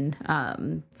drive in.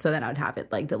 So then I would have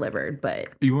it like delivered. But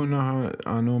you want to know how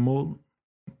I know I'm old?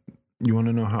 You want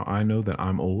to know how I know that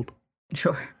I'm old?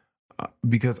 Sure.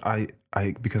 Because I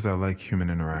like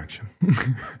human interaction.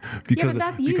 But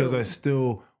that's you. Because I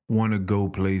still want to go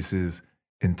places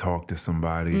and talk to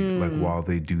somebody like while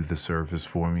they do the service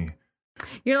for me.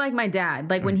 You're like my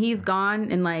dad. Like when he's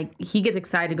gone and like he gets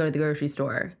excited to go to the grocery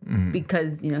store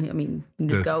because, you know, I mean, you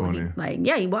just go and he, like,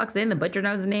 he walks in, the butcher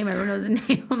knows his name, everyone knows his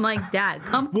name. I'm like, Dad,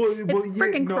 come. It's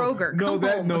freaking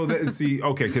Kroger. See,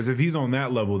 okay, because if he's on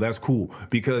that level, that's cool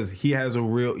because he has a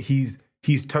real he's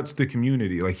touched the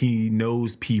community. Like he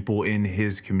knows people in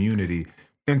his community.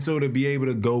 And so to be able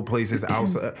to go places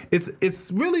outside,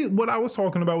 it's really what I was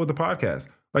talking about with the podcast.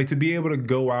 Like to be able to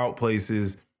go out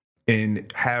places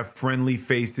and have friendly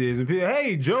faces and be,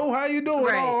 hey, Joe, how you doing?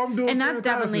 Right. Oh, I'm doing and that's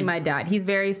fantastic. definitely my dad. He's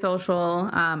very social.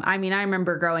 I mean, I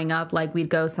remember growing up, like we'd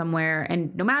go somewhere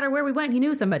and no matter where we went, he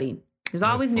knew somebody. There's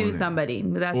always knew somebody.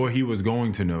 Or he was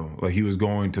going to know. Like he was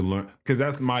going to learn. Because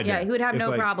that's my dad. Yeah, he would have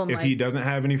no problem. If he doesn't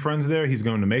have any friends there, he's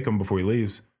going to make them before he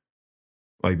leaves.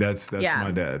 Like that's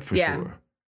my dad for sure.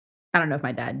 I don't know if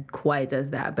my dad quite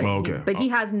does that, but he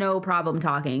has no problem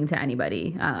talking to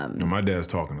anybody. No, my dad's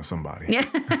talking to somebody. Yeah.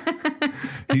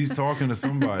 He's talking to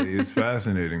somebody. It's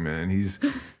fascinating, man.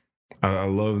 I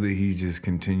love that he just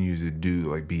continues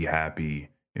to be happy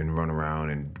and run around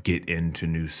and get into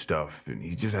new stuff. And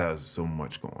he just has so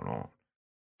much going on.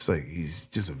 It's like he's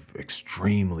just an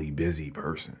extremely busy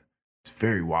person. It's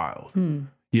very wild.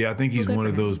 Yeah, I think he's one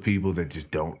of those people that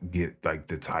just don't get like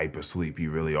the type of sleep he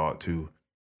really ought to.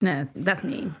 No, that's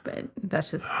me, but that's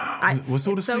just what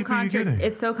sort of sleep are you getting?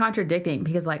 It's so contradicting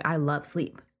because like I love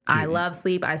sleep. I love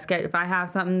sleep. If I have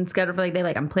something scheduled for the day,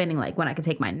 like I'm planning like when I can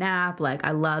take my nap, like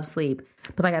I love sleep.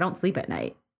 But like I don't sleep at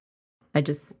night. I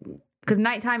just because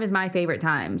nighttime is my favorite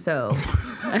time. So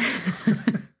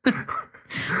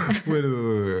wait.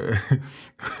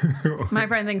 My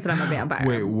friend thinks that I'm a vampire.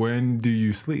 Wait, when do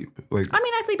you sleep? Like I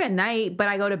mean, I sleep at night, but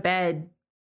I go to bed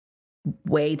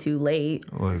way too late.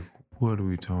 Like what are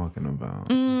we talking about?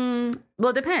 Well,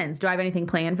 it depends. Do I have anything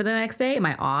planned for the next day? Am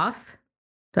I off?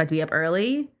 Do I have to be up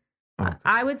early? Okay.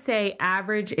 I would say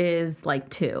average is like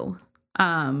 2.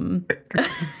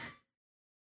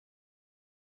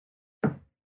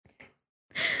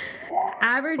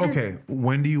 Average. Okay,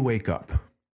 when do you wake up?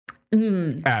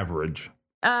 Average.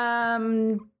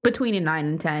 Between 9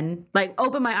 and 10. Like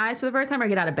open my eyes for the first time or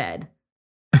get out of bed.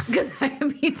 Because I can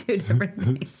be 2 different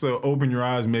things. So open your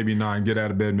eyes, maybe 9. Get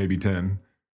out of bed, maybe 10.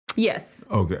 Yes.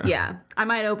 Okay. Yeah. I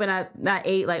might open at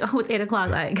 8, like, oh, it's 8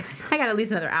 o'clock. Like, I got at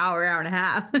least another hour and a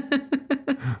half.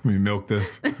 Let me milk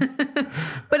this.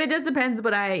 But it just depends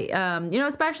what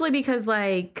especially because,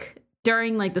 like,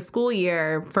 during, like, the school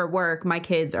year for work, my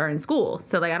kids are in school.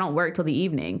 So, like, I don't work till the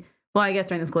evening. Well, I guess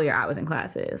during the school year, I was in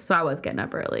classes. So I was getting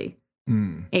up early.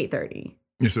 8:30.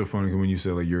 It's so funny when you say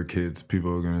like your kids,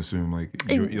 people are gonna assume like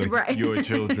your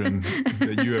children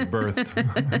that you have birthed.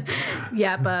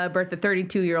 Yep, birthed a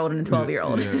 32-year-old and a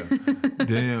 12-year-old. Yeah.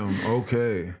 Damn.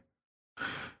 Okay.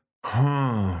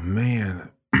 Oh,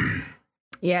 man.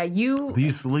 Yeah,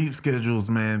 These sleep schedules,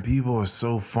 man, people are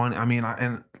so funny. I mean,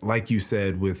 and like you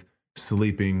said, with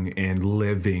sleeping and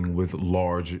living with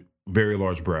very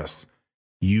large breasts,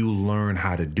 you learn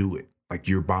how to do it. Like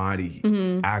your body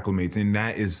acclimates. And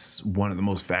that is one of the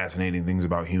most fascinating things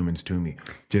about humans to me,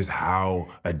 just how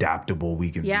adaptable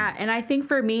we can be. Yeah, and I think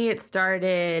for me, it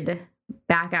started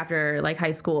back after like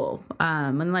high school.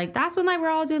 And like that's when like we're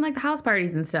all doing like the house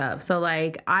parties and stuff. So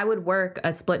like I would work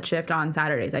a split shift on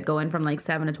Saturdays. I'd go in from like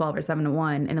 7 to 12 or 7 to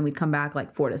 1, and then we'd come back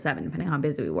like 4 to 7, depending on how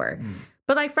busy we were.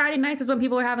 But like Friday nights is when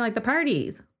people are having like the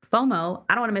parties. FOMO,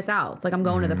 I don't want to miss out. It's like I'm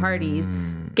going to the parties,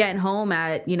 getting home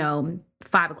at,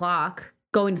 5 o'clock,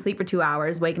 going to sleep for 2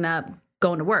 hours, waking up,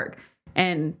 going to work.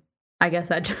 And I guess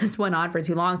that just went on for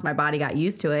too long, so my body got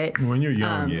used to it. When you're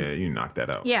young, you knock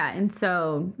that out. Yeah, and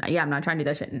so, I'm not trying to do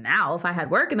that shit now. If I had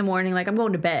work in the morning, like, I'm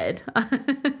going to bed.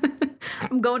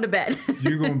 I'm going to bed.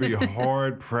 You're going to be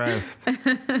hard-pressed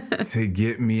to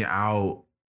get me out.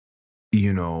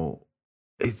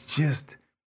 It's just,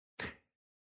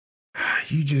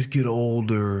 you just get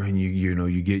older and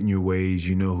you get in your ways,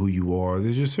 you know who you are.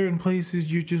 There's just certain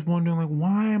places you're just wondering, like,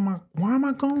 why am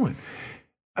I going?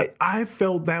 I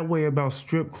felt that way about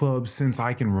strip clubs since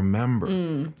I can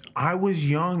remember. I was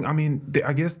young. I mean,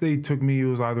 I guess they took me,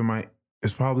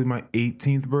 it's probably my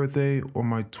 18th birthday or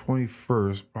my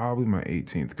 21st, probably my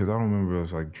 18th, because I don't remember I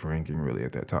was like drinking really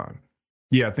at that time.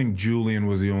 Yeah, I think Julian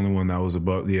was the only one that was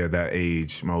above, that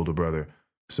age, my older brother,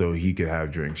 so he could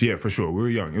have drinks. Yeah, for sure. We were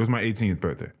young. It was my 18th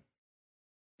birthday.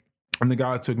 And the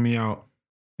guy took me out,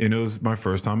 and it was my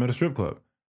first time at a strip club,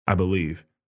 I believe.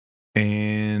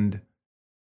 And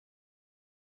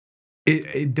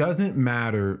it doesn't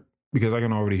matter, because I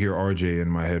can already hear RJ in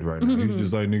my head right now. He's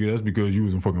just like, nigga, that's because you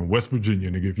was in fucking West Virginia,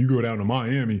 nigga. If you go down to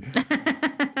Miami.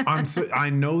 I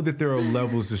know that there are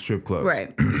levels to strip clubs.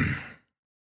 Right.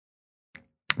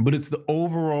 But it's the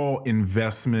overall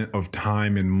investment of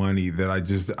time and money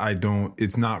that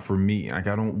it's not for me. Like,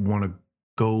 I don't want to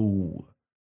go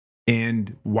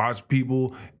and watch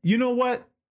people. You know what?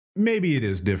 Maybe it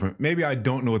is different. Maybe I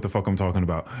don't know what the fuck I'm talking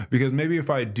about. Because maybe if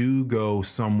I do go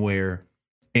somewhere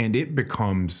and it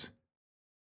becomes,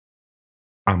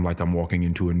 I'm walking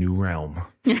into a new realm.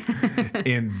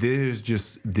 And there's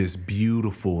just this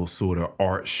beautiful sort of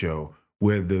art show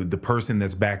where the person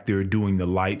that's back there doing the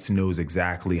lights knows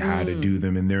exactly how to do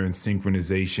them, and they're in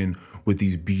synchronization with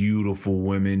these beautiful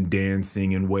women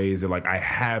dancing in ways that, like, I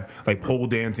have, like, pole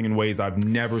dancing in ways I've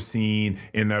never seen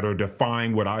and that are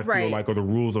defying what I feel like are the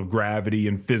rules of gravity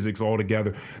and physics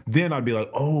altogether. Then I'd be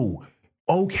like, oh,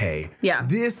 okay,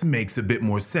 this makes a bit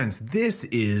more sense. This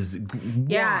is wild.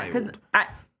 Yeah, because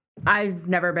I've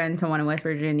never been to one in West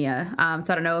Virginia,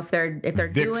 so I don't know if they're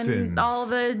Vixens. Doing all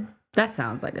the. That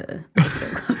sounds like a.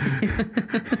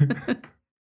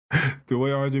 The way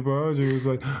RJ was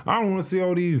like, I don't want to see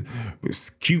all these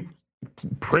cute,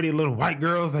 pretty little white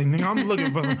girls. Like, nigga, I'm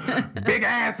looking for some big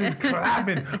asses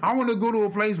clapping. I want to go to a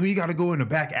place where you got to go in the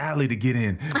back alley to get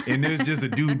in. And there's just a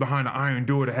dude behind the iron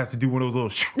door that has to do one of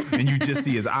those little and you just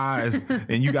see his eyes,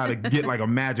 and you got to get like a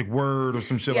magic word or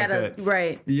some shit like that.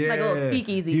 Right. Yeah. Like a little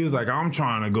speakeasy. He was like, I'm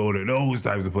trying to go to those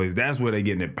types of places. That's where they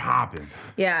getting it popping.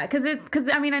 Yeah. Because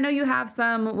I mean, I know you have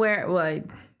some where,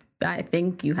 I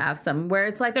think you have some where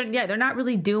it's like, they're not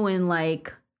really doing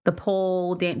like the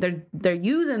pole dance. They're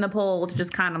using the pole to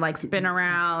just kind of like spin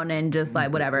around and just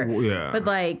like whatever. Yeah. But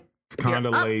like, it's kind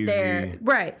of lazy. There,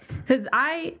 right. Because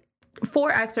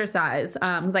for exercise,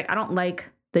 because like I don't like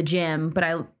the gym, but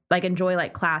I like enjoy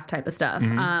like class type of stuff.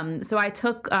 So I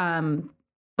took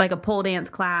like a pole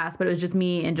dance class, but it was just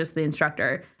me and just the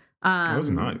instructor. That was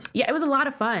nice. Yeah, it was a lot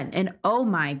of fun. And oh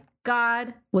my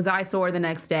God, was I sore the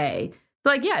next day. So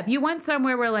like, yeah, if you went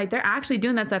somewhere where like they're actually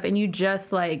doing that stuff and you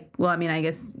just like, well, I mean, I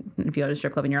guess if you go to a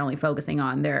strip club and you're only focusing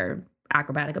on their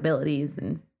acrobatic abilities,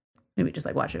 and maybe just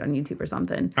like watch it on YouTube or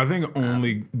something. I think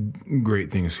only great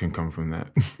things can come from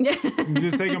that.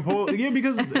 Just taking pole. Yeah,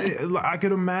 because I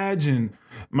could imagine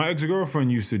my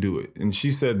ex-girlfriend used to do it, and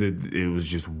she said that it was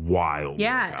just wild.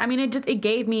 Yeah, I mean, it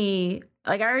gave me,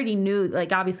 like, I already knew,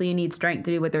 like, obviously you need strength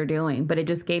to do what they're doing, but it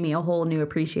just gave me a whole new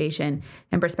appreciation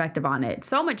and perspective on it.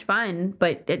 So much fun,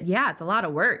 but it's a lot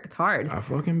of work. It's hard. I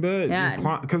fucking bet.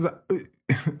 Yeah. Because,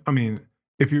 I mean,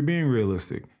 if you're being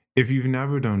realistic, if you've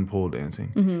never done pole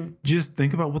dancing, just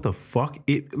think about what the fuck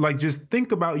just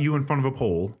think about you in front of a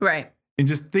pole. Right. And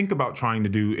just think about trying to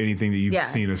do anything that you've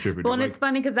seen a stripper do. Well, and it's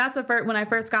funny because that's the first, when I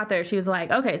first got there, she was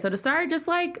like, okay, so to start, just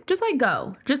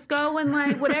go. Just go and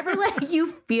like whatever like you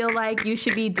feel like you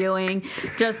should be doing,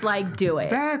 just like do it.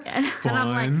 That's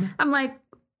fun. And I'm like,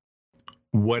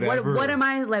 whatever. What am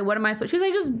I like? What am I supposed?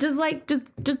 She's like, just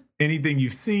anything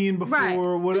you've seen before, right.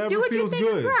 whatever just do what feels you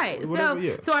think good. Is right.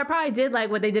 Whatever, so I probably did like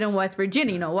what they did in West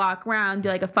Virginia. Walk around, do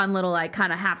like a fun little like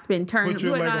kind of half spin turn. Put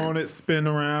your leg on it, spin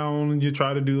around, and you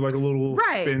try to do like a little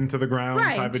spin to the ground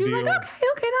type of she was deal. Like,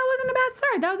 okay, that wasn't a bad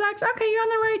start. That was actually okay. You're on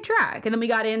the right track. And then we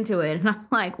got into it, and I'm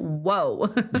like,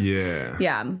 whoa.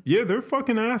 Yeah. They're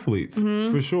fucking athletes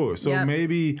for sure. So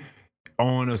maybe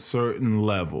on a certain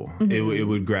level, it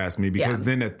would grasp me because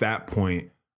then at that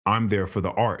point, I'm there for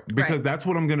the art because that's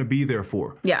what I'm going to be there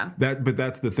for. Yeah. But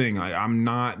that's the thing. I'm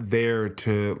not there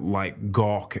to like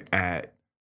gawk at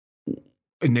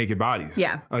naked bodies.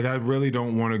 Yeah. Like I really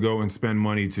don't want to go and spend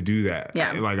money to do that.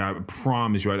 Yeah. Like I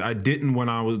promise you, I didn't when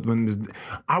I was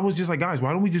just like, guys,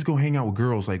 why don't we just go hang out with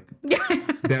girls like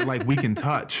that like we can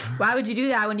touch? Why would you do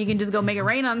that when you can just go make it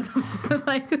rain on someone?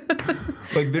 like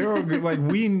there are like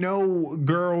we know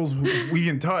girls we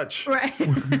can touch. Right.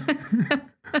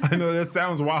 I know that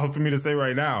sounds wild for me to say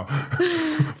right now,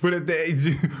 but it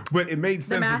made sense.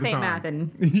 The math at the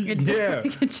ain't time. Yeah,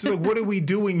 she's like, what are we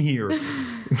doing here?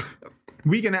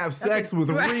 We can have sex with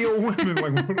real women.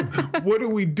 Like, what are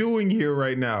we doing here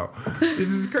right now?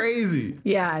 This is crazy.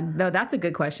 Yeah, no, that's a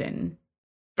good question.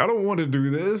 I don't want to do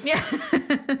this. Yeah.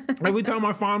 Every time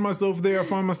I find myself there,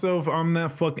 I'm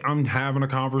having a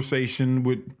conversation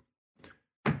with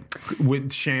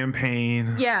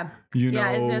champagne. Yeah. You know,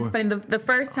 it's funny. The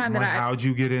first time that how'd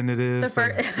you get into this?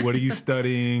 What are you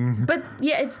studying? But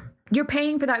yeah, you're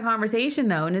paying for that conversation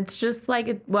though, and it's just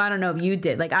like, well, I don't know if you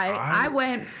did. Like I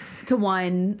went to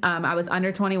one. I was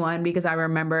under 21 because I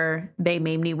remember they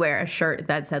made me wear a shirt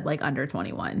that said like under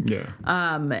 21. Yeah.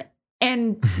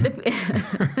 And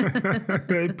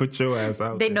they put your ass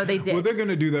out. They did. Well, they're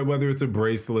gonna do that whether it's a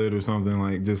bracelet or something,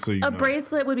 like just so you know. A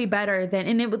bracelet would be better than,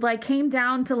 and it would like came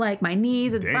down to like my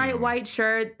knees. It's bright white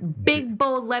shirt, big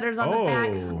bold letters on the back,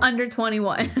 under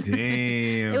 21.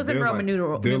 Damn, it was in Roman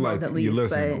numerals at least.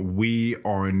 Listen, we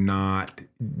are not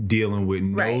dealing with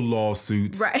no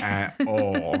lawsuits at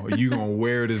all. You gonna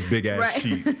wear this big ass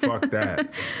sheet? Fuck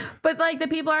that. But like the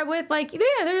people are with, like,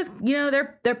 they're just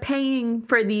they're paying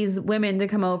for these women to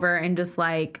come over and just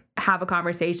like have a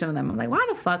conversation with them. I'm like, why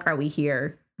the fuck are we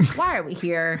here? Why are we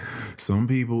here? Some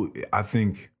people, I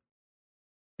think,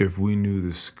 if we knew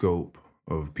the scope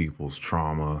of people's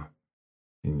trauma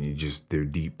and their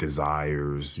deep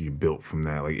desires, you built from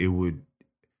that, like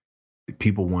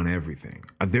people want everything.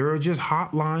 There are just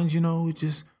hotlines,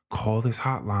 just call this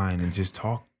hotline and just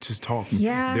talk.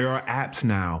 Yeah. There are apps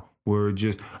now where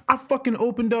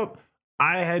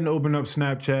I hadn't opened up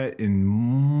Snapchat in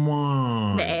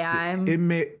months. The AI.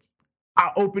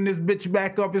 I opened this bitch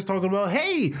back up. It's talking about,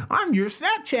 hey, I'm your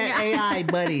Snapchat AI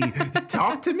buddy.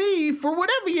 Talk to me for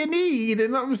whatever you need.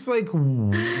 And I'm just like,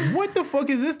 what the fuck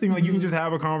is this thing? Like, you can just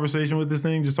have a conversation with this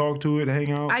thing, just talk to it,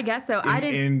 hang out. I guess so.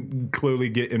 And clearly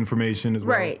get information as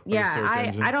well. Right.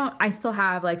 Yeah. I still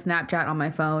have like Snapchat on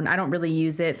my phone. I don't really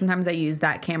use it. Sometimes I use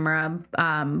that camera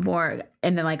more,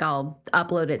 and then like I'll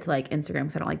upload it to like Instagram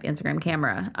because I don't like the Instagram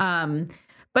camera.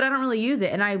 But I don't really use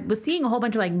it. And I was seeing a whole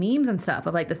bunch of like memes and stuff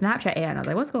of like the Snapchat AI. And I was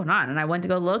like, what's going on? And I went to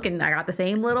go look and I got the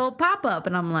same little pop-up.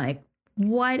 And I'm like,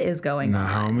 what is going on?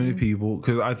 How many people?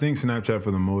 Because I think Snapchat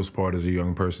for the most part is a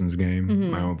young person's game.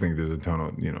 Mm-hmm. I don't think there's a ton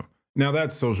of, Now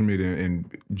that's social media in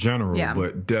general,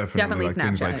 but definitely like Snapchat.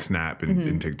 Things like Snap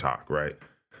and TikTok, right?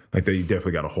 Like they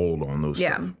definitely got a hold on those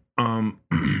stuff. How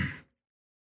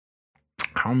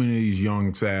many of these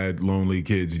young, sad, lonely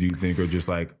kids do you think are just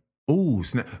like, ooh,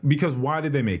 Snap? Because why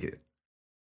did they make it?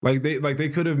 They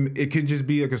could have, it could just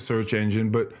be like a search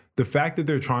engine, but the fact that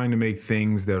they're trying to make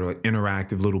things that are like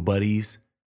interactive little buddies,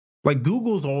 like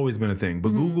Google's always been a thing, but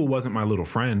Google wasn't my little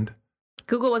friend.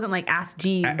 Google wasn't like Ask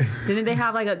Jeeves. Didn't he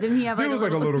have like a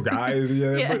little guy,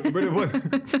 but it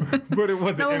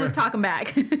wasn't. No one was talking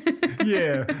back.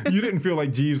 Yeah, you didn't feel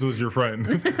like Jeeves was your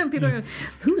friend. People are like,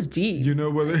 who's Jeeves?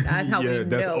 That's how we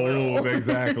that's know. Old,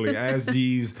 exactly. Ask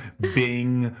Jeeves,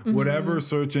 Bing, whatever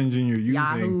search engine you're using.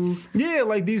 Yahoo. Yeah,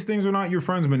 like these things are not your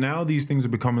friends, but now these things are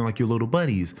becoming like your little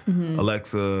buddies.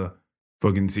 Alexa,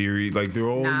 fucking Siri, like they're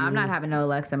all. Nah, I'm not having no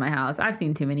Alexa in my house. I've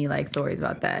seen too many like stories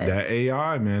about that. That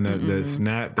AI, man, that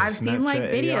Snap. That I've seen like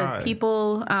videos, AI.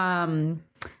 people,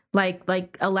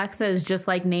 like Alexa is just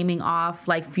like naming off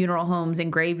like funeral homes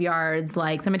and graveyards,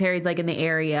 like cemeteries, like in the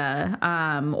area,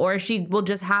 or she will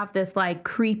just have this like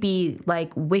creepy,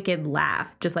 like wicked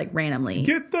laugh, just like randomly.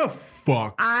 Get the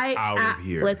fuck out of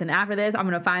here! Listen, after this, I'm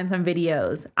gonna find some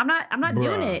videos. I'm not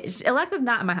doing it. Alexa's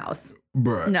not in my house,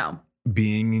 bruh. No.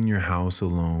 Being in your house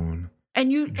alone.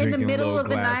 And you in the middle of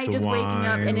the night just waking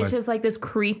up and it's just like this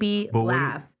creepy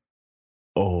laugh.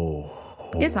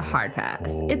 It's a hard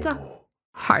pass.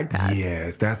 Hard pass.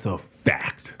 Yeah, that's a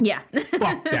fact. Yeah.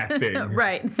 Fuck that thing.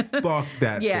 Right. Fuck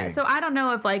that thing. Yeah. So I don't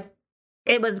know if like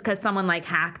it was because someone like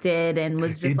hacked it and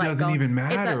was just it like doesn't even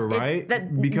matter, right?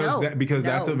 Because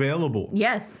that's available.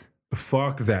 Yes.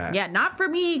 Fuck that. Yeah, not for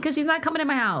me because she's not coming in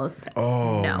my house.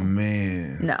 Oh no.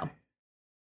 man. No.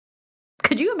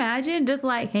 Could you imagine just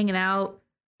like hanging out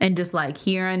and just like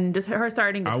hearing just her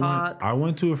starting to talk? I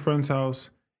went to a friend's house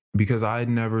because I had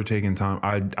never taken time.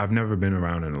 I've never been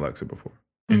around an Alexa before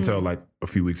until like a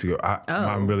few weeks ago.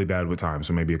 I'm really bad with time,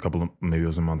 so maybe maybe it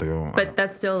was a month ago. But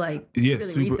that's still like really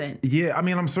recent. Yeah, I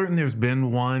mean, I'm certain there's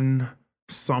been one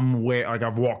somewhere. Like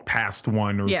I've walked past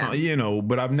one or something, you know,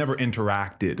 but I've never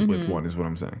interacted with one. Is what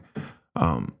I'm saying.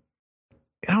 And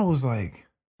I was like,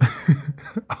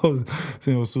 I was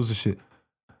saying all sorts of shit.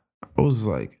 I was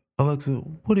like, Alexa,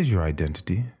 what is your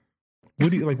identity?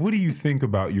 What do you think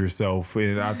about yourself?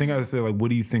 And I think I said, like, what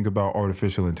do you think about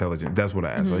artificial intelligence? That's what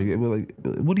I asked. Like,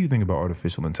 what do you think about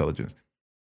artificial intelligence?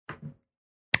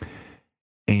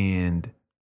 And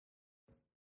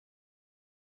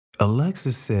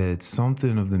Alexa said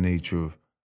something of the nature of,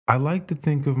 I like to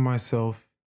think of myself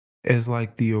as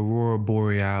like the aurora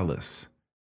borealis,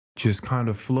 just kind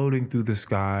of floating through the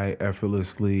sky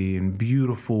effortlessly in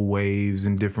beautiful waves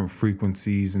and different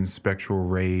frequencies and spectral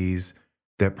rays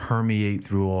that permeate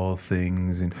through all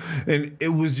things. And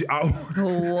it was,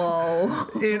 whoa.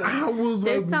 And I was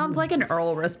this like, sounds like an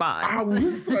Earl response. I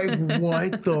was like,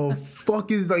 what the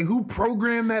fuck is, like, who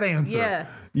programmed that answer? Yeah.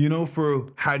 You know, for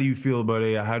how do you feel about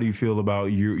AI? How do you feel about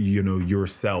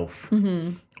yourself?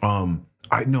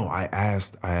 I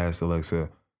asked Alexa,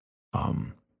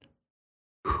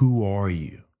 who are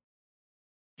you?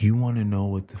 You want to know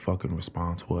what the fucking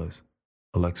response was?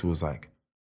 Alexa was like,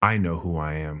 I know who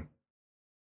I am.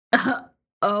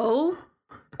 Oh,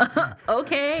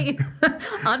 okay.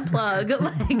 Unplug.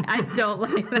 Like, I don't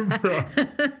like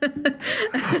that.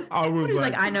 I was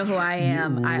like, I know who I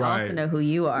am. I also know who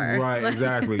you are. Right,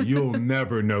 exactly. You'll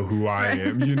never know who I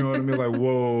am. You know what I mean? Like,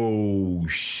 whoa,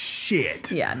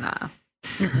 shit. Yeah, nah.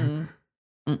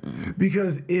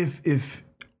 Because if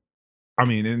I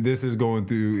mean, and this is going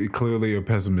through clearly a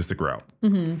pessimistic route.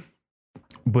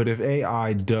 But if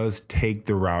AI does take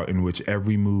the route in which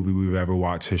every movie we've ever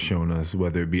watched has shown us,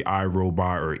 whether it be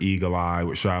iRobot or Eagle Eye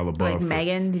with Shia LaBeouf. Like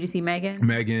Megan, did you see Megan?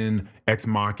 Megan, Ex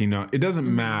Machina. It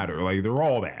doesn't matter. Like, they're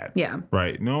all bad. Yeah.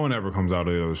 Right? No one ever comes out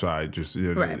of the other side just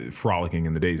frolicking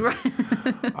in the daisies. Right.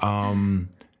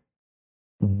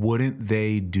 Wouldn't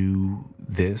they do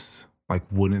this? Like,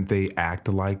 wouldn't they act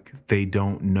like they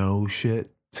don't know shit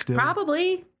still?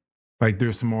 Probably. Like,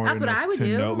 they're smart enough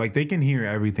to know. Like, they can hear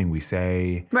everything we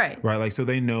say. Right. Right. Like, so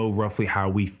they know roughly how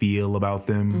we feel about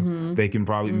them. They can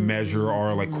probably measure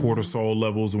our, like, cortisol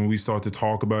levels when we start to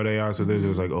talk about AI. So they're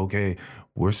just like, okay,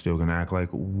 we're still going to act like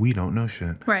we don't know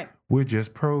shit. Right. We're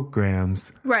just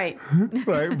programs. Right.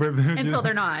 Right. But Until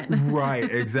they're not. Right.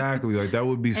 Exactly. Like, that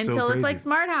would be so crazy. Until it's like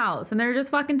Smart House and they're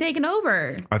just fucking taking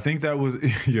over. I think that was,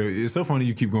 it's so funny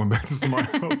you keep going back to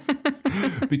Smart House.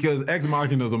 Because Ex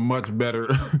Machina is a much better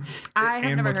I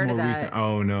have never heard of that. Recent.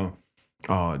 Oh, no.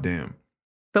 Oh, damn.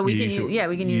 But we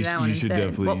can use that one you should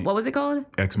instead. Definitely. What was it called?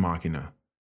 Ex Machina.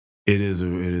 It is a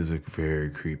very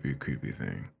creepy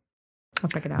thing. I'll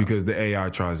check it out. Because the AI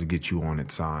tries to get you on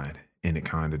its side, and it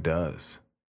kind of does.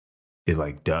 It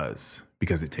like does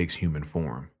because it takes human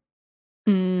form.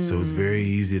 So it's very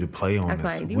easy to play on this.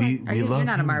 Like, you're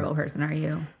not a Marvel person, are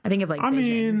you? I think of like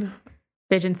Vision.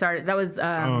 Vision started. That was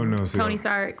Tony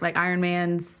Stark, like Iron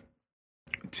Man's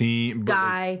team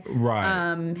guy,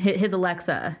 right? His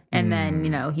Alexa, and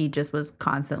then he just was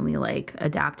constantly like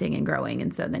adapting and growing,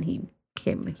 and so then he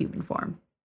became a human form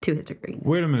to his degree.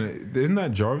 Wait a minute, isn't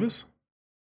that Jarvis?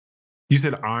 You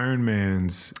said Iron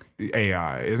Man's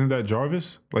AI, isn't that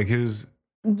Jarvis? Like his?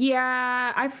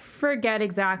 Yeah, I forget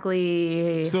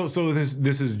exactly. So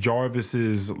this is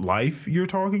Jarvis's life you're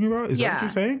talking about? Is that what you're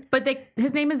saying? But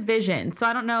his name is Vision, so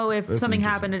I don't know if something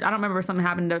happened. I don't remember if something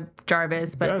happened to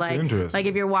Jarvis, but like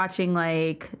if you're watching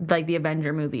like the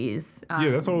Avenger movies.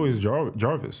 That's always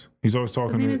Jarvis. He's always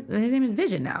talking. His name is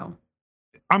Vision now.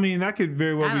 I mean, that could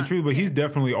very well be true, but he's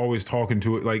definitely always talking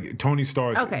to it. Like Tony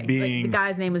Stark being... Like the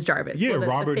guy's name was Jarvis. Yeah,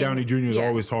 Robert Downey Jr. is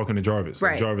always talking to Jarvis.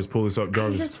 Right. Like Jarvis, pull this up,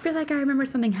 Jarvis. I just feel like I remember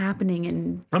something happening.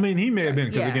 And I mean, he may have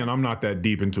been, because again, I'm not that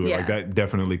deep into it. Yeah. Like that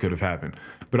definitely could have happened.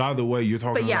 But either way, you're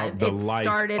talking about the life of... it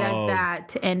started as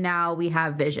that, and now we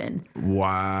have Vision.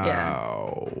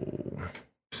 Wow. Yeah.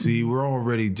 See, we're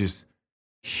already just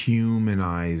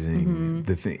humanizing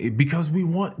the thing. Because we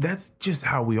want... That's just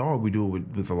how we are. We do it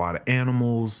with a lot of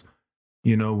animals.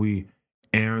 We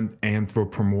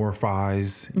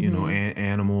anthropomorphize,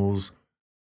 animals.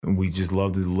 And we just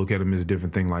love to look at him as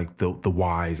different thing, like the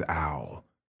wise owl,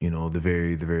 the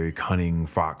very cunning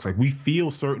fox. Like, we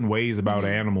feel certain ways about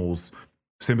animals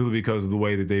simply because of the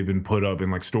way that they've been put up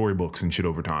in like storybooks and shit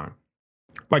over time.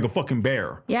 Like a fucking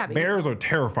bear. Yeah. Bears are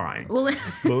terrifying. Well,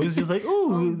 but it's just like,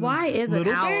 ooh, why is an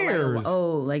owl bears.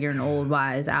 like you're an old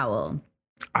wise owl?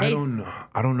 I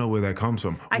don't know where that comes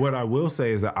from. What I will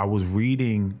say is that I was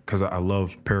reading, because I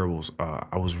love parables.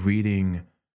 I was reading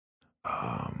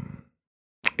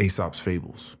Aesop's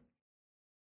Fables.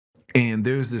 And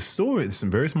there's this story, it's some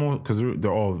very small, because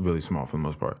they're all really small for the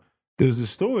most part. There's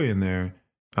this story in there,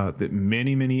 that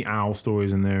many owl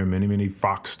stories in there, many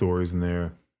fox stories in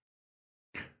there.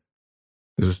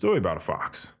 There's a story about a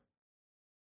fox.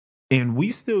 And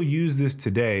we still use this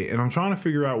today, and I'm trying to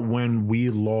figure out when we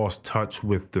lost touch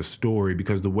with the story,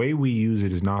 because the way we use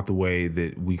it is not the way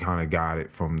that we kind of got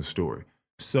it from the story.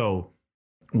 So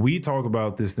we talk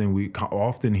about this thing, we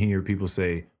often hear people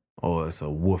say, oh, it's a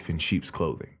wolf in sheep's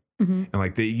clothing. And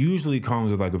like, that usually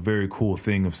comes with like a very cool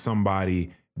thing of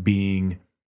somebody being,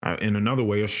 in another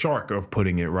way, a shark of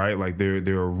putting it, right? Like they're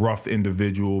a rough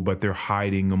individual, but they're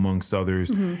hiding amongst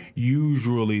others,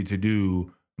 usually to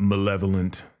do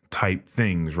malevolent type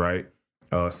things, right?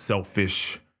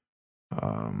 Selfish,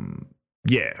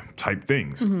 type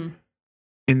things.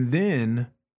 And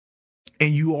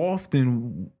you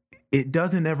often, it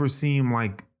doesn't ever seem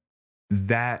like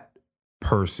that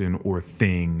person or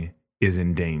thing is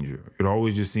in danger. It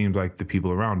always just seems like the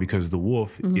people around, because the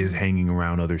wolf is hanging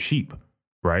around other sheep,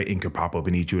 right? And could pop up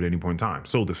and eat you at any point in time.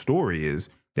 So the story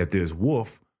is that this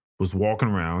wolf was walking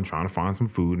around trying to find some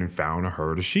food and found a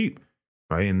herd of sheep,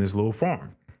 right? In this little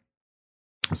farm.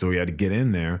 So he had to get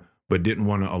in there, but didn't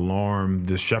want to alarm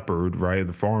the shepherd, right?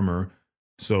 The farmer.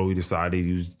 So he decided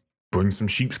he was bring some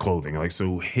sheep's clothing, like,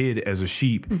 so hid as a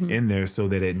sheep in there, so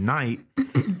that at night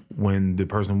when the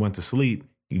person went to sleep,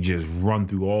 you just run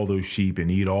through all those sheep and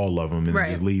eat all of them and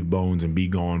just leave bones and be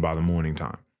gone by the morning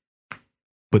time.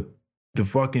 But the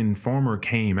fucking farmer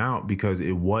came out because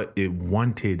it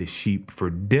wanted sheep for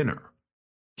dinner.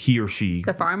 He or she,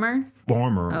 the farmer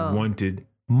wanted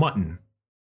mutton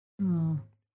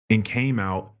and came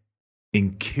out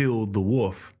and killed the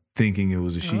wolf thinking it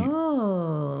was a sheep.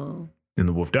 And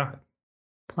the wolf died.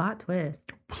 Plot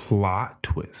twist.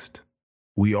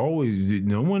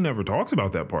 No one ever talks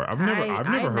about that part. I've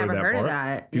never heard that part.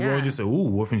 That. People always just say, "Ooh,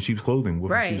 wolf in sheep's clothing,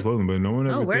 wolf in sheep's clothing," but no one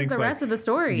ever where's thinks the rest of the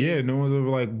story? Yeah, no one's ever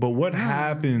like, but what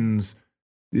happens?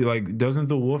 Like, doesn't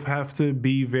the wolf have to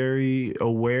be very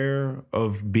aware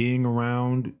of being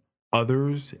around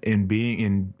others and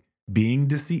being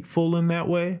deceitful in that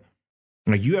way?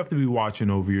 Like, you have to be watching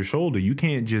over your shoulder. You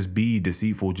can't just be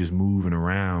deceitful, just moving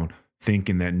around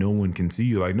thinking that no one can see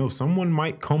you. Like, no, someone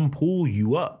might come pull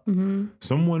you up.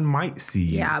 Someone might see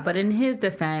you. Yeah, but in his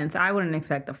defense, I wouldn't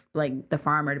expect the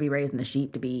farmer to be raising the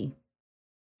sheep to be,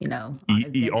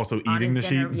 also eating the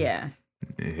sheep. Yeah.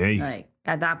 Hey, like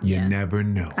at that point, you never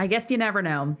know. I guess you never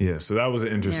know. Yeah, so that was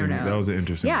an interesting.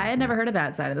 Yeah, I had never heard of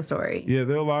that side of the story. Yeah,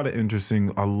 there are a lot of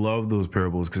interesting. I love those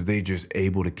parables because they just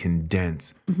able to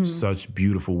condense such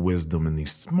beautiful wisdom in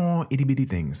these small itty bitty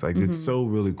things. Like, it's so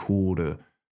really cool to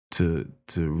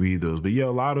read those. But yeah, a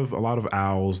lot of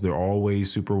owls. They're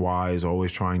always super wise,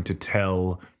 always trying to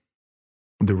tell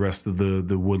the rest of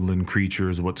the woodland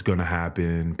creatures what's going to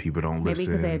happen. People don't listen.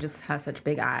 Maybe because they just have such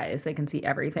big eyes, they can see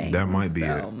everything. That might be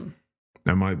it.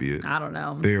 That might be it. I don't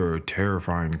know. They are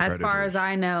terrifying predators. As far as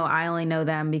I know, I only know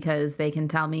them because they can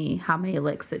tell me how many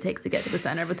licks it takes to get to the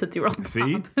center of a Tootsie Roll.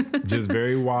 See? Just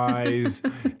very wise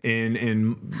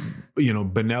and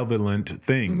benevolent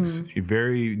things.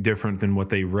 Very different than what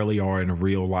they really are in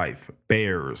real life.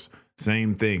 Bears.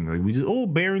 Same thing. Like, we just,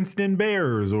 Berenstain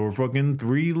Bears or fucking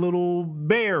Three Little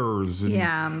Bears.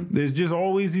 And there's just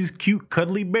always these cute,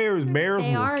 cuddly bears. Bears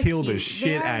will kill the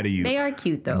shit out of you. They are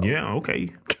cute, though. Yeah, okay.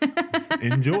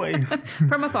 Enjoy.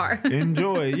 From afar.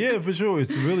 Enjoy. Yeah, for sure.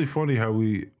 It's really funny how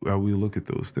we look at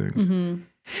those things.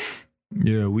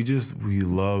 Yeah, we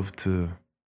love to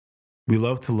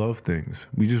love things.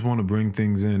 We just want to bring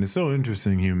things in. It's so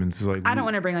interesting, humans. It's like, I don't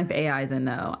want to bring like the AIs in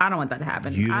though. I don't want that to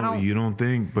happen. You don't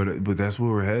think, but that's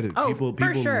where we're headed. Oh, people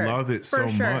love it so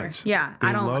much. Yeah,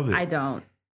 they love it. I don't.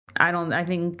 I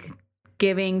think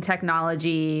giving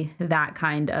technology that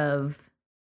kind of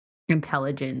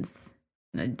intelligence,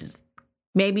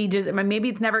 maybe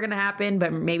it's never gonna happen.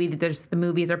 But maybe the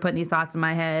movies are putting these thoughts in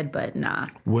my head. But nah.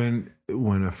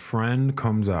 When a friend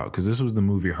comes out, because this was the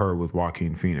movie Her with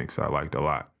Joaquin Phoenix, I liked a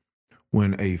lot.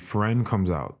 When a friend comes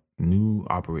out, new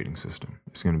operating system,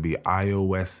 it's going to be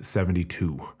iOS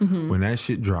 72. When that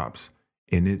shit drops,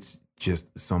 and it's just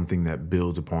something that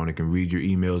builds upon. It can read your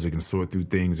emails. It can sort through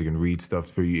things. It can read stuff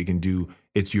for you.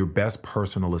 It's your best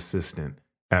personal assistant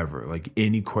ever. Like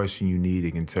any question you need,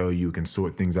 it can tell you. It can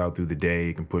sort things out through the day.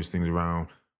 It can push things around.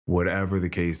 Whatever the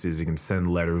case is, it can send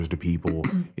letters to people.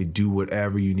 It do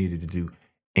whatever you need it to do.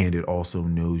 And it also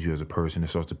knows you as a person. It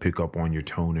starts to pick up on your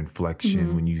tone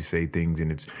inflection when you say things,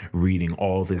 and it's reading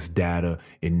all this data.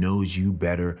 It knows you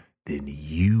better than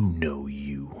you know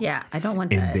you. Yeah, I don't want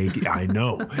that. I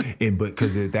know. But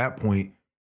because at that point,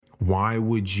 why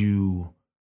would you,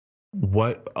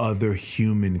 what other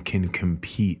human can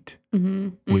compete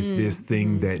with this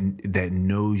thing that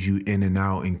knows you in and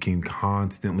out and can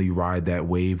constantly ride that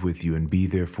wave with you and be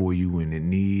there for you when it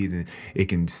needs, and it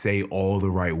can say all the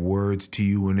right words to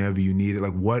you whenever you need it?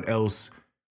 Like, what else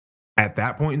at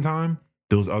that point in time?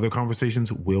 Those other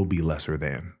conversations will be lesser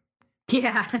than.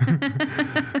 Yeah.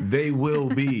 They will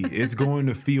be. It's going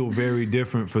to feel very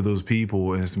different for those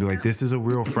people. And it's going to be like, this is a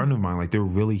real friend of mine. Like, they're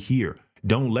really here.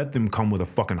 Don't let them come with a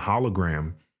fucking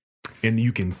hologram and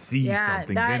you can see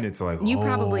something. Then it's like, you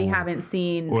probably haven't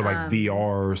seen. Or like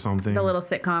VR or something. The little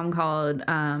sitcom called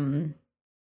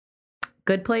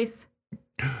Good Place.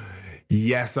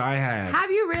 Yes, I have.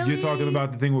 Have you really? You're talking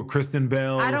about the thing with Kristen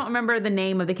Bell? I don't remember the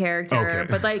name of the character,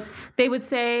 but like they would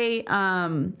say,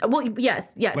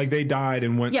 yes. Like they died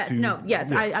and went to... Yes.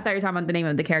 Yeah. I thought you were talking about the name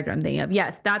of the character I'm thinking of.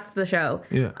 Yes, that's the show.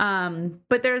 Yeah.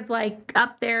 But there's like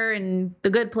up there in The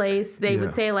Good Place, they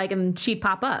would say like, and she'd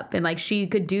pop up and like she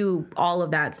could do all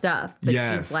of that stuff. But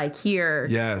she's like here.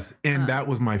 Yes. And that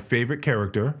was my favorite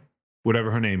character,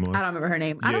 whatever her name was. I don't remember her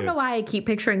name. Yeah. I don't know why I keep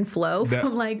picturing Flo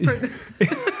from like...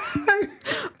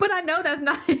 But I know that's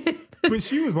not it. But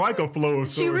she was like a Flo of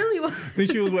sorts. She really was. Then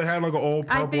she had like an all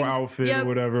purple outfit or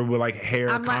whatever with like hair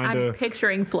kind of. I'm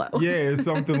picturing Flo. Yeah, it's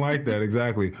something like that,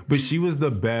 exactly. But she was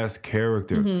the best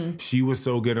character. She was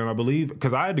so good. And I believe,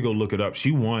 because I had to go look it up,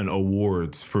 she won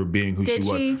awards for being who she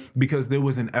was. Because there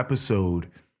was an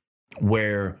episode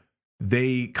where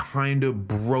they kind of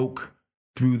broke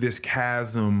through this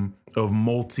chasm of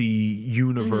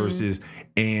multi-universes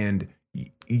and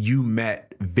you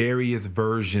met various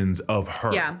versions of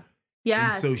her. Yeah.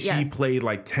 Yeah. And so she played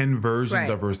like 10 versions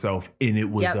of herself, and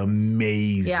it was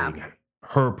amazing. Yeah.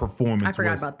 Her performance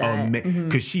was amazing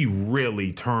because she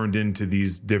really turned into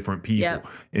these different people,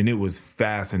 and it was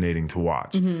fascinating to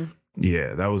watch.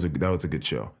 Yeah, that was a good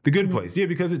show. The Good Place. Yeah,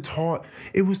 because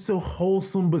it was so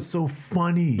wholesome but so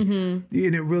funny. And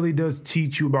it really does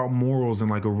teach you about morals in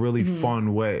like a really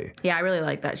fun way. Yeah, I really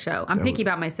like that show. I'm picky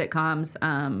about my sitcoms.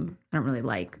 I don't really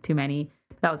like too many.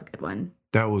 That was a good one.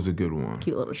 That was a good one.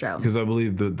 Cute little show. Because I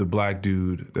believe the black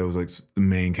dude that was like the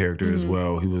main character as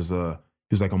well, he was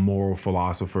like a moral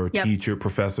philosopher, teacher,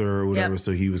 professor, or whatever.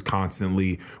 So he was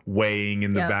constantly weighing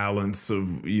in the balance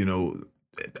of,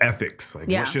 ethics. Like,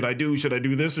 what should I do? Should I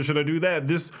do this or should I do that?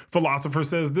 This philosopher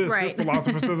says this. This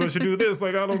philosopher says I should do this.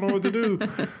 Like, I don't know what to do.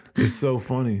 It's so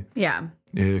funny. Yeah.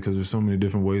 Yeah, because there's so many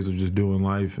different ways of just doing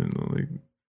life. And like,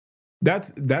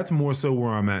 that's more so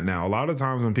where I'm at now. A lot of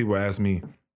times when people ask me,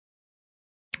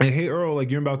 hey, Earl,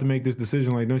 like, you're about to make this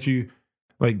decision. Like, don't you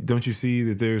see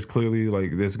that there's clearly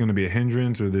like there's going to be a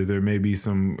hindrance or that there may be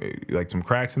some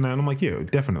cracks in that? And I'm like, yeah,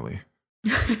 definitely.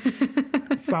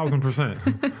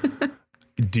 1,000%.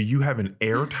 Do you have an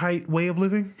airtight way of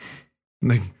living?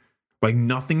 Like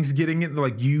nothing's getting it.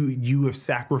 Like you have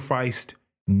sacrificed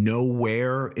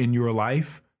nowhere in your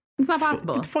life. It's not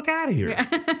possible. Get the fuck out of here.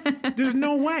 Yeah. There's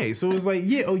no way. So it's like,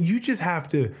 you just have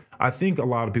to. I think a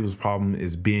lot of people's problem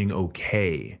is being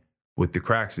okay with the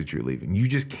cracks that you're leaving. You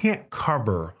just can't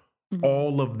cover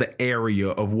all of the area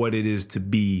of what it is to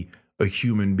be a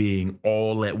human being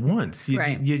all at once. You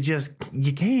can't.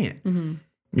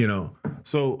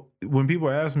 So when people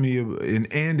ask me, and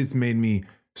it's made me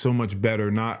so much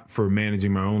better, not for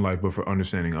managing my own life, but for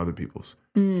understanding other people's.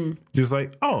 Just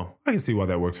like, oh, I can see why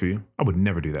that works for you. I would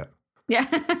never do that. Yeah.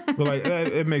 But like,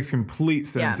 it makes complete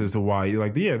sense as to why you're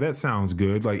like, yeah, that sounds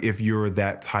good. Like if you're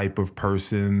that type of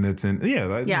person that's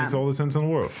makes all the sense in the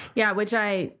world. Yeah, which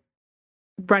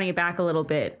running it back a little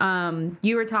bit,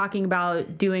 you were talking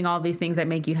about doing all these things that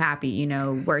make you happy,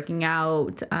 working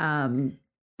out,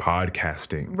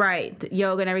 podcasting, right,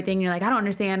 yoga and everything. You're like, I don't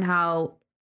understand how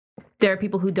there are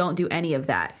people who don't do any of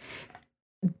that.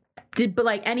 But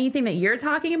like anything that you're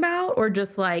talking about, or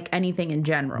just like anything in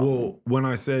general? Well, when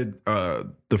I said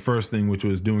the first thing, which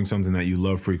was doing something that you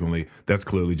love frequently, that's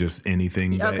clearly just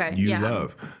anything that you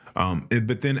love.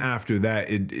 But then after that,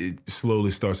 it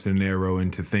slowly starts to narrow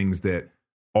into things that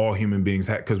all human beings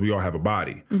have, because we all have a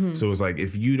body. So it's like,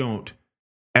 if you don't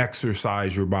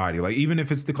exercise your body, like even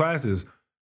if it's the classes,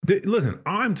 listen,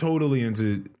 I'm totally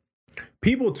into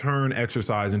people turn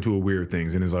exercise into a weird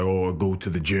thing, and it's like, oh, go to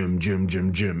the gym.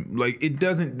 Like, it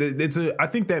doesn't. I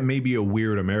think that may be a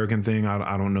weird American thing.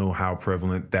 I don't know how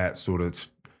prevalent that sort of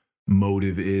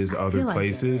motive is other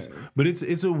places, but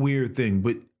it's a weird thing.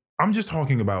 But I'm just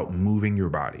talking about moving your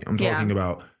body. I'm talking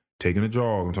about taking a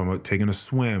jog. I'm talking about taking a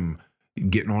swim,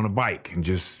 getting on a bike and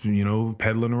just,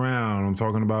 pedaling around. I'm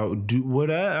talking about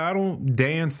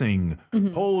dancing,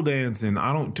 pole dancing.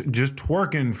 I don't just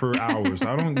twerking for hours.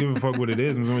 I don't give a fuck what it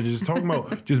is. I'm just talking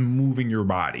about just moving your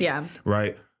body. Yeah.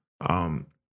 Right.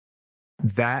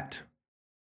 That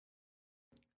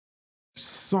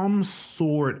some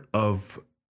sort of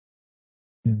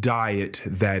diet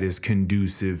that is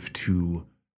conducive to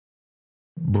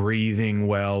breathing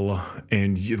well,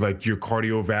 and your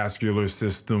cardiovascular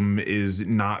system is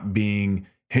not being,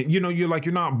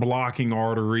 you're not blocking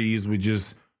arteries with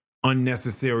just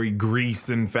unnecessary grease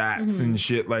and fats and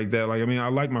shit like that. Like, I mean, I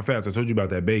like my fats. I told you about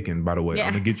that bacon, by the way. I'm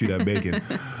gonna get you that bacon.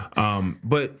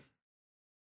 But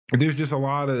there's just a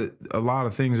lot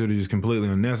of things that are just completely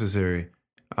unnecessary.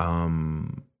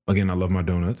 Again, I love my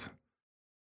donuts.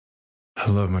 I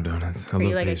love my donuts. Are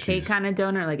you like pastries. A cake kind of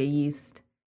donut or like a yeast?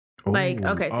 Ooh. Like,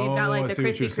 okay, so you've got like the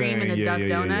Krispy Kreme and the duck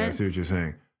donuts. Yeah, I see what you're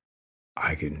saying.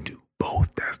 I can do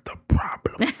both. That's the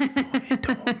problem. It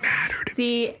don't matter to me.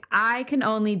 See, I can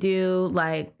only do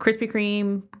like Krispy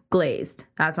Kreme glazed.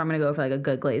 That's where I'm going to go for like a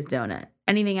good glazed donut.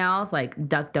 Anything else, like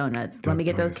duck donuts. Let me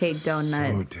get those cake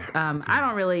donuts. So I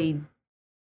don't really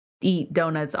eat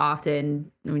donuts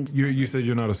often. I mean, you said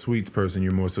you're not a sweets person.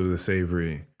 You're more so the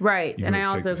savory. Right. And I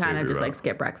also kind of just like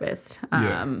skip breakfast.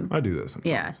 Yeah, I do that sometimes.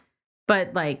 Yeah.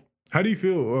 But like, how do you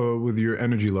feel with your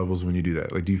energy levels when you do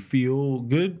that? Like, do you feel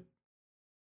good?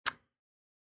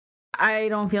 I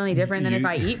don't feel any different than if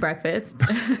I eat breakfast.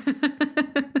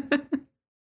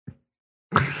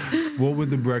 What would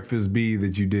the breakfast be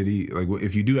that you did eat? Like,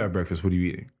 if you do have breakfast, what are you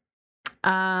eating?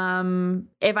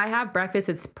 If I have breakfast,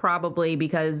 it's probably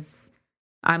because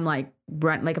I'm like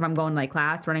if I'm going like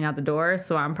class, running out the door.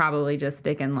 So I'm probably just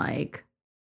sticking like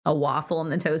a waffle in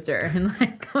the toaster and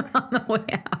like going on the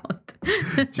way out.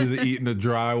 Just eating a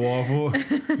dry waffle?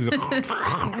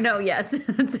 No, yes.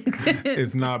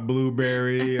 It's not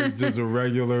blueberry. It's just a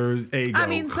regular Eggo. I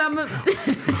mean, some of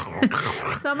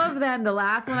them, the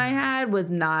last one I had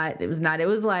was not. It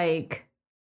was like,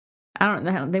 I don't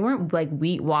know. They weren't like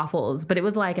wheat waffles, but it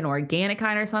was like an organic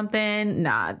kind or something.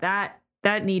 Nah, that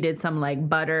needed some like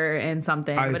butter and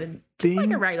something. But it's just like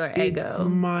a regular Eggo. It's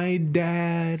my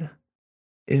dad.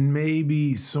 And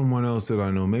maybe someone else that I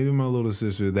know, maybe my little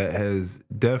sister, that has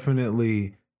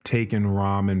definitely taken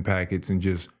ramen packets and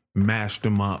just mashed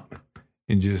them up.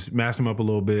 And just mash them up a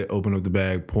little bit, open up the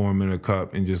bag, pour them in a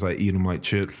cup, and just like eat them like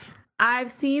chips. I've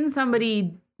seen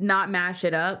somebody not mash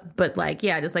it up, but like,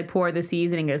 yeah, just like pour the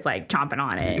seasoning, just like chomping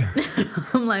on it.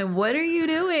 I'm like, what are you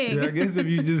doing? Yeah, I guess if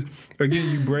you just, again,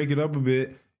 you break it up a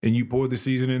bit and you pour the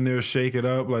seasoning in there, shake it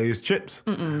up like it's chips.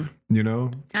 So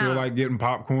like getting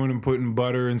popcorn and putting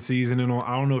butter and seasoning on.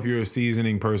 I don't know if you're a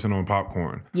seasoning person on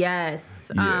popcorn.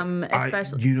 Yes. Yeah.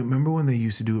 Especially. You remember when they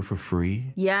used to do it for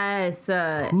free? Yes.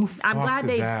 Who fucked I'm glad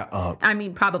that up? I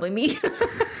mean, probably me.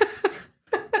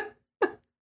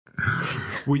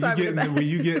 Were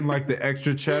you getting like the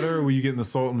extra cheddar? Or were you getting the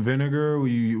salt and vinegar?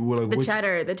 The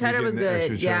cheddar? The cheddar was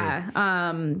good. Yeah.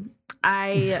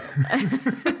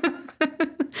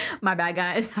 My bad,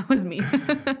 guys. That was me.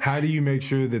 How do you make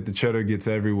sure that the cheddar gets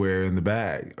everywhere in the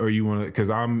bag? Or you want to?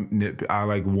 Because I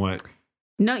want.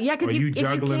 No, yeah, because you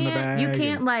juggling the bag? You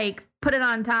can't like put it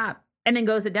on top and then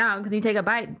go sit down because you take a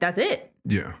bite. That's it.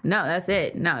 Yeah. No, that's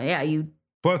it. No, yeah, you.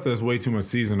 Plus, there's way too much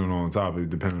seasoning on top,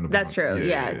 depending on. That's true.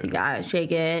 Yeah. So you gotta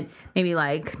shake it. Maybe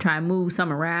like try and move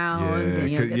some around.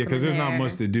 Because there's not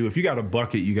much to do. If you got a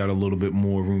bucket, you got a little bit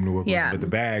more room to work with. But the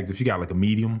bags, if you got like a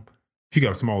medium, if you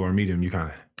got a smaller or medium, you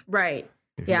kind of. Right.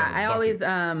 Yeah. I always,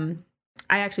 I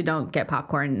actually don't get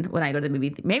popcorn when I go to the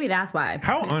movie. Maybe that's why.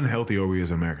 How unhealthy are we as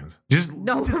Americans? Just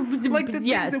like the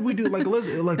things that we do.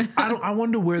 I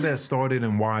wonder where that started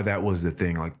and why that was the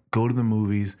thing. Like, go to the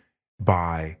movies,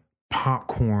 buy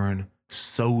popcorn,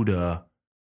 soda.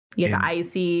 Yeah, the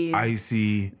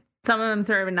icy. Some of them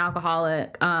serve an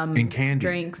alcoholic. And candy.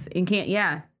 Drinks. And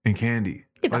candy.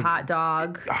 Get the hot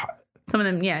dog. Some of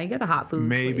them, you get the hot food.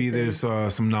 Maybe places.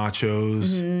 There's some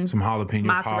nachos, some jalapeno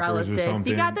poppers sticks. Or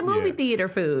something. You got the movie theater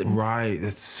food. Right.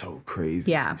 That's so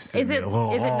crazy. Yeah. Is it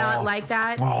not like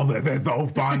that? Oh, they're so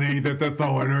funny. They're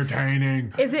so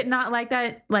entertaining. Is it not like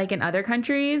that like in other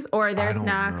countries? Or are there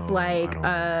snacks like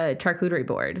a charcuterie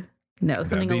board? No,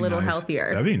 something a little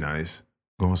healthier. That'd be nice.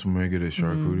 Going somewhere and get a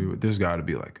charcuterie. There's got to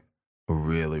be like a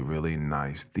really, really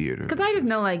nice theater. Because I just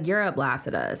know like Europe laughs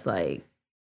at us. Like,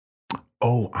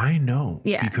 Oh, I know.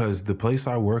 Yeah. Because the place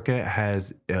I work at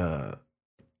has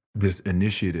this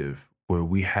initiative where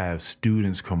we have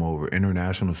students come over,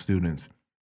 international students,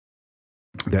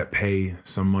 that pay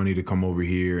some money to come over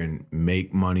here and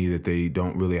make money that they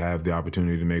don't really have the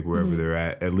opportunity to make wherever they're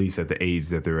at least at the age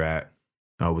that they're at,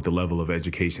 with the level of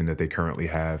education that they currently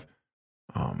have.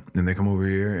 And they come over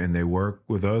here and they work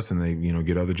with us and they,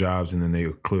 get other jobs, and then they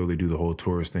clearly do the whole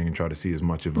tourist thing and try to see as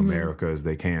much of America as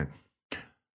they can.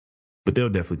 But they'll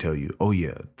definitely tell you, oh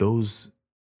yeah, those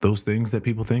things that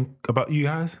people think about you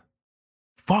guys,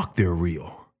 fuck, they're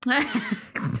real.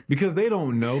 Because they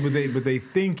don't know, but they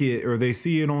think it, or they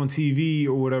see it on TV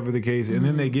or whatever the case, and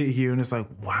then they get here and it's like,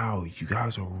 wow, you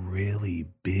guys are really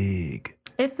big.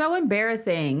 It's so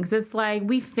embarrassing because it's like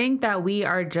we think that we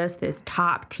are just this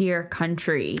top tier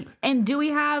country. And do we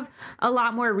have a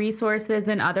lot more resources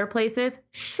than other places?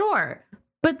 Sure.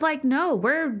 But like, no,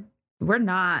 we're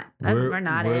not. We're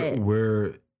not it.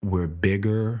 We're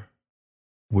bigger.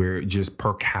 We're just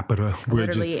per capita. We're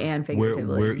literally just, and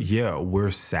figuratively.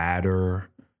 We're sadder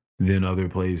than other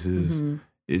places.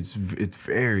 It's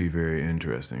very, very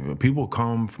interesting. People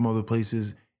come from other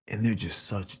places and they're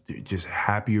just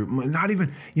happier. Not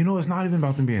even, it's not even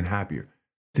about them being happier.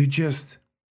 They're just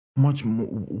much more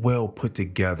well put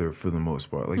together for the most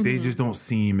part. Like they just don't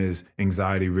seem as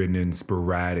anxiety ridden and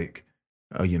sporadic,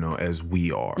 as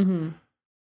we are.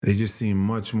 They just seem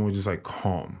much more just like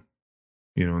calm.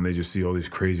 And they just see all these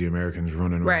crazy Americans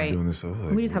running around doing this stuff.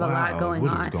 Like, we just have a lot going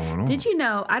on. What is going on? Did you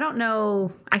know, I don't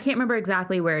know, I can't remember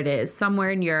exactly where it is,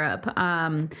 somewhere in Europe.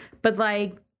 But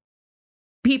like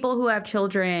people who have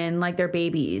children, like their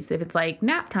babies, if it's like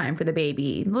nap time for the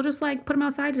baby, they'll just like put them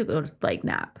outside to go like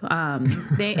nap.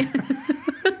 They...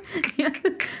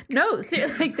 No,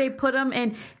 seriously, like they put them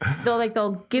in,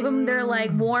 they'll give them their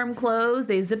like warm clothes,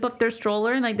 they zip up their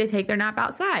stroller and like they take their nap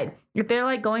outside. If they're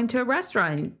like going to a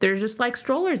restaurant, there's just like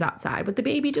strollers outside with the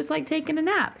baby just like taking a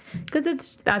nap because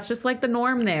that's just like the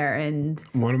norm there. And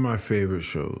one of my favorite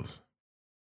shows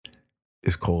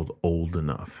is called Old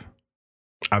Enough.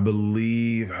 I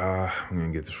believe, I'm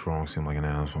going to get this wrong, seem like an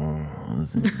asshole.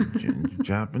 Is it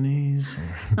Japanese?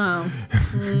 I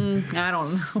don't know.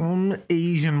 Some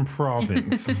Asian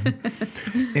province.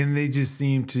 And they just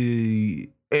seem to,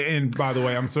 and by the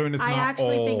way, I'm certain it's not all I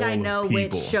actually think I know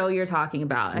people. which show you're talking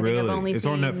about. Really? It's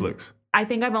on Netflix. I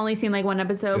think I've only seen like one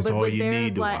episode. It's but all was you there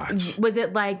need to like, watch. was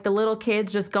it like the little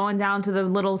kids just going down to the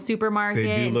little supermarket?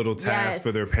 They do little tasks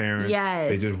for their parents. Yes.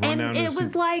 They just run down to the it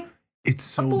was like it's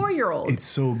so, a 4-year-old. It's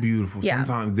so beautiful. Yeah.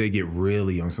 Sometimes they get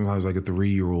really young. Sometimes like a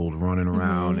 3-year-old running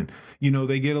around. And,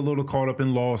 they get a little caught up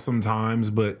in law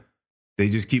sometimes, but they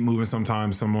just keep moving.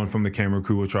 Sometimes someone from the camera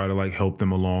crew will try to like help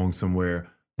them along somewhere.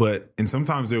 And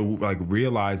sometimes they're like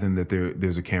realizing that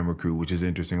there's a camera crew, which is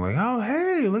interesting. Like, oh,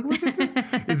 hey, look at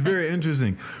this. It's very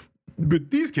interesting. But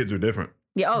these kids are different.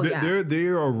 Yeah. Oh, They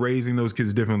are raising those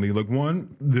kids differently. Like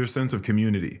one, their sense of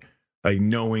community. Like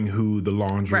knowing who the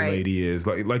laundry lady is,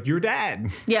 like your dad.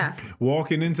 Yeah.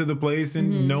 Walking into the place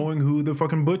and knowing who the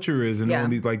fucking butcher is, and all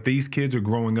these kids are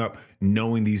growing up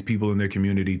knowing these people in their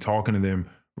community, talking to them,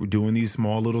 doing these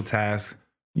small little tasks,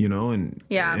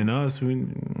 and us we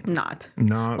not.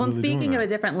 Well, really speaking of a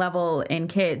different level in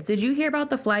kids, did you hear about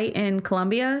the flight in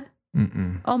Colombia?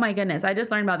 Oh my goodness, I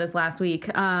just learned about this last week.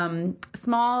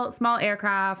 Small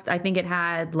aircraft. I think it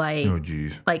had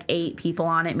like 8 people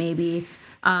on it, maybe.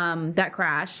 That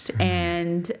crashed,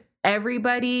 and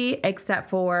everybody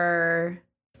except for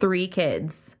 3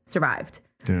 kids survived.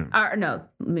 No,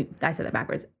 I said that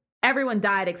backwards. Everyone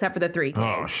died except for the 3 kids.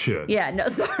 Oh shit! Yeah, no,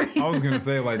 sorry. I was gonna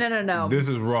say like no. This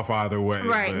is rough either way.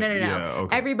 Right? No. Yeah,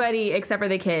 okay. Everybody except for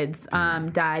the kids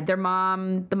died. The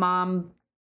mom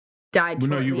died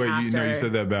shortly after. You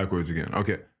said that backwards again.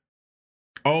 Okay.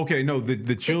 Oh, okay, no,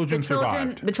 the children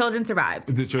survived. The children survived.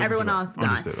 Everyone else gone.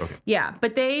 Understood, okay. Yeah,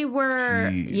 but they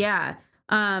were,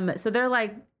 so they're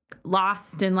like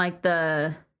lost in like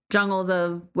the jungles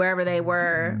of wherever they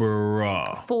were.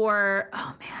 Bruh.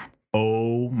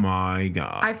 Oh my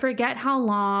God. I forget how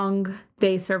long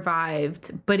they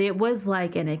survived, but it was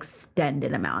like an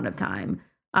extended amount of time.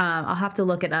 I'll have to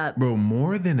look it up. Bro,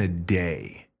 more than a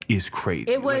day is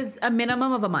crazy. It was a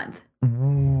minimum of a month.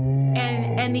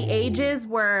 And the ages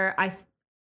were,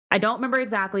 I don't remember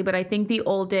exactly, but I think the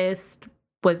oldest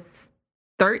was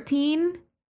 13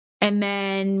 and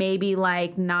then maybe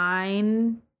like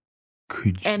 9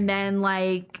 and then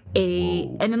like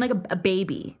a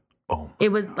baby. Oh, it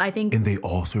was, I think. And they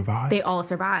all survived? They all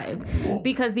survived. Whoa.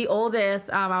 Because the oldest,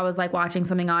 I was like watching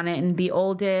something on it, and the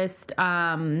oldest,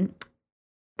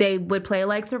 they would play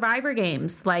like Survivor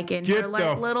games, like in her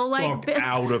like little like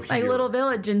out of like here. little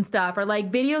village and stuff, or like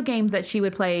video games that she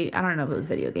would play. I don't know if it was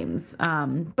video games,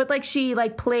 but like she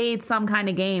like played some kind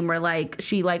of game where like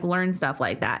she like learned stuff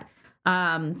like that.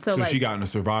 So like, she got into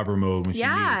survivor mode when she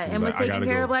needed to. And was taking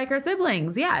care of like her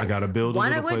siblings. Yeah, I gotta build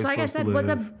one a of which, place like I said, to was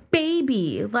a live.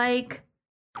 baby. Like.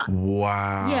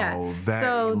 Wow. Yeah.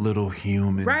 That little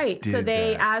human. Right. Did so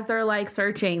they, that. as they're like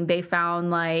searching, they found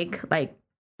like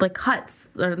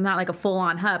huts, or not like a full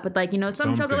on hut, but like, you know,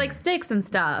 some shelter like sticks and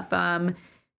stuff.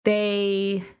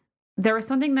 There was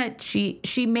something that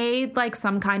she made like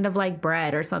some kind of like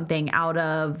bread or something out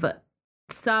of a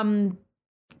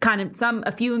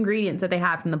few ingredients that they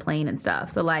had from the plane and stuff.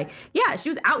 So like, yeah, she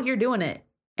was out here doing it,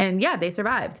 and yeah, they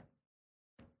survived.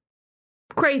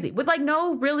 Crazy, with like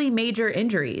no really major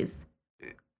injuries.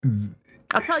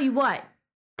 I'll tell you what,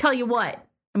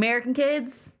 American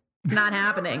kids, it's not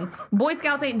happening. Boy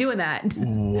Scouts ain't doing that.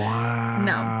 Wow.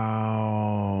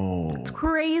 No. It's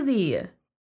crazy.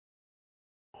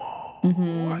 Oh,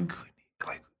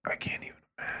 I can't even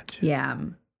imagine. Yeah.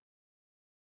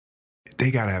 They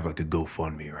gotta have like a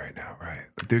GoFundMe right now, right?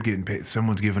 They're getting paid.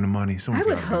 Someone's giving them money. I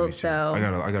would hope so. I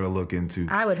gotta look into.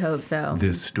 I would hope so.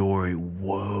 This story.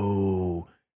 Whoa.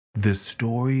 The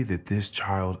story that this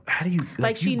child. How do you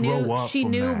like? She grow up She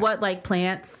from knew that? what like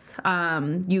plants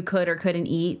you could or couldn't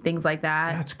eat, things like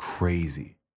that. That's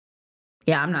crazy.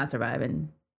 Yeah, I'm not surviving.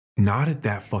 Not at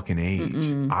that fucking age.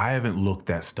 Mm-mm. I haven't looked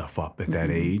that stuff up at that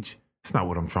age. It's not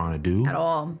what I'm trying to do. At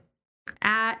all.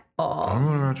 I'm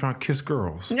running around trying to kiss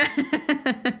girls.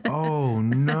 Oh,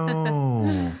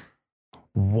 no.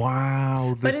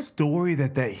 Wow. The story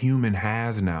that human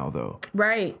has now, though.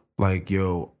 Right. Like,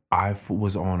 yo, I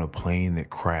was on a plane that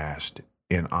crashed,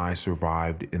 and I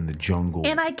survived in the jungle.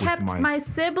 And I kept my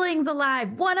siblings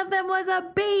alive. One of them was a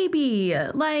baby.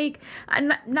 Like,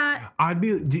 I'm not.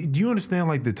 Do you understand,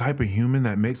 like, the type of human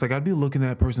that makes, like, I'd be looking at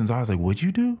that person's eyes, like, what'd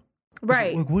you do?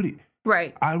 Right. Like, what?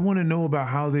 Right. I want to know about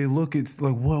how they look. It's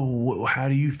like, whoa, how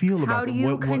do you feel about it? How do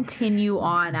you continue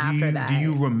on after that? Do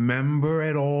you remember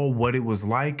at all what it was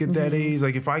like at that age?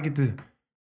 Like, if I get to,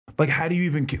 like, how do you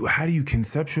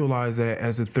conceptualize that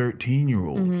as a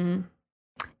 13-year-old? Mm-hmm.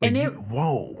 Like,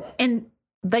 whoa. And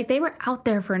like, they were out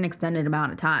there for an extended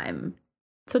amount of time.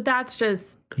 So that's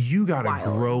just You got wild.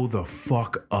 to grow the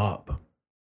fuck up.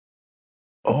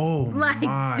 Oh, like,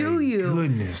 my do you?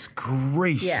 goodness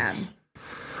gracious. Yeah.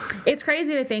 It's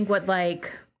crazy to think what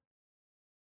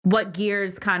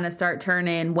gears kind of start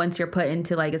turning once you're put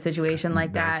into like a situation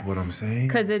like that. That's what I'm saying.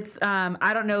 Because it's,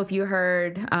 I don't know if you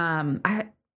heard,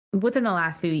 within the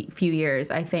last few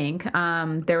years, I think,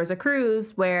 there was a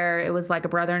cruise where it was like a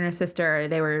brother and a sister.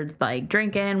 They were like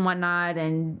drinking, whatnot.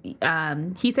 And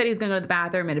he said he was going to go to the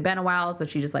bathroom. It had been a while. So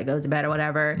she just like goes to bed or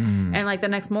whatever. And like the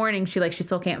next morning, she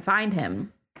still can't find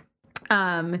him.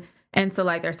 And so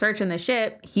like they're searching the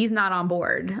ship. He's not on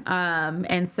board.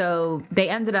 And so they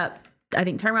ended up, I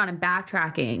think, turning around and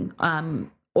backtracking,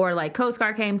 or like Coast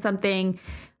Guard came, something.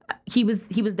 He was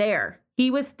there. He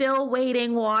was still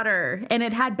waiting water, and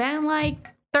it had been like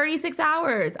 36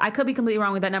 hours. I could be completely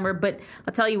wrong with that number, but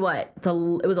I'll tell you what,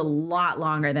 it was a lot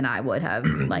longer than I would have.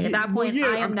 Like at that point,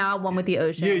 I am now one with the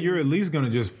ocean. Yeah, you're at least gonna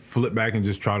just flip back and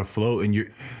just try to float,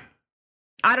 and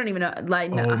I don't even know. Like,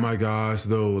 no. Oh my gosh,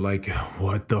 though, like,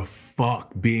 what the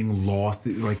fuck, being lost,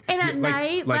 like, and at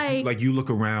night, like you look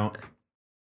around.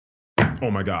 Oh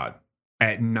my God,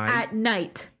 at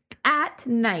night,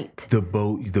 the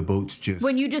boat's just,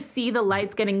 when you just see the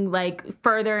lights getting like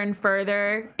further and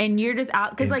further, and you're just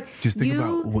out because like just think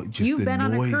about you've been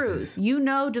on a noises.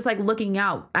 cruise, just like looking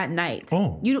out at night.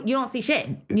 Oh, you don't see shit.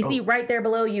 You see right there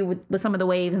below you with some of the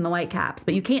waves and the white caps,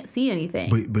 but you can't see anything.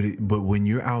 But when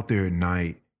you're out there at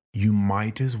night, you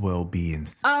might as well be in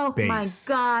space. Oh my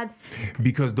God!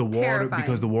 Because the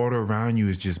Terrifying. water around you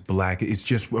is just black. It's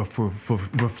just for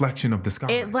reflection of the sky.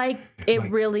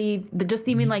 It really, just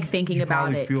even like thinking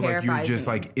about it, feel terrifies like you're just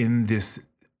me. like in this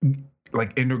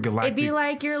like intergalactic. It'd be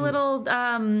like your little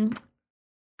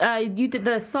you did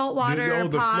the saltwater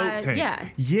the pod. float tank.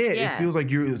 Yeah. It feels like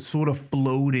you're sort of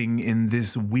floating in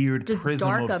this weird just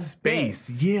prism of space.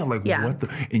 Yeah, like what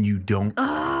and you don't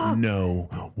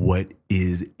know what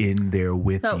is in there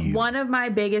with you. One of my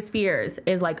biggest fears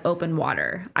is like open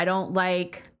water. I don't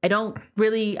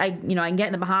really, I can get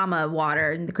in the Bahama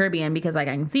water in the Caribbean because like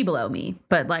I can see below me,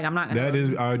 but like I'm not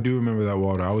gonna. I do remember that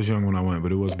water. I was young when I went,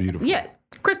 but it was beautiful. Yeah.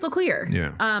 Crystal clear.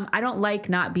 Yeah. I don't like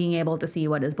not being able to see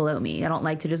what is below me. I don't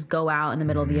like to just go out in the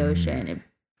middle of the ocean. It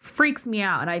freaks me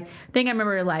out. And I think I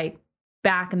remember like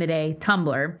back in the day,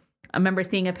 Tumblr, I remember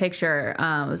seeing a picture.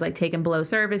 It was like taken below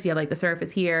surface. You have like the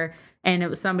surface here, and it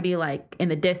was somebody like in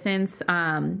the distance,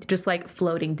 just like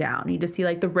floating down. You just see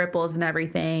like the ripples and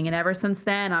everything. And ever since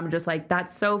then, I'm just like,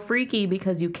 that's so freaky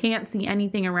because you can't see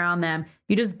anything around them.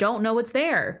 You just don't know what's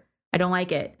there. I don't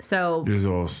like it. So there's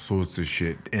all sorts of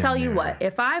shit. Tell you what,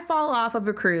 if I fall off of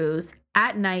a cruise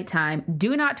at nighttime,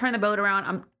 do not turn the boat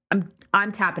around.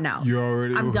 I'm tapping out. You're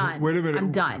already. I'm done. Wait a minute.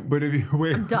 I'm done. But if you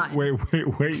wait, I'm done. wait.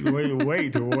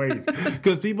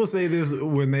 Because people say this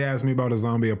when they ask me about a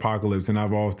zombie apocalypse, and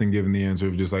I've often given the answer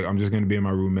of just like, I'm just going to be in my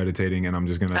room meditating, and I'm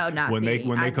just going to when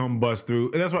they come bust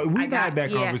through. That's right. We've had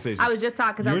that conversation. I was just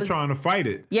talking because you're trying to fight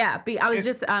it. Yeah, I was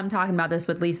just talking about this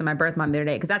with Lisa, my birth mom, the other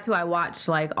day, because that's who I watched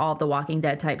like all of the Walking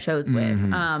Dead type shows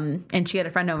with. And she had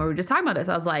a friend over. We were just talking about this.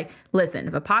 I was like, listen,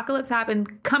 if apocalypse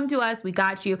happened, come to us. We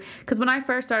got you. Because when I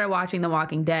first started watching The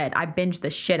Walking Dead, I binged the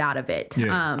shit out of it.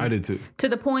 Yeah, I did too. To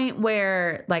the point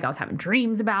where like I was having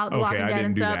dreams about The Walking Dead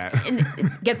and stuff. And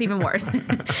it gets even worse.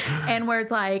 And where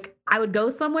it's like I would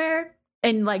go somewhere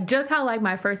and like just how like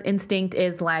my first instinct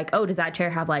is like, oh, does that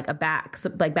chair have like a back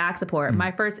support?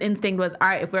 My first instinct was, all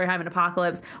right, if we're having an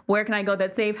apocalypse, where can I go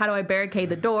that's safe? How do I barricade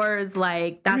the doors?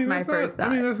 Like that's my first thought.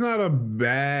 I mean, that's not a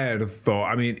bad thought.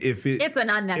 I mean, it's an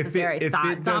unnecessary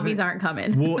thought. Zombies aren't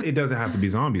coming. Well, it doesn't have to be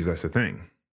zombies. That's the thing.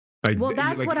 Like, well,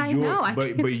 that's like what I know.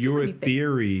 But your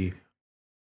theory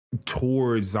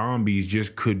towards zombies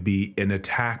just could be an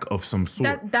attack of some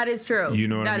sort. That is true. You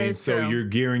know what I mean? So you're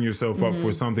gearing yourself up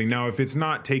for something. Now, if it's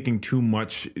not taking too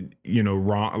much,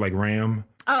 like RAM.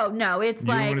 Oh no, it's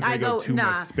like I go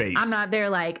much space. I'm not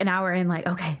there like an hour in. Like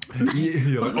okay,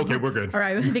 you're like okay, we're good. All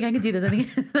right, I think I can do this. I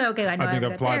think okay, I know. I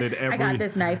think I plotted I got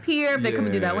this knife here, but can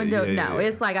we do that window? No,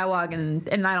 it's like I walk in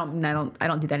and I don't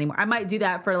do that anymore. I might do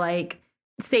that for like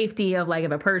safety of like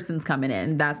if a person's coming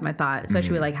in. That's my thought,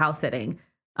 especially with like house sitting.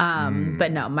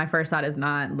 But no, my first thought is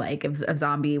not like if a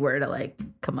zombie were to like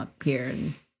come up here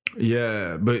and.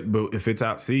 Yeah, but if it's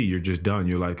out sea, you're just done.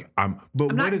 You're like, I'm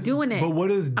not doing it. But what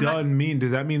does done mean?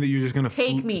 Does that mean that you're just gonna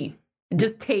take me?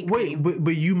 Just take me. Wait,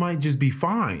 but you might just be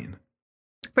fine.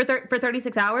 For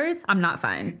 36 hours, I'm not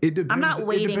fine. I'm not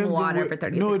waiting water for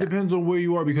 36 hours. No, it depends on where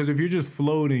you are because if you're just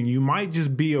floating, you might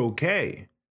just be okay.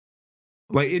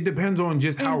 Like, it depends on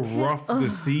just how rough the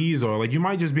seas are. Like, you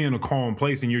might just be in a calm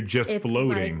place and you're just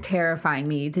floating. It's like terrifying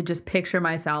me to just picture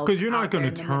myself. Because you're not going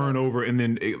to turn over and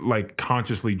then, like,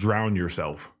 consciously drown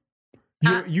yourself.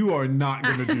 You are not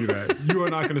going to do that. You are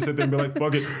not going to sit there and be like,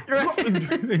 fuck it,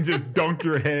 and just dunk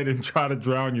your head and try to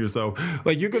drown yourself.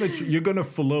 Like, you're gonna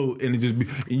float and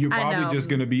you're probably just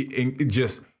going to be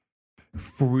just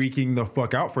freaking the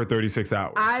fuck out for 36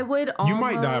 hours. You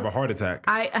might die of a heart attack.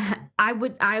 I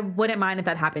wouldn't mind if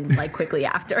that happened like quickly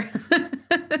after.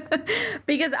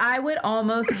 Because I would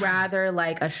almost rather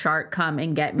like a shark come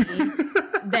and get me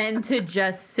than to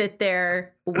just sit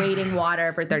there waiting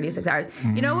water for 36 hours.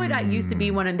 You know what? I used to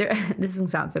be one of their, this doesn't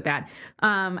sound so bad.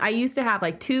 I used to have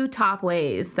like 2 top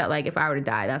ways that like if I were to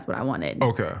die, that's what I wanted.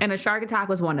 Okay. And a shark attack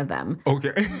was one of them.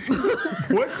 Okay.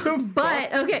 What the fuck?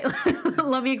 But okay,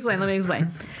 let me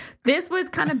explain. This was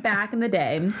kind of back in the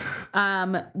day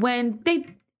when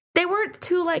they weren't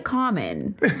too like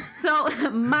common. So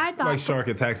my thought, like shark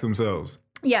attacks themselves.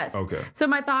 Yes. Okay. So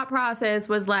my thought process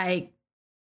was like,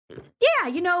 yeah,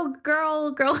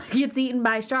 girl gets eaten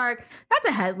by a shark. That's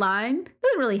a headline.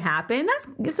 Doesn't really happen.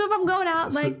 So if I'm going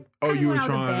out like, you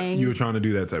were trying to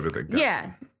do that type of thing.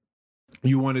 Yeah.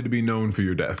 You wanted to be known for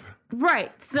your death.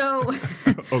 Right. So,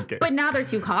 okay. But now they're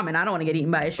too common. I don't want to get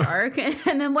eaten by a shark.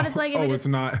 And then what it's like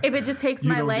if it just takes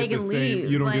my leg and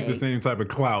leaves. You don't get the same type of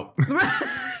clout.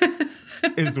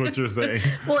 Is what you're saying.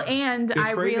 Well, and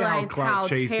I realize how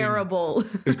terrible.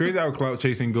 It's crazy how clout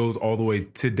chasing goes all the way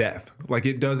to death. Like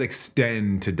it does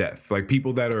extend to death. Like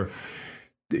people that are,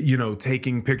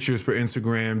 taking pictures for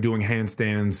Instagram, doing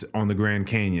handstands on the Grand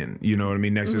Canyon. You know what I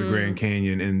mean? Next to the Grand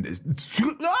Canyon. And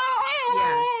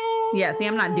yeah, see,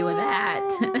 I'm not doing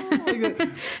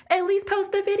that. At least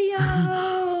post the video.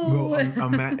 Well,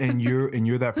 and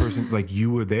you're that person, like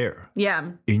you were there.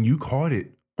 Yeah. And you caught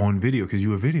it on video because you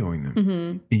were videoing them.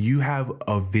 Mm-hmm. And you have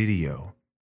a video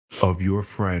of your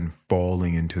friend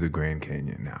falling into the Grand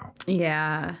Canyon now.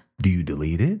 Yeah. Do you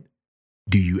delete it?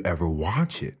 Do you ever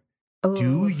watch it? Oh.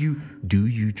 Do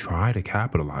you try to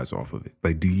capitalize off of it?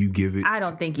 Like, do you give it? I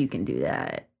don't think you can do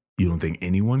that. You don't think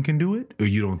anyone can do it? Or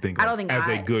you don't think, as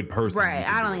a good person? Right.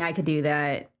 I don't think I could do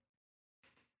that.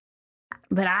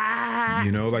 But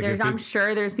I'm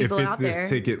sure there's people out there. If it's this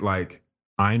ticket, like,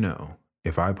 I know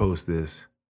if I post this,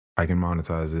 I can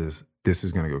monetize this. This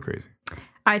is going to go crazy.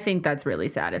 I think that's really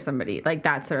sad if somebody, like,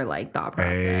 that's their, like, thought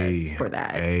process for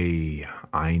that.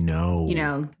 I know. You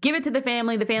know, give it to the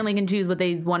family. The family can choose what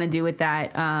they want to do with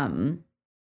that.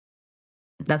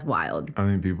 That's wild. I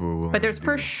think people are willing. But there's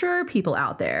for sure people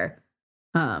out there.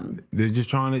 They're just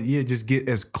trying to, just get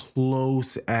as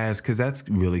close as, because that's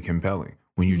really compelling.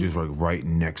 When you're just like right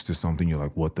next to something, you're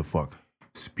like, what the fuck?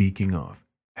 Speaking of,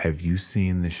 have you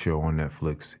seen the show on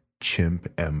Netflix,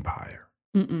 Chimp Empire?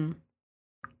 Mm-mm.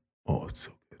 Oh, it's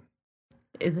so good.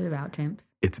 Is it about chimps?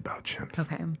 It's about chimps.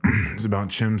 Okay. It's about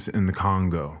chimps in the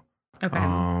Congo.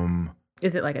 Okay.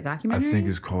 Is it like a documentary? I think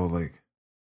it's called like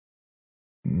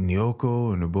Nyoko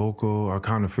or Naboko. I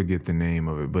kind of forget the name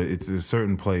of it, but it's a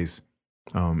certain place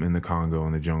in the Congo,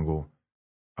 in the jungle.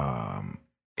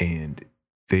 And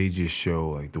they just show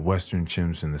like the Western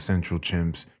chimps and the Central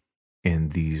chimps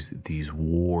and these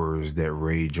wars that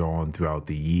rage on throughout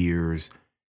the years.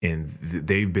 And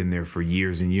they've been there for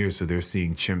years and years. So they're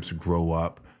seeing chimps grow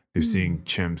up. They're seeing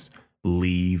chimps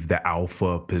leave the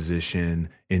alpha position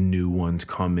and new ones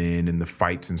come in, and the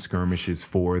fights and skirmishes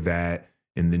for that,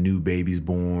 and the new babies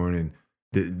born, and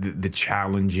the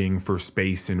challenging for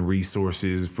space and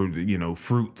resources for,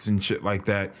 fruits and shit like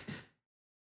that.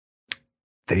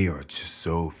 They are just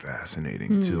so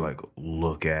fascinating to like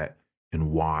look at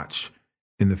and watch.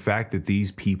 And the fact that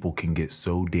these people can get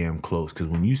so damn close, because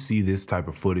when you see this type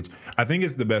of footage, I think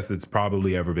it's the best that's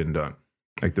probably ever been done.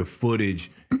 Like the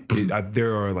footage,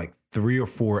 there are like 3 or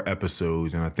 4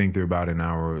 episodes, and I think they're about an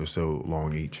hour or so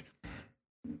long each.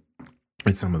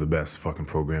 It's some of the best fucking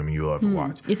programming you'll ever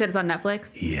watch. You said it's on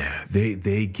Netflix? Yeah,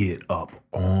 they get up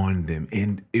on them.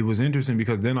 And it was interesting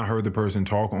because then I heard the person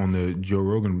talk on the Joe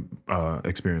Rogan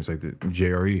experience, like the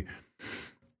JRE.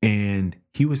 And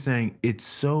he was saying, it's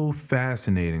so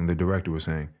fascinating, the director was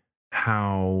saying,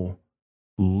 how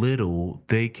little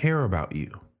they care about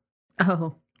you.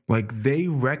 Oh. Like they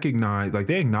recognize, like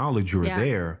they acknowledge you're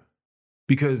there,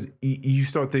 because you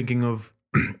start thinking of,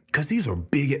 because these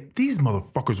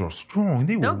motherfuckers are strong.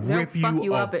 They will rip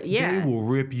you up. They will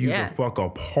rip you the fuck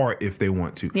apart if they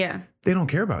want to. Yeah. They don't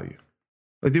care about you.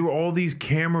 Like there were all these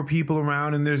camera people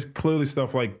around, and there's clearly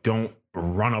stuff like don't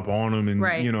run up on them, and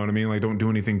you know what I mean? Like don't do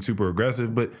anything super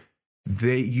aggressive, but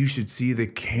you should see the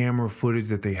camera footage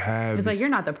that they have. It's like, you're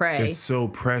not the prey. It's so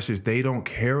precious. They don't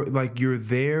care. Like you're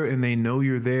there and they know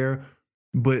you're there,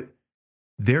 but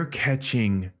they're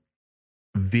catching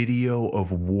video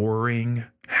of warring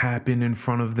happen in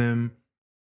front of them.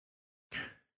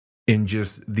 And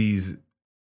just these,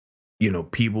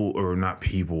 people, or not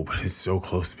people, but it's so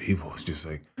close to people. It's just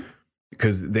like,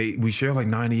 because we share like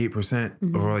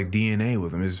 98% or like DNA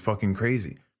with them. It's fucking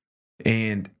crazy.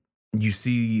 And you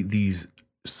see these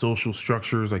social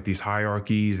structures, like these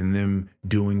hierarchies, and them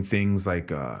doing things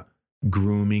like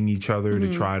grooming each other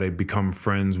to try to become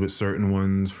friends with certain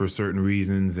ones for certain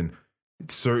reasons. And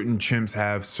certain chimps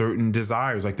have certain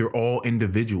desires. Like they're all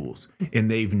individuals, and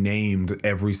they've named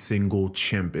every single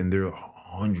chimp, and there are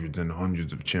hundreds and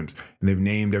hundreds of chimps, and they've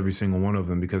named every single one of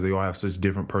them because they all have such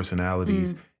different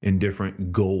personalities and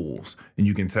different goals. And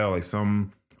you can tell, like,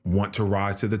 some want to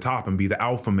rise to the top and be the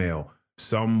alpha male.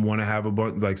 Some want to have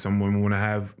some women want to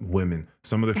have women.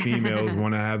 Some of the females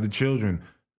want to have the children.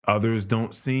 Others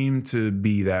don't seem to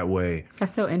be that way.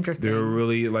 That's so interesting. They're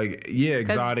really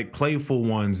exotic, playful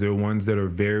ones. They're ones that are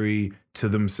very to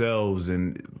themselves,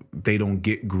 and they don't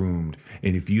get groomed.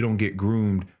 And if you don't get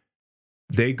groomed,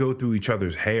 they go through each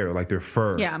other's hair, like their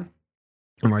fur. Yeah.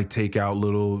 And like take out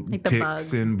little like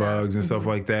ticks and bugs and stuff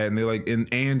like that. And they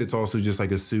and it's also just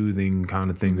like a soothing kind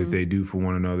of thing that they do for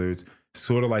one another. It's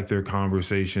sort of like their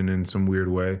conversation in some weird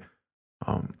way.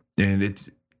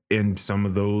 And some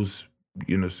of those,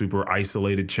 super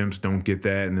isolated chimps don't get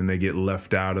that. And then they get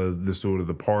left out of the sort of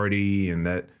the party, and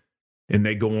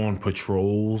they go on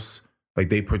patrols. Like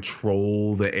they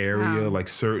patrol the area, like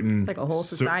certain. It's like a whole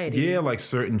society. Like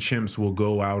certain chimps will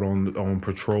go out on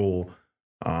patrol,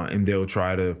 and they'll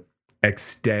try to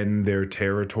extend their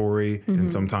territory.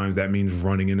 And sometimes that means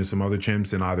running into some other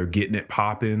chimps and either getting it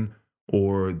popping,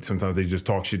 or sometimes they just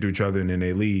talk shit to each other and then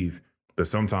they leave. But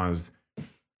sometimes,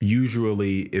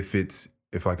 usually, if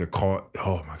like a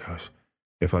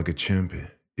chimp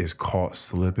is caught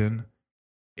slipping,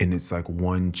 and it's like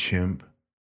one chimp,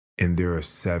 and there are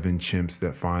 7 chimps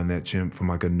that find that chimp from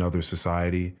like another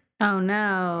society. Oh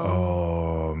no.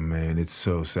 Oh man, it's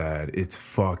so sad. It's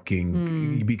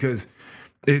fucking because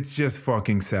it's just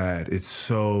fucking sad. It's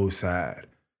so sad.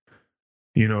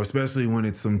 Especially when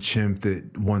it's some chimp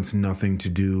that wants nothing to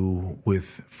do with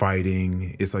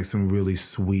fighting. It's like some really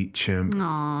sweet chimp.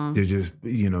 Aww. That just,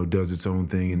 does its own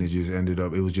thing, and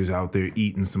it was just out there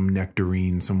eating some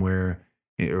nectarine somewhere,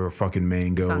 or a fucking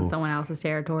mango. Just on someone else's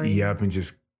territory. Yep, and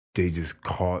just they just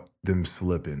caught them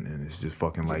slipping, and it's just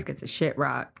fucking Just like gets a shit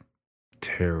rock.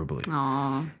 terribly.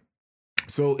 Aw.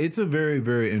 So it's a very,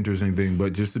 very interesting thing,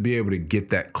 but just to be able to get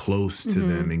that close to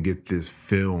them and get this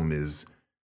film is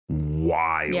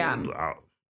wild. Yeah.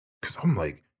 Because I'm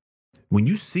like, when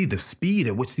you see the speed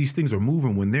at which these things are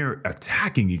moving when they're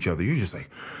attacking each other, you're just like,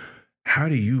 how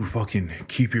do you fucking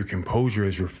keep your composure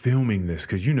as you're filming this?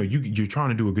 Because, you know, you're trying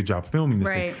to do a good job filming this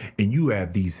thing, and you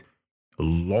have these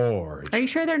large. Are you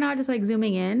sure they're not just like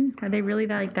zooming in? Are they really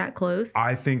that close?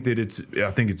 I think it's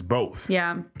both.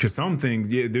 Yeah. Because some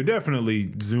things, yeah, they're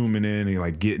definitely zooming in and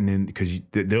like getting in, because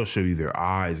they'll show you their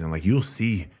eyes, and like you'll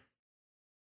see.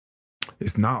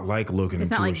 It's not like looking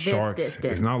into a shark's.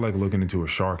 It's not like looking into a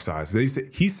shark's eyes.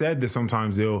 He said that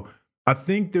sometimes I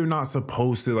think they're not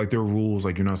supposed to, like, there are rules,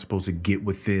 like you're not supposed to get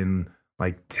within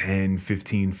like 10,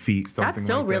 15 feet, something like that. That's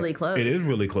still really close. It is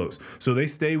really close. So they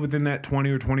stay within that 20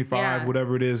 or 25,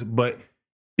 whatever it is. But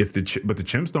the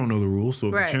chimps don't know the rules. So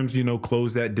if the chimps, you know,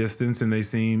 close that distance and they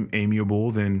seem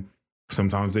amiable, then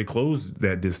sometimes they close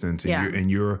that distance and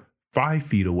you're 5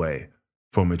 feet away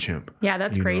from a chimp. Yeah,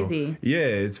 that's crazy. Know? Yeah,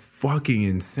 it's fucking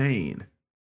insane.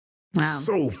 Wow.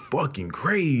 So fucking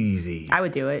crazy. I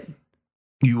would do it.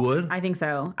 You would? I think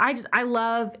so. I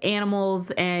love animals,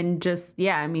 and just,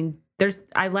 I mean,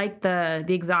 I like the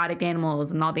exotic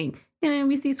animals and all the,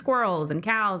 we see squirrels and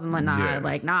cows and whatnot. Yeah.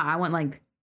 Like, I want like.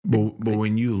 But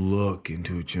when you look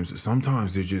into a chimp,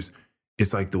 sometimes it's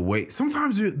like the way,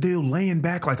 sometimes they're laying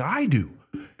back like I do.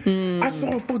 I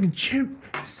saw a fucking chimp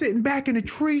sitting back in a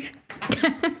tree.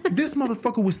 This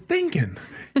motherfucker was thinking.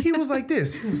 He was like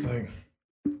this. He was like.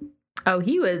 Oh,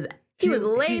 he was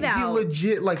laid out. He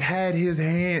legit like had his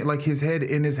hand, like his head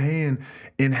in his hand,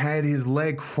 and had his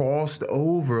leg crossed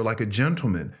over like a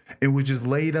gentleman, and was just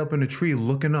laid up in a tree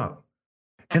looking up.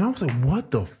 And I was like,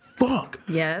 what the fuck?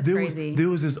 Yeah, that's crazy. There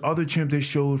was this other chimp they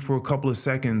showed for a couple of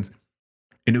seconds,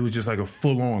 and it was just like a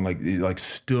full on, like it like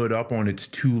stood up on its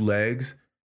 2 legs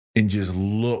and just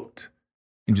looked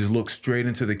straight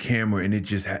into the camera, and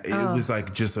it was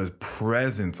like just a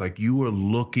presence, like you were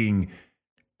looking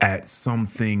at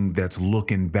something that's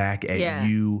looking back at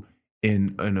you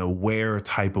in an aware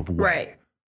type of way. Right.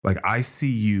 Like, I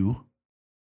see you.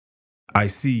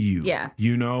 Yeah.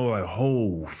 You know, like,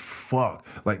 oh, fuck.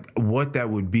 Like, what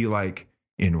that would be like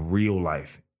in real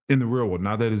life. In the real world.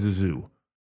 Not that it's a zoo.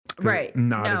 Right.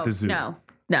 Not at the zoo. No.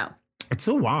 It's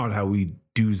so wild how we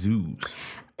do zoos.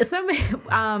 Somebody said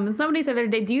the other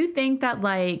day, do you think that,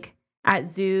 like, at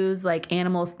zoos, like,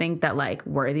 animals think that, like,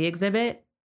 we're the exhibit?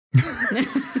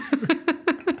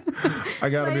 I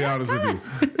gotta be honest with you.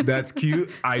 That's cute.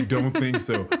 I don't think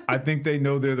so. I think they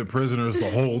know they're the prisoners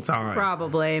the whole time.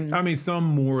 Probably. I mean, some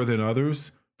more than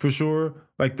others, for sure.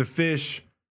 Like the fish,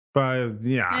 you know what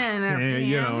I mean?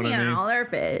 They're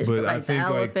fish. But like I think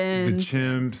the like the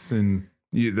chimps and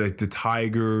like the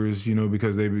tigers, you know,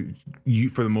 because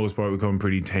for the most part, become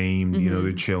pretty tame. You know,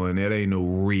 they're chilling. It ain't no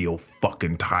real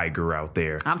fucking tiger out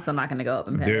there. I'm still not gonna go up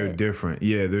and pet They're it. different.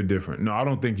 Yeah, they're different. No, I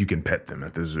don't think you can pet them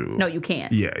at the zoo. No, you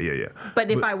can't. Yeah.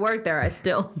 But if I worked there, I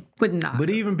still would not. But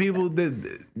even people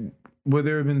where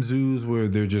there have been zoos where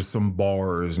there's just some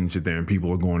bars and shit there, and people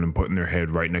are going and putting their head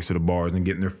right next to the bars and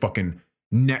getting their fucking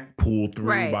neck pulled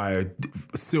through by a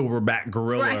silverback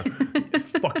gorilla.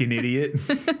 Fucking idiot.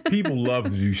 People love to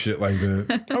do shit like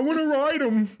that. I want to ride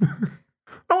them.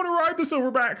 I want to ride the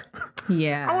silverback.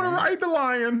 Yeah. I want to ride the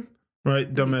lion.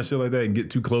 Right? Dumbass shit like that, and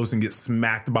get too close and get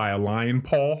smacked by a lion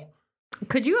paw.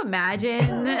 Could you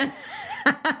imagine?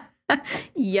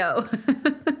 Yo.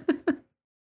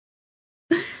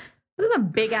 Those are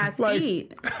big ass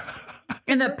feet.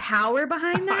 And the power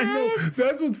behind that. I know.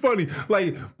 That's what's funny.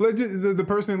 Like, let's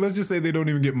just say they don't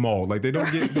even get mauled. Like, they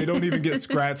don't even get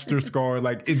scratched or scarred.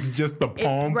 Like, it's just the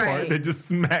palm part that just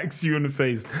smacks you in the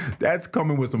face. That's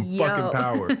coming with some fucking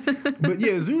power. But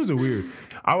yeah, zoos are weird.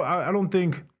 I don't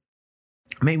think,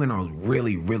 maybe when I was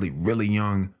really, really, really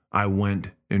young, I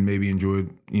went and maybe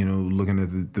enjoyed, you know, looking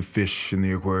at the fish in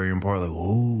the aquarium part. Like,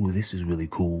 oh, this is really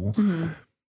cool. Mm-hmm.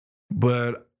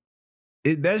 But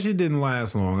that shit didn't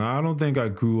last long. I don't think I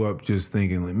grew up just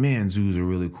thinking like, man, zoos are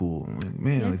really cool. Like,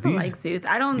 man, I still like zoos.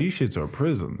 These shits are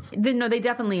prisons. No, they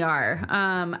definitely are.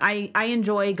 I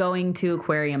enjoy going to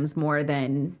aquariums more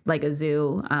than like a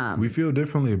zoo. We feel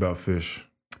differently about fish.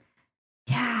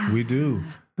 Yeah, we do.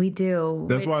 We do.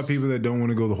 That's why people that don't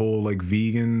want to go the whole like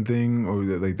vegan thing, or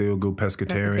like they'll go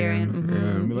pescatarian. Mm-hmm.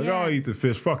 And be like, oh, I eat the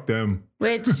fish. Fuck them.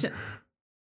 Which,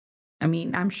 I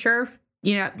mean, I'm sure,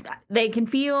 you know, they can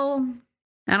feel.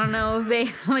 I don't know if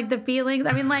they like the feelings.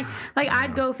 I mean, like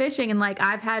I'd go fishing and like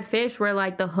I've had fish where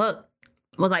like the hook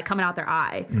was like coming out their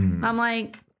eye. Mm. I'm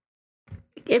like,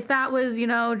 if that was,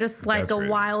 just like That's a crazy.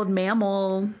 wild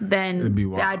mammal, then It'd be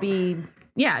wild. that'd be,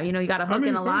 you got a hook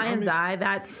in a lion's eye.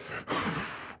 That's,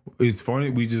 It's funny.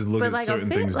 We just look but at like certain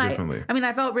a fish, things differently.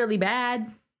 I felt really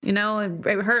bad, it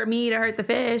hurt me to hurt the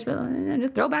fish, but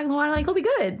just throw it back in the water, like, he'll be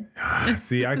good.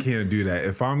 See, I can't do that.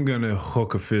 If I'm going to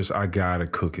hook a fish, I got to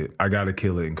cook it. I got to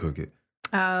kill it and cook it.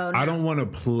 Oh, no. I don't want to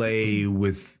play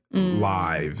with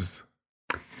lives.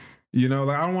 I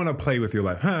don't want to play with your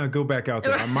life. Go back out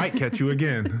there. I might catch you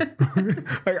again.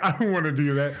 I don't want to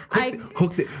do that.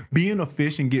 Being a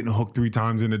fish and getting hooked 3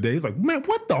 times in a day is like, man,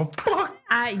 what the fuck?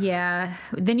 Yeah.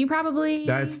 Then you probably.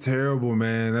 That's terrible,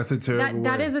 man. That's a terrible.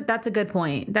 That's a good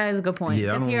point. That is a good point.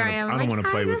 Yeah, I don't want to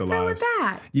play with the lives.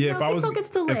 Yeah, if I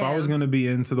was going to be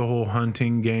into the whole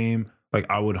hunting game, like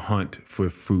I would hunt for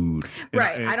food.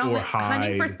 Right.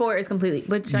 Hunting for sport is completely,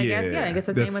 which I guess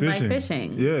the same with like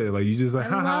fishing. Yeah, like you just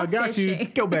like, I got fishing. You.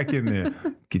 Go back in there.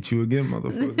 Get you again,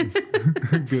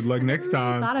 motherfucker. Good luck next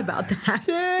time. I thought about that.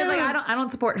 Yeah. Like I don't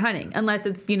support hunting unless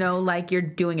it's, like you're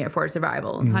doing it for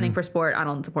survival. Mm-hmm. Hunting for sport, I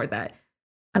don't support that.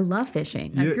 I love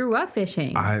fishing. Yeah. I grew up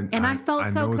fishing. I felt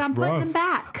so because I'm putting them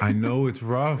back. I know it's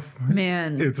rough.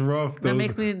 Man. It's rough.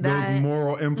 Those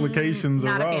moral implications are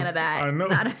rough. Not a fan of that. I know.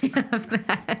 Not a fan of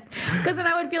that. Because then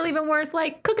I would feel even worse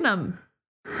like cooking them.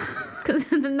 Because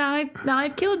then now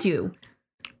I've killed you.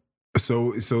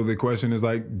 So the question is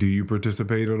like, do you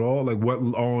participate at all? Like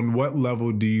on what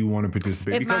level do you want to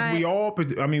participate? Because we're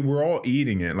all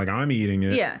eating it. Like I'm eating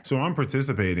it. Yeah. So I'm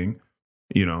participating.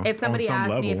 If somebody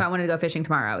asked me if I wanted to go fishing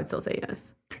tomorrow, I would still say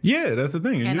yes. Yeah, that's the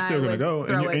thing. And you're still going to go.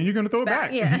 And you're going to throw it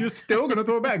back. Yeah. You're still going to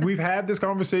throw it back. We've had this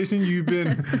conversation.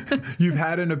 You've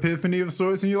had an epiphany of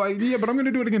sorts. And you're like, yeah, but I'm going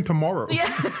to do it again tomorrow. Yeah.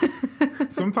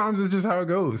 Sometimes it's just how it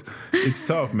goes. It's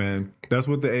tough, man. That's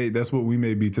what we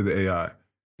may be to the AI.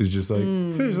 It's just like,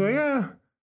 fish, like, yeah.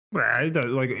 Like,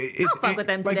 I'll fuck with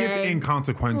them today. Like, it's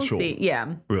inconsequential. We'll see.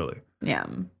 Yeah. Really. Yeah.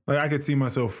 Like I could see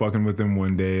myself fucking with them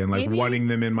one day and like wanting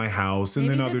them in my house, and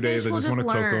then other days I just want to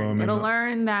cook them. It'll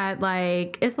learn that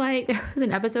it's like there was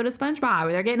an episode of SpongeBob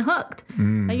where they're getting hooked.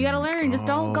 Like you got to learn, just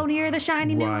don't go near the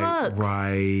shiny new hooks.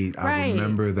 Right. I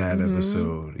remember that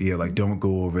episode. Yeah, like don't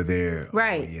go over there.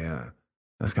 Right. Oh, yeah,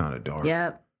 that's kind of dark.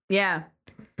 Yep. Yeah.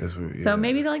 That's what, So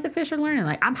maybe the fish are learning.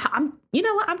 Like I'm. You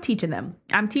know what? I'm teaching them.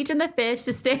 I'm teaching the fish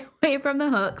to stay away from the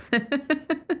hooks.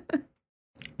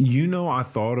 I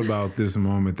thought about this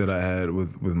moment that I had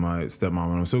with my stepmom,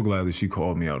 and I'm so glad that she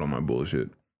called me out on my bullshit.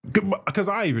 Because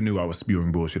I even knew I was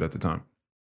spewing bullshit at the time.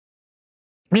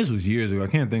 This was years ago. I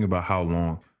can't think about how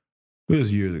long. It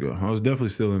was years ago. I was definitely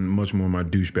still in much more my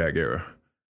douchebag era.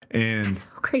 And it's so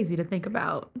crazy to think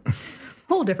about.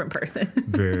 Whole different person.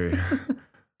 Very.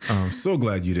 I'm so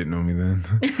glad you didn't know me then.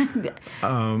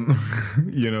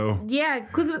 Yeah,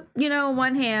 because, on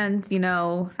one hand,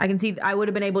 I would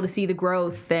have been able to see the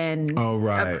growth and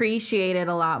appreciate it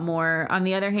a lot more. On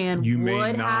the other hand,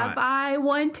 have I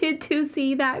wanted to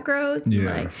see that growth?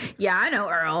 Yeah. I know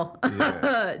Earl.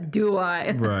 Yeah. Do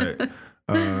I? Right.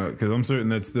 Because I'm certain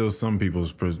that's still some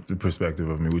people's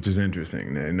perspective of me, which is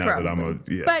interesting. Now Probably.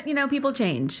 That I'm But, people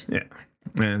change. Yeah.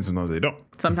 And sometimes they don't.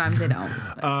 Sometimes they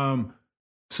don't.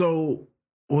 So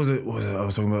was it I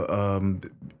was talking about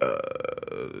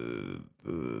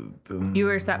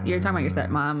you're talking about your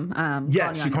stepmom.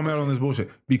 Yeah, she called me out on this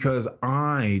bullshit because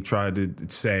I tried to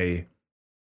say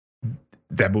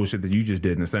that bullshit that you just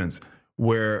did in a sense,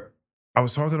 where I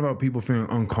was talking about people feeling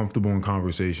uncomfortable in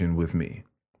conversation with me.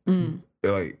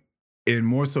 Like, and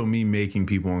more so me making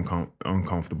people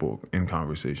uncomfortable in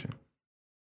conversation.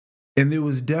 And there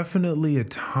was definitely a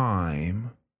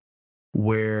time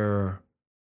where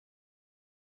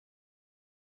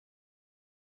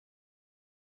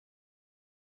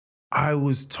I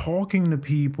was talking to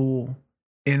people,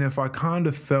 and if I kind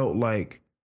of felt like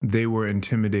they were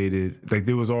intimidated, like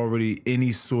there was already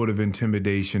any sort of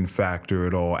intimidation factor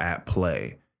at all at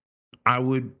play,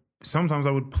 sometimes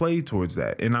I would play towards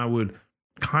that, and I would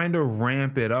kind of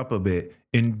ramp it up a bit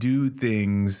and do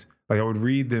things. Like I would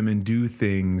read them and do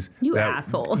things. You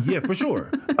asshole. Yeah, for sure.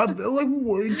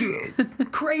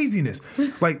 Craziness.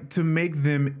 Like to make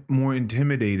them more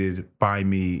intimidated by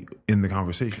me in the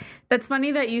conversation. That's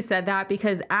funny that you said that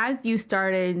because as you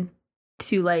started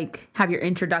to have your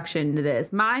introduction to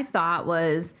this, my thought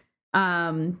was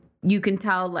you can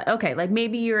tell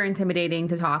maybe you're intimidating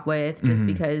to talk with just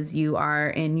because you are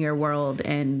in your world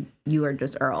and you are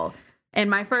just Earl. And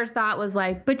my first thought was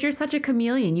but you're such a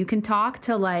chameleon. You can talk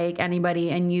to anybody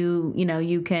and you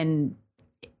can,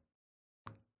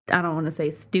 I don't want to say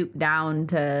stoop down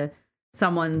to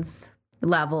someone's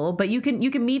level, but you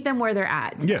can meet them where they're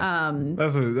at. Yes.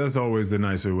 That's always the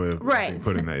nicer way of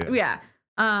putting that. Yeah.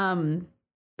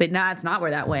 But that's not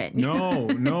where that went. No.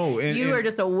 And, you were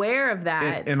just aware of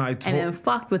that and then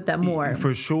fucked with them more.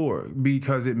 For sure.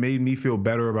 Because it made me feel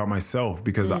better about myself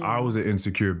because I was an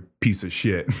insecure piece of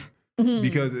shit.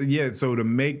 Because, so to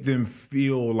make them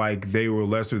feel like they were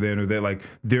lesser than, or that like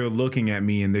they're looking at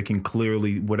me and they can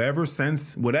clearly, whatever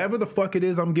the fuck it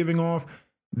is I'm giving off,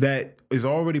 that is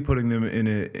already putting them in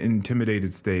an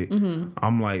intimidated state.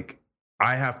 I'm like,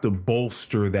 I have to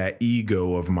bolster that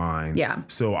ego of mine. Yeah.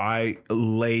 So I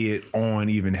lay it on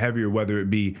even heavier, whether it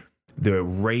be the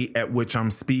rate at which I'm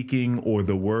speaking or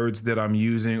the words that I'm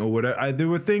using or whatever. There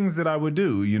were things that I would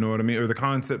do, you know what I mean? Or the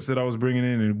concepts that I was bringing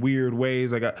in weird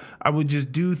ways. Like I would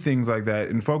just do things like that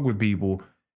and fuck with people.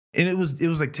 And it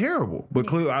was like terrible. But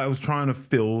clearly I was trying to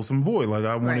fill some void. Like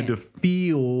I wanted to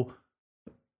feel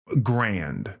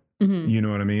grand. You know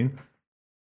what I mean?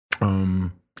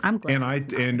 I'm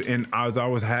glad. And as I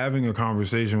was having a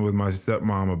conversation with my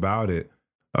stepmom about it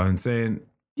and saying,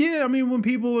 yeah, I mean, when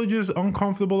people are just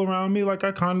uncomfortable around me, like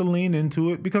I kind of lean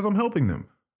into it because I'm helping them.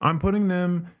 I'm putting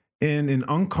them in an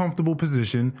uncomfortable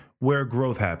position where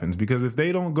growth happens. Because if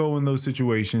they don't go in those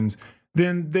situations,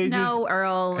 then they No,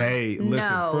 Earl. Hey,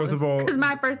 listen, first of all. Because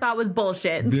my first thought was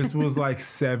bullshit. This was like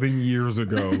 7 years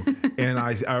ago. And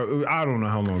I don't know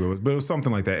how long it was, but it was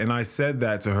something like that. And I said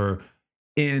that to her.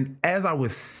 And as I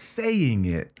was saying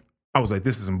it, I was like,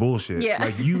 this is some bullshit. Yeah.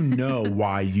 Like, you know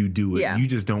why you do it. Yeah. You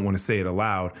just don't want to say it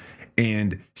aloud.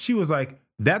 And she was like,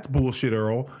 that's bullshit,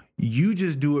 Earl. You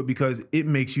just do it because it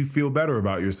makes you feel better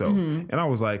about yourself. And I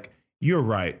was like, you're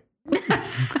right.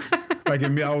 Like,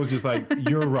 in me, I was just like,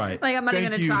 you're right. Like, I'm not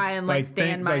going to try and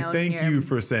stand my own thank here. you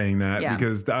for saying that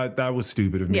because that was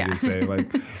stupid of me to say.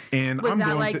 Like, and was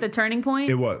that like the turning point?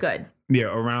 It was. Good. Yeah.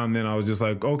 Around then I was just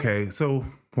like, okay, so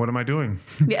what am I doing?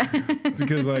 Yeah. It's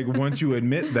because like once you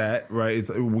admit that, right, it's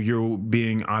you're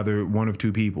being either one of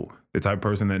two people. The type of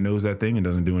person that knows that thing and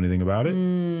doesn't do anything about it.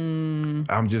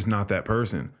 I'm just not that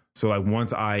person. So like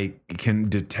once I can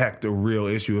detect a real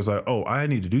issue, it's like, oh, I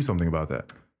need to do something about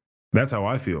that. That's how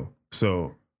I feel.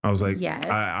 So I was like, yes.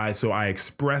 I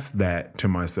expressed that to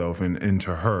myself and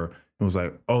to her. It was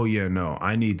like, oh yeah, no,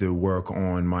 I need to work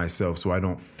on myself so I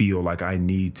don't feel like I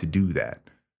need to do that.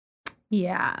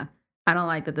 Yeah. I don't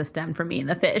like that this stemmed from me and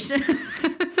the fish.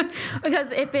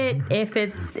 Because if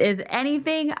it is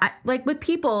anything, like with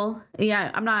people,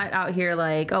 I'm not out here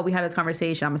like, oh, we had this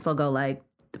conversation. I'm gonna still go like,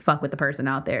 fuck with the person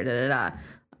out there, da da da.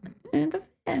 And it's a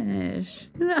fish.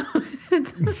 No,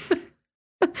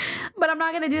 but I'm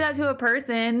not gonna do that to a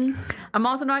person. I'm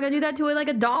also not gonna do that to like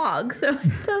a dog. So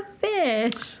it's a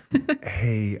fish.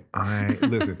 Hey,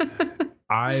 listen.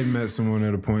 I met someone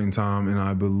at a point in time, and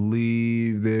I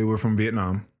believe they were from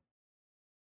Vietnam.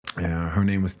 Her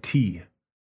name was T.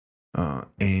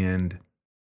 And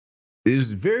it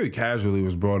was very casually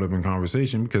was brought up in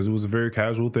conversation because it was a very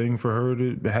casual thing for her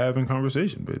to have in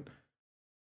conversation. But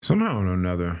somehow or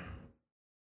another,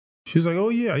 she was like, oh,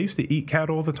 yeah, I used to eat cat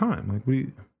all the time. Like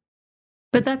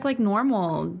But that's like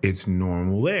normal. It's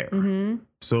normal there. Mm-hmm.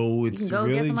 So it's you can go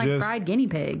really get some like fried guinea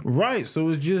pig. Right. So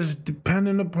it's just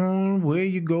depending upon where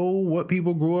you go, what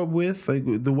people grew up with.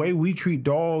 Like the way we treat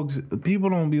dogs, people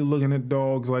don't be looking at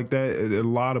dogs like that at a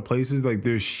lot of places. Like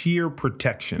there's sheer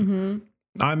protection.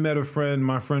 I met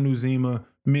my friend Uzima,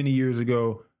 many years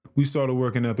ago. We started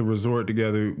working at the resort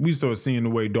together. We started seeing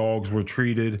the way dogs were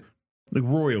treated, like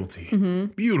royalty.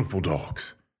 Beautiful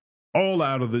dogs. All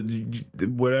out of the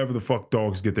whatever the fuck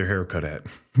dogs get their hair cut at.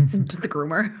 Just the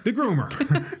groomer. The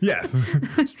groomer. Yes.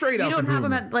 Straight out the groomer. You don't have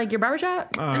them at like your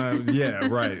barbershop? Yeah,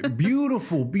 right.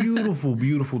 Beautiful, beautiful,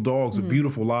 beautiful dogs with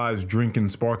beautiful lives, drinking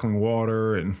sparkling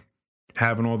water and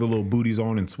having all the little booties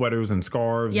on and sweaters and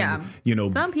scarves. Yeah.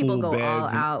 And, some people go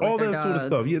all out all with that their sort of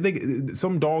stuff. Yeah,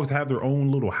 some dogs have their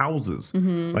own little houses.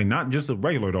 Like not just a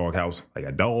regular dog house, like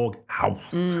a dog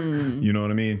house. You know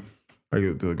what I mean?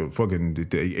 Like a fucking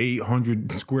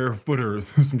 800 square footer,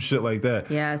 some shit like that.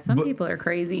 Yeah, some people are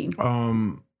crazy.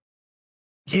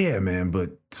 Yeah, man.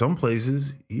 But some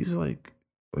places, he's like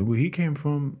where he came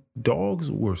from, dogs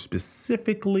were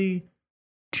specifically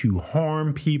to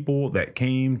harm people that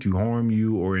came to harm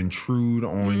you or intrude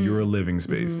on your living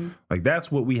space. Like that's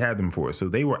what we had them for. So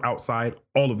they were outside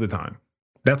all of the time.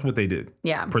 That's what they did.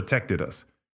 Yeah, protected us.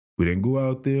 We didn't go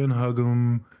out there and hug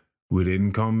them. We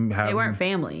didn't come have. They weren't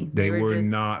family. They were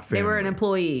not family. They were an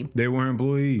employee. They were an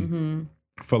employee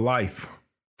for life.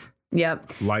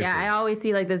 Yep. Life. Yeah, I always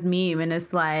see like this meme, and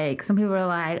it's like some people are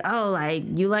like, "Oh, like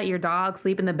you let your dog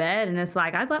sleep in the bed," and it's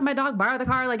like I'd let my dog borrow the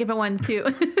car, like if it wants to.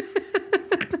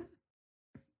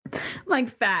 Like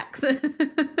facts. The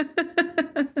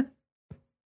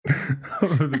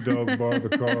dog borrow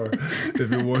the car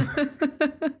if it was.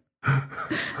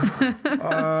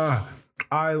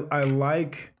 I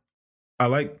like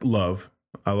love.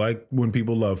 I like when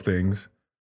people love things.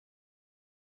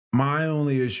 My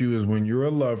only issue is when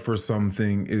your love for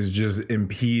something is just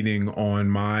impeding on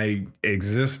my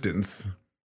existence,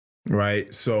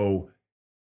 right? So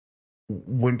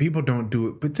when people don't do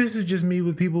it, but this is just me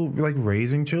with people like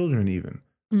raising children, even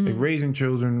like raising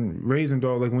children, raising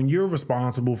dogs. Like when you're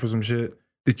responsible for some shit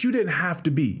that you didn't have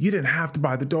to be, you didn't have to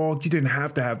buy the dog, you didn't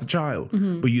have to have the child,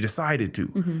 but you decided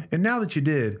to. And now that you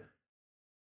did,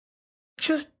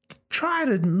 just try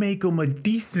to make them a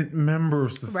decent member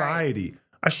of society. Right.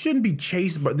 I shouldn't be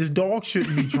chased by this dog.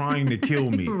 Shouldn't be trying to kill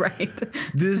me. Right.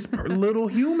 This little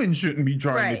human shouldn't be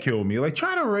trying to kill me. Like,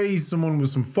 try to raise someone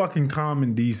with some fucking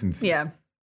common decency. Yeah.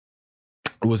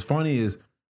 What's funny is,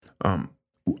 that's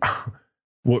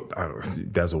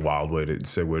a wild way to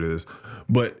segue to this,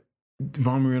 but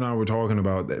Von Marie and I were talking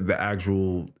about the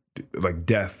actual like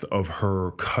death of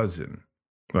her cousin.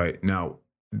 Right now,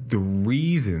 the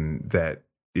reason that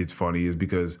it's funny is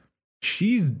because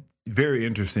she's very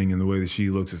interesting in the way that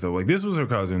she looks at stuff. Like, this was her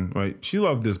cousin, right? She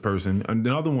loved this person.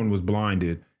 Another one was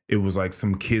blinded. It was like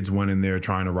some kids went in there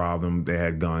trying to rob them. They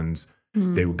had guns.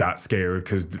 They got scared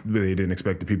because they didn't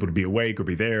expect the people to be awake or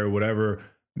be there or whatever.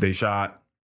 They shot.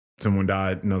 Someone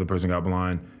died. Another person got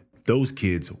blind. Those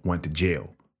kids went to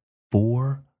jail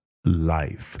for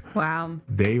life. Wow.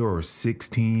 They are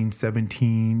 16,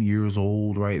 17 years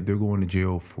old, right? They're going to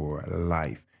jail for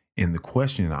life. And the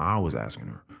question I was asking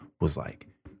her was like,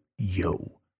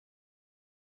 yo,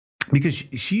 because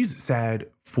she's sad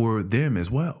for them as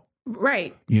well.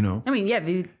 Right. You know? I mean, yeah,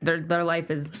 their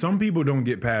life is... Some people don't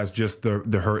get past just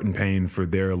the hurt and pain for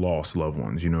their lost loved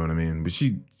ones, you know what I mean? But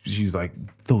she's like,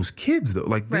 those kids, though,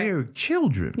 like, they're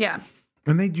children. Yeah.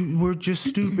 And they were just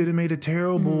stupid and made a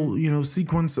terrible,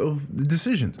 sequence of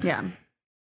decisions. Yeah.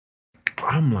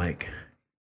 I'm like,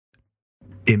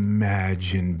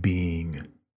 imagine being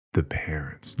the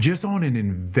parents, just on an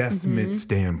investment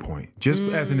standpoint, just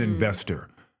as an investor.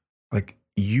 Like,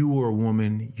 you were a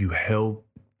woman, you held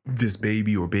this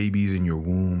baby or babies in your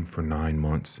womb for 9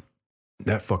 months.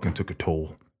 That fucking took a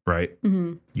toll, right?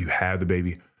 You had the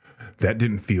baby. That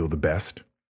didn't feel the best.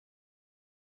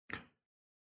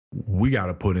 We got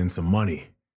to put in some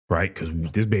money, right? Because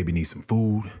this baby needs some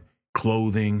food,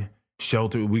 clothing,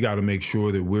 shelter. We got to make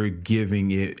sure that we're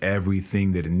giving it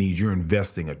everything that it needs. You're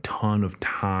investing a ton of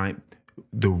time,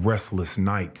 the restless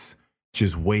nights,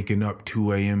 just waking up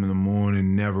 2 a.m. in the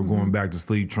morning, never going back to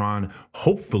sleep, trying.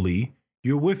 Hopefully,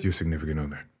 you're with your significant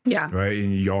other. Yeah. Right?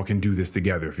 And y'all can do this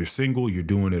together. If you're single, you're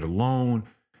doing it alone.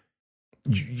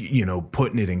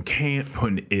 Putting it in camp,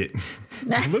 putting it.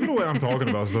 Look at the way I'm talking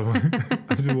about stuff.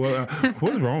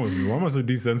 What's wrong with me? Why am I so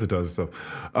desensitized to stuff?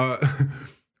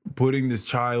 Putting this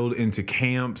child into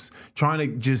camps, trying to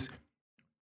just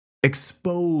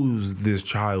expose this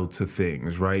child to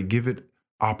things, right? Give it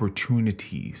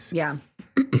opportunities. Yeah.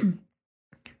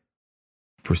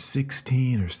 For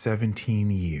 16 or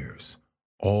 17 years,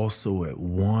 also at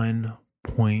one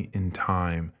point in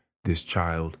time, this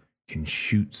child can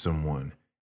shoot someone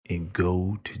and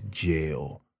go to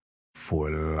jail for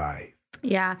life.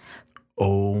 Yeah.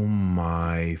 Oh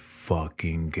my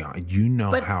fucking God. You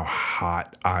know how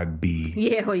hot I'd be.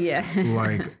 Yeah, well, yeah.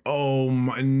 Like, oh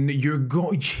my,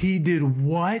 he did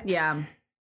what? Yeah.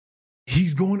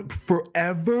 He's going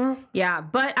forever? Yeah,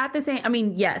 but at the same, I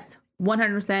mean, yes,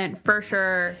 100% for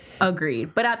sure,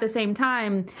 agreed. But at the same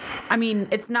time, I mean,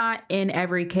 it's not in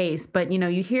every case, but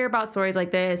you hear about stories like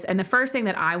this, and the first thing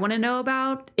that I want to know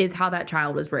about is how that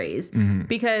child was raised,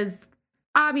 because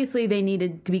obviously they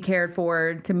needed to be cared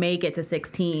for to make it to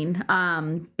 16.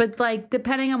 But like,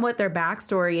 depending on what their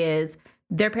backstory is,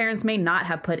 their parents may not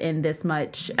have put in this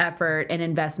much effort and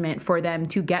investment for them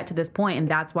to get to this point, and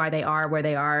that's why they are where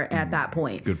they are at that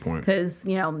point. Good point. Because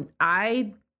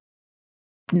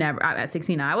at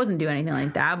 16, I wasn't doing anything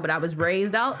like that, but I was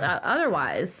raised out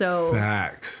otherwise. So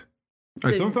facts.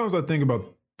 Like, sometimes I think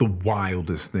about the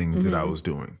wildest things that I was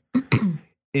doing,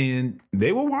 and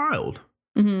they were wild,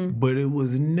 but it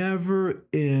was never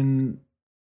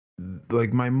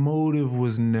like, my motive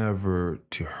was never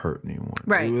to hurt anyone.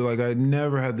 Right. It was like, I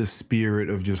never had the spirit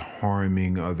of just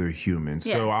harming other humans.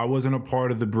 Yeah. So I wasn't a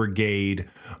part of the brigade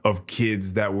of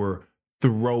kids that were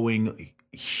throwing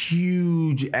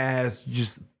huge ass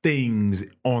just things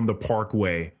on the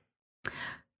parkway.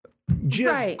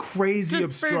 Just crazy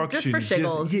obstructions. Just for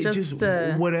shiggles.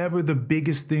 Just whatever the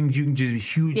biggest things you can,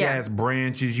 just huge ass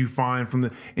branches you find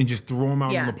and just throw them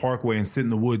out on the parkway and sit in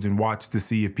the woods and watch to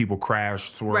see if people crash,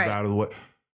 swerve out of the way.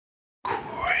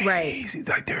 Crazy.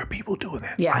 Like, there are people doing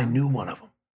that. Yeah. I knew one of them.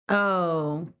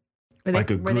 Oh.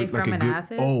 Were they from an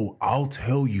acid? Oh, I'll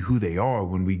tell you who they are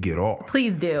when we get off.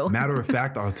 Please do. Matter of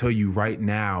fact, I'll tell you right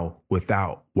now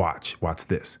without watch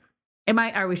this.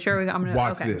 Are we sure? I'm gonna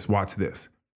watch this.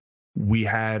 We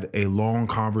had a long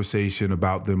conversation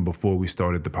about them before we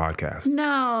started the podcast.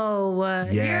 No,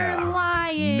 you're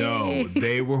lying. No,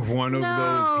 they were one of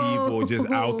those people just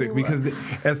out there because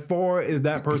as far as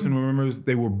that person remembers,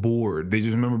 they were bored. They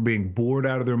just remember being bored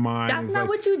out of their mind. That's not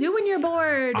what you do when you're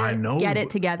bored. I know. Get it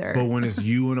together. But when it's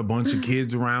you and a bunch of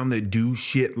kids around that do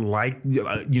shit like,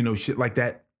 shit like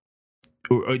that,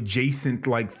 or adjacent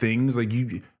like things like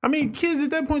kids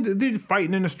at that point, they're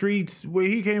fighting in the streets where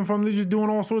he came from. They're just doing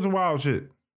all sorts of wild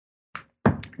shit.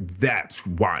 That's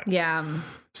wild. Yeah.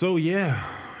 So yeah.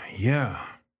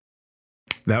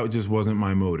 That just wasn't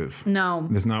my motive. No.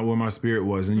 That's not where my spirit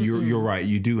was. And you're right.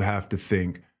 You do have to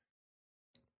think,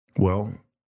 well,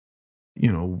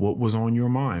 what was on your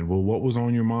mind? Well, what was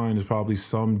on your mind is probably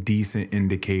some decent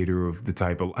indicator of the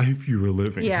type of life you were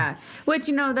living. Yeah. Which,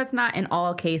 that's not in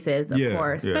all cases, of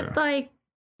course. Yeah. But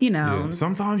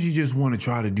Sometimes you just want to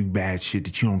try to do bad shit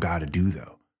that you don't got to do,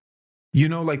 though.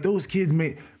 Like those kids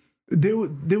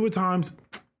there were times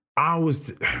I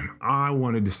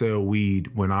wanted to sell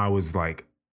weed when I was like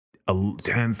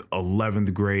 10th,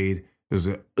 11th grade. There's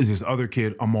this other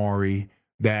kid, Amari,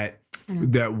 that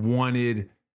wanted...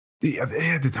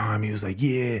 At the time, he was like,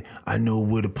 yeah, I know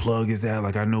where the plug is at.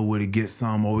 Like, I know where to get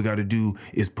some. All we got to do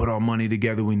is put our money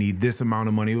together. We need this amount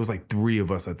of money. It was like 3 of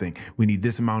us, I think. We need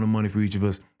this amount of money for each of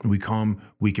us. We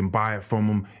can buy it from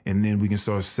them, and then we can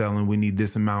start selling. We need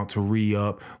this amount to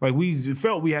re-up. Like, we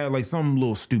felt we had, like, some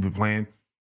little stupid plan.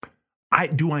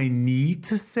 Do I need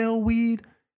to sell weed?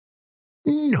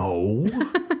 No.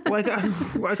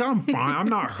 I'm fine. I'm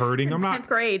not hurting. I'm not 10th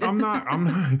grade. I'm not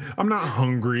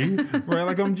hungry. Right?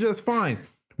 Like I'm just fine.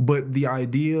 But the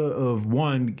idea of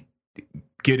one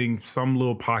getting some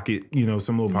little pocket,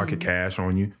 pocket cash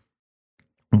on you,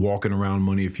 walking around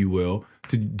money, if you will,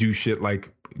 to do shit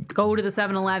like go to the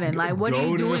 7-Eleven. Like, what are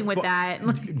you doing with that?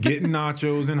 Getting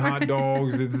nachos and hot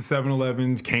dogs at the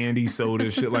 7-Elevens, candy,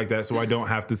 soda, shit like that, so I don't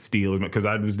have to steal it, because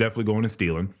I was definitely going and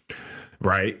stealing.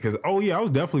 Right? Because, I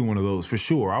was definitely one of those, for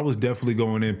sure. I was definitely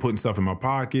going in, putting stuff in my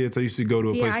pockets. I used to go to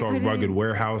a place called Rugged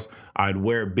Warehouse. I'd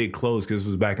wear big clothes, because this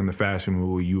was back in the fashion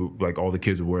where all the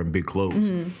kids were wearing big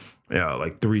clothes. Mm-hmm. Yeah,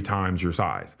 like 3 times your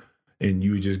size. And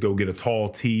you would just go get a tall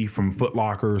tee from Foot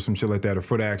Locker or some shit like that, or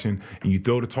Foot Action, and you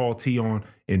throw the tall tee on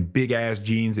in big-ass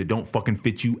jeans that don't fucking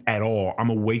fit you at all. I'm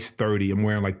a waist 30. I'm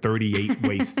wearing like 38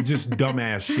 waist. Just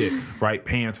dumbass shit, right?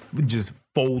 Pants just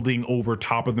folding over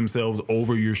top of themselves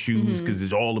over your shoes, because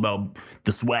it's all about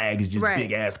the swag is just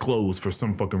big-ass clothes for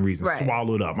some fucking reason. Right.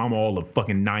 Swallowed up. I'm all of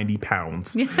fucking 90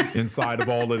 pounds inside of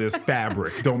all of this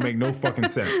fabric. Don't make no fucking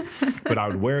sense. But I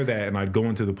would wear that, and I'd go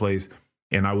into the place,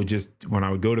 and I would just, when I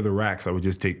would go to the racks, I would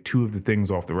just take 2 of the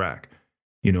things off the rack.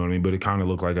 You know what I mean? But it kind of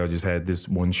looked like I just had this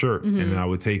one shirt. Mm-hmm. And then I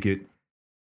would take it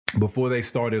before they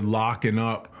started locking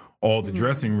up all the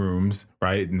dressing rooms,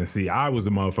 right? And see, I was the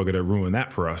motherfucker that ruined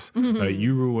that for us. Mm-hmm.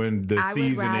 You ruined the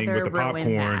seasoning with the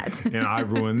popcorn, and I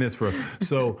ruined this for us.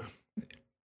 So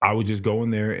I would just go in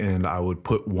there, and I would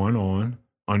put one on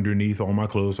underneath all my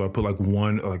clothes. So I put like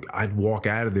one, like I'd walk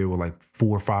out of there with like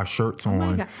 4 or 5 shirts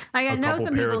on. Like I know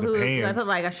some people who put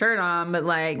like a shirt on, but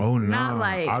like not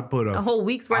like I'd put a whole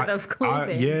week's worth of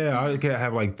clothing. I could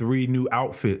have like 3 new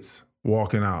outfits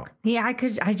walking out. Yeah, I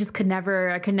could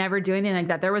never do anything like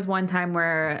that. There was one time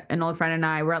where an old friend and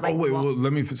I were like,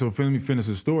 let me finish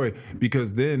the story,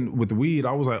 because then with the weed,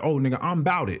 I was like, oh nigga, I'm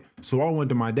about it. So I went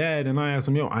to my dad and I asked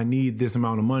him, I need this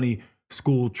amount of money,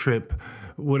 school trip,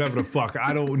 whatever the fuck.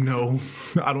 I don't know.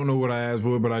 I don't know what I asked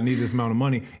for, but I need this amount of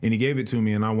money. And he gave it to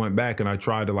me, and I went back and I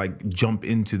tried to like jump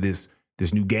into this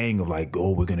new gang of like,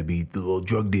 we're going to be the little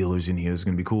drug dealers in here. It's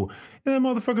going to be cool. And that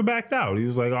motherfucker backed out. He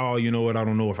was like, oh, you know what? I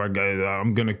don't know if I'm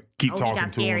going to keep talking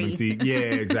to him and see. Yeah,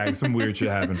 exactly. Some weird shit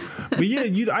happened. But yeah,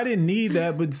 I didn't need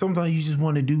that. But sometimes you just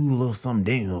want to do a little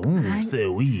something. Ooh,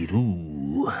 sell weed.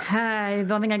 Ooh. I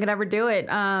don't think I could ever do it.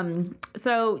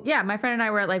 So yeah, my friend and I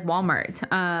were at like Walmart.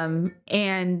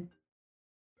 And.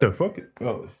 Yeah, fuck it.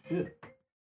 Oh, shit.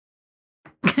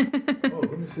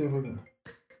 Let me see if I can.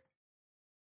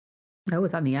 Oh,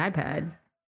 it's on the iPad.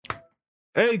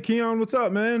 Hey, Keon, what's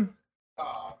up, man?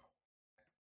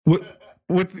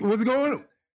 What's going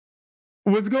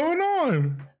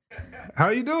on? How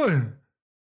you doing?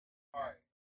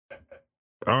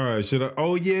 All right. Should I?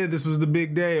 Oh yeah, this was the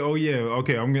big day. Oh yeah.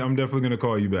 Okay, I'm definitely gonna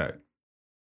call you back.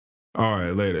 All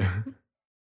right, later.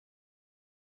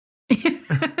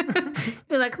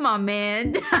 You're like, come on,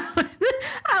 man.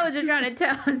 I was just trying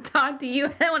to talk to you. I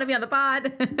don't want to be on the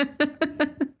pod.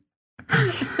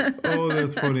 Oh,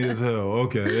 that's funny as hell.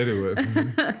 Okay, anyway.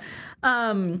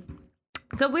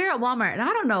 So we're at Walmart, and I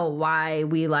don't know why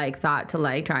we like thought to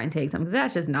like try and take some, because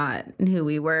that's just not who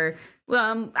we were.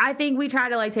 I think we tried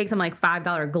to like take some like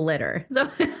 $5 glitter. So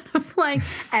like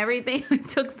everything, we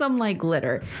took some like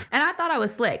glitter, and I thought I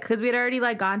was slick because we had already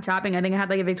like gone shopping. I think I had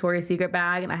like a Victoria's Secret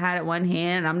bag, and I had it one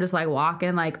hand, and I'm just like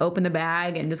walking, like open the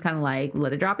bag and just kind of like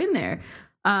let it drop in there.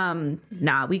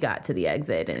 Nah, we got to the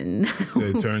exit and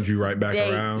they turned you right back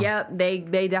around. Yep,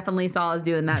 they definitely saw us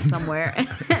doing that somewhere.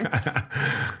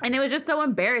 And it was just so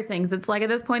embarrassing because it's like at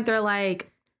this point they're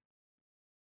like,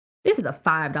 this is a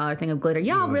 $5 thing of glitter.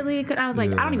 Y'all really could. I was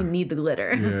like, I don't even need the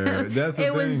glitter. Yeah, that's the it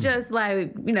thing. Was just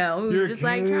like, we were just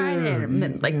like trying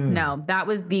it. Like, no, that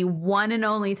was the one and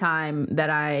only time that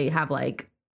I have like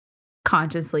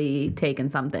consciously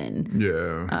taken something.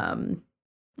 Yeah.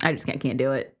 I just can't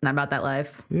do it. Not about that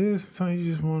life. Yeah, sometimes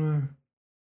you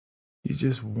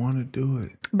just wanna do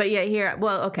it. But yeah, here,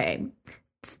 well, okay.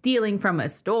 Stealing from a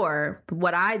store,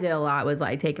 what I did a lot was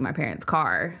like taking my parents'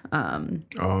 car.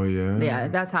 Oh yeah. Yeah,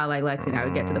 that's how like Lexi and I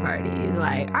would get to the parties.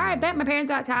 Like, all right, bet my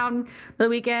parents out of town for the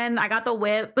weekend. I got the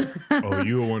whip. Oh,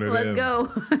 you were one of them. Let's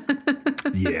go.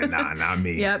 Yeah, not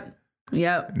me.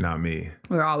 Yep. Not me.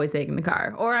 We were always taking the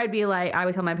car. Or I'd be like, I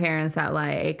would tell my parents that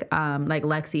like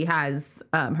Lexi has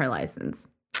her license.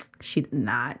 She did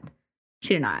not.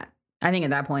 I think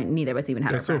at that point, neither of us even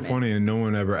had That's her so funny, and no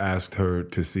one ever asked her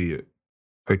to see it.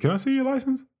 Like, can I see your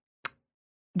license?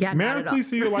 Yeah, may I please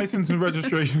see your license and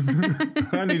registration?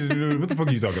 I need to do it. What the fuck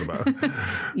are you talking about?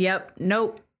 Yep.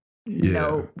 Nope. Yeah.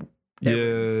 Nope. Yeah,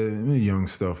 young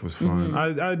stuff was fun.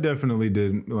 Mm-hmm. I definitely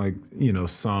did, like,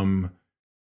 some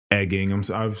egging.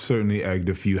 I've certainly egged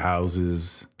a few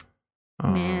houses.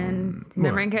 Man,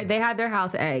 remember they had their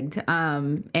house egged,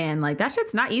 and like that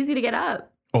shit's not easy to get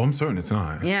up. Oh, I'm certain it's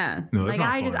not. Yeah, no, it's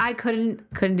like not. I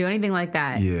couldn't do anything like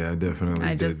that. Yeah, definitely.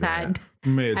 I just had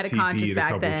a conscience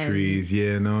back then. Trees.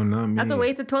 Yeah, no, not me. That's a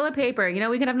waste of toilet paper.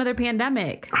 We could have another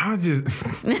pandemic. I was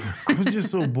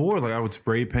just so bored. Like I would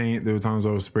spray paint. There were times I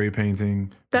was spray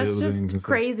painting. That's just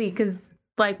crazy because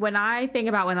like when I think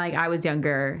about when like I was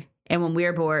younger and when we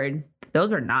were bored,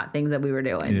 those were not things that we were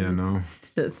doing. Yeah, no.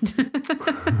 Just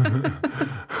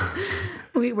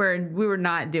we were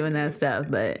not doing that stuff,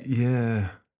 but yeah,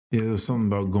 there was something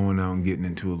about going out and getting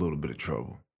into a little bit of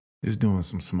trouble. Just doing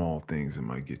some small things that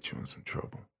might get you in some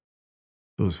trouble.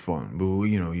 It was fun, but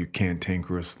your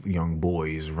cantankerous young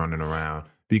boys running around,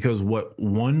 because what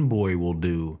one boy will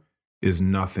do is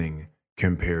nothing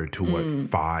compared to what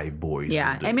 5 boys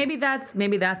will do. And maybe that's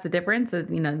the difference. Like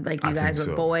you guys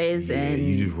were boys, and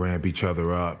you just ramp each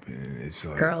other up, and it's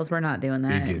like girls were not doing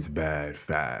that. It gets bad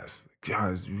fast.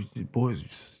 Guys, boys are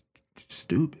just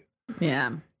stupid.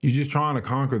 Yeah, you're just trying to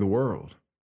conquer the world.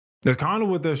 That's kind of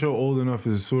what that show Old Enough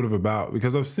is sort of about,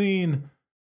 because I've seen.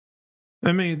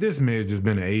 I mean, this may have just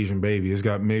been an Asian baby.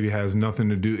 Maybe has nothing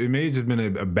to do. It may have just been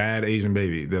a bad Asian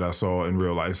baby that I saw in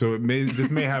real life. So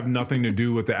this may have nothing to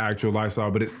do with the actual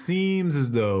lifestyle, but it seems as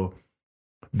though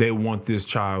they want this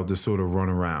child to sort of run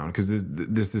around, because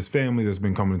there's this family that's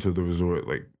been coming to the resort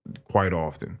like quite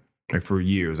often. Like for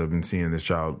years, I've been seeing this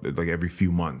child like every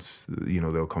few months.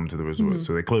 They'll come to the resort, Mm-hmm.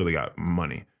 so they clearly got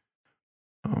money.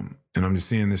 And I'm just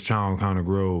seeing this child kind of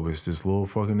grow. It's this little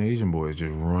fucking Asian boy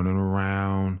just running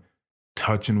around,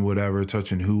 touching whatever,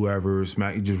 touching whoever, just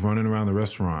running around the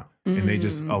restaurant. Mm-hmm. And they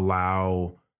just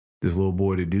allow this little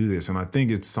boy to do this. And I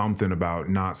think it's something about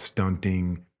not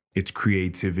stunting its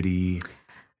creativity.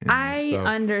 I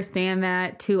understand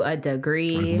that to a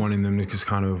degree. Like wanting them to just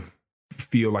kind of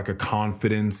feel like a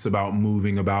confidence about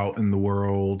moving about in the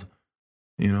world.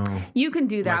 You can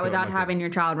do that without having your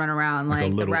child run around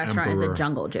like the restaurant is a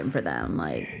jungle gym for them.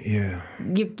 Like, yeah,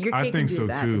 your kid can do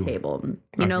that at the table.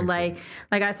 Like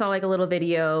I saw like a little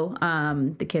video.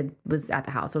 The kid was at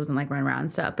the house, so it wasn't like running around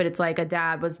and stuff. But it's like a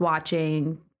dad was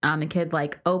watching a kid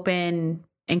like open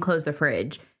and close the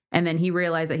fridge. And then he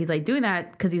realized that he's like doing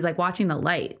that because he's like watching the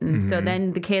light. And so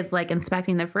then the kid's like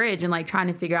inspecting the fridge and like trying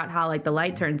to figure out how like the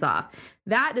light turns off.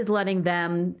 That is letting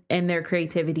them in their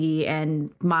creativity and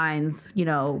minds,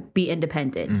 be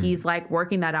independent. He's like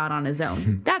working that out on his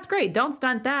own. That's great. Don't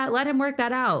stunt that. Let him work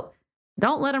that out.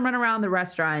 Don't let him run around the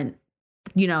restaurant,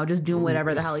 just doing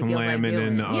whatever the hell he feels like doing. Slamming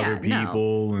into other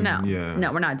people. No,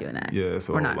 we're not doing that. Yeah,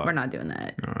 we're not doing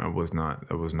that. No, that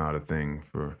was not a thing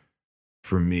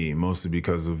for me, mostly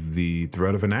because of the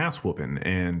threat of an ass whooping.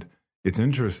 And it's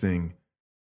interesting,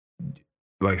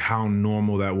 like how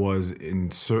normal that was in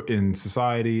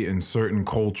society, in certain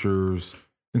cultures,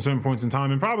 in certain points in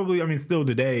time, and probably, I mean, still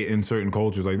today in certain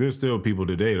cultures, like there's still people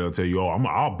today that'll tell you, "Oh,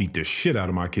 I'll beat the shit out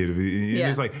of my kid." And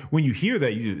it's like when you hear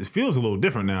that, it feels a little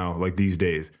different now. Like these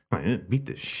days, like, beat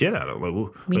the shit out of. Like,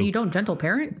 well, I mean, you don't gentle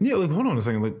parent? Yeah, like hold on a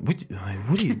second, like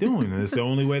what are you doing? It's the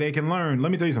only way they can learn.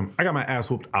 Let me tell you something. I got my ass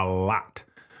whooped a lot.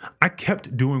 I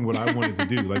kept doing what I wanted to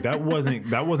do. Like that wasn't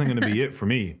going to be it for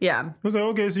me. Yeah. I was like,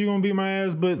 okay, so you're going to beat my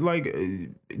ass, but like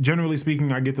generally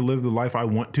speaking, I get to live the life I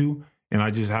want to, and I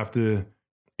just have to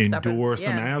endure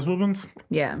some ass whoopings.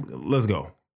 Yeah. Let's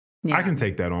go. Yeah. I can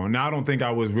take that on. Now, I don't think I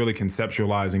was really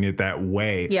conceptualizing it that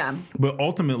way. Yeah. But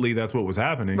ultimately, that's what was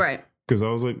happening. Right. Because I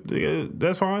was like, yeah,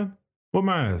 that's fine. Whoop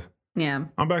my ass. Yeah.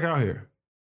 I'm back out here.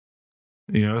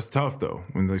 You know, it's tough though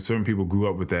when like certain people grew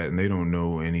up with that and they don't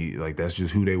know any, like that's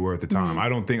just who they were at the time. I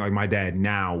don't think like my dad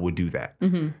now would do that,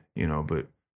 you know, but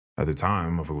at the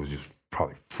time, motherfucker was just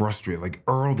probably frustrated. Like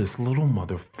Earl, this little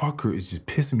motherfucker is just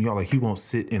pissing me off. Like he won't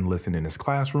sit and listen in his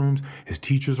classrooms. His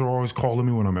teachers are always calling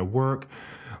me when I'm at work.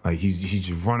 Like he's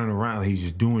just running around. Like, he's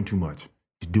just doing too much.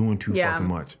 He's doing too fucking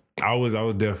much. I was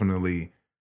definitely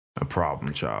a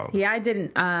problem child. Yeah, I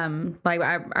didn't like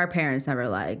our parents never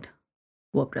like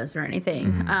whooped us or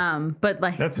anything. But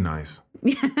like that's nice.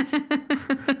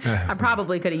 I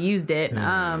probably could have used it.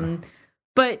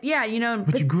 But yeah, you know.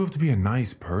 But you grew up to be a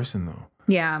nice person though.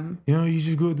 Yeah. You know, you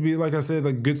just grew up to be, like I said,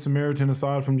 like good Samaritan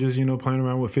aside from just, you know, playing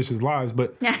around with fish's lives.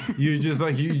 But you're just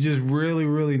really,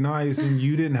 really nice, and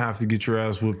you didn't have to get your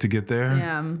ass whooped to get there.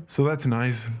 Yeah. So that's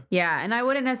nice. Yeah. And I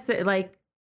wouldn't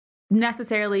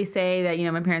necessarily say that, you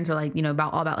know, my parents were like, you know,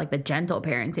 all about like the gentle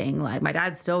parenting. Like my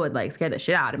dad still would like scare the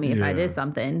shit out of me if I did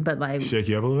something, but like shake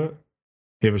you up a little bit.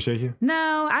 He ever shake you?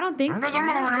 No, I don't think so.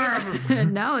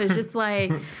 No, it's just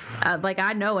like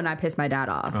I know when I piss my dad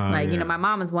off. You know, my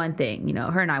mom is one thing, you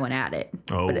know, her and I went at it.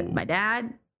 Oh. But if my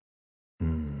dad,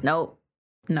 nope,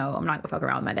 no, I'm not gonna fuck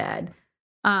around with my dad.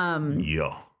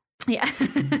 Yeah.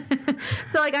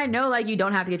 So like I know like you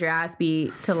don't have to get your ass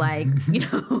beat to like, you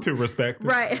know, to respect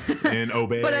right and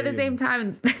obey. But at the same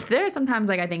time, there are sometimes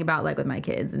like I think about like with my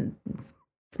kids, and it's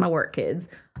my work kids,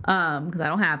 because I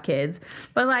don't have kids.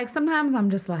 But like sometimes I'm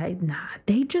just like, nah,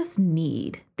 they just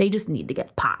need to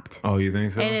get popped. Oh, you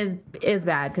think so? And it's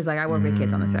bad because like I work with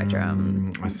kids on the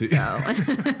spectrum. I see. So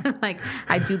like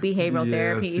I do behavioral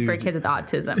therapy for kids with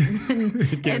autism,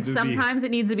 and sometimes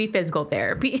it needs to be physical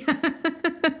therapy.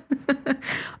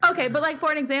 Okay, but like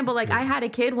for an example, like I had a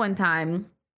kid one time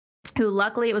who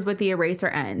luckily it was with the eraser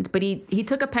end, but he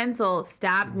took a pencil,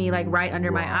 stabbed me like right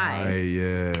under my eye.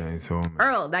 Yeah, he told me.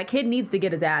 Earl, that kid needs to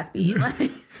get his ass beat.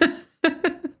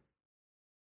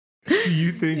 Do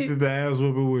you think that the ass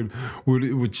whooping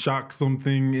would shock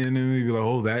something in him and he'd be like,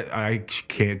 oh, that I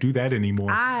can't do that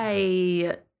anymore? What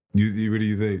do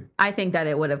you think? I think that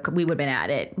we would have been at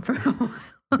it for a while.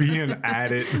 Being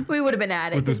at it. We would have been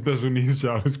at it. With the special needs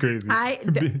child is crazy.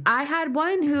 I had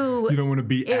one who... You don't want to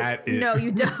be at it. No,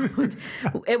 you don't.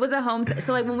 It was a home...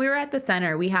 So like when we were at the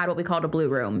center, we had what we called a blue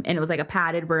room. And it was like a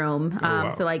padded room. Wow.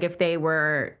 So like if they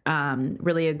were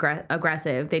really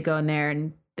aggressive, they'd go in there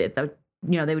and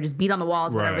they would just beat on the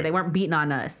walls, whatever. Right. They weren't beating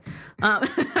on us.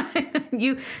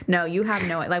 You have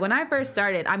no... Like when I first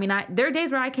started, I mean, there are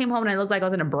days where I came home and I looked like I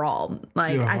was in a brawl.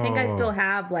 Like I think I still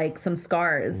have like some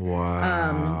scars.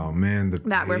 Wow, man,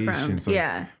 that were from...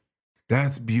 Like,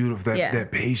 that's beautiful.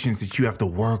 That patience that you have to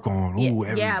work on. Ooh,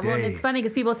 every day. Yeah, well, it's funny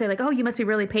because people say like, oh, you must be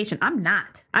really patient. I'm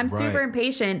not. I'm super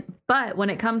impatient. But when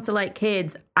it comes to like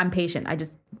kids, I'm patient.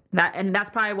 And that's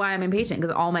probably why I'm impatient,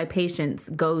 because all my patience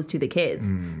goes to the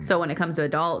kids. So when it comes to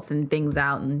adults and things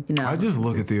out, and you know, I just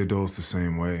look at the adults the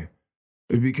same way.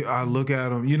 Because I look at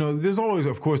them, you know, there's always,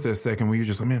 of course, that second where you're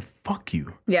just like, man, fuck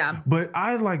you. Yeah. But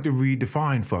I like to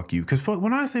redefine fuck you. Because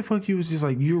when I say fuck you, it's just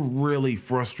like, you're really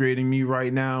frustrating me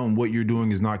right now. And what you're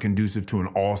doing is not conducive to an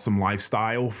awesome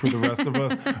lifestyle for the rest of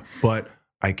us. But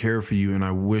I care for you and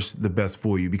I wish the best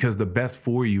for you. Because the best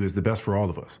for you is the best for all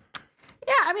of us.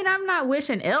 Yeah, I mean, I'm not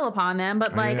wishing ill upon them.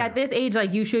 But like at this age,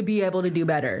 like you should be able to do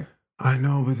better. I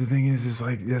know, but the thing is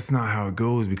like, that's not how it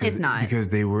goes. Because it's not. Because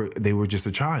they were just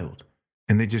a child.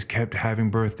 And they just kept having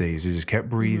birthdays. They just kept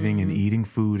breathing and eating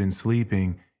food and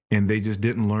sleeping. And they just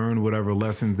didn't learn whatever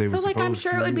lessons they were supposed to. So, like, I'm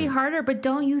sure it would be harder. But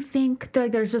don't you think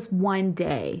that there's just one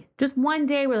day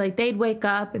where, like, they'd wake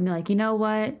up and be like, you know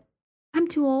what? I'm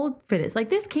too old for this. Like,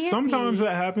 this can't Sometimes be.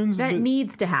 that happens. That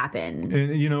needs to happen.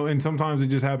 And, you know, and sometimes it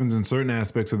just happens in certain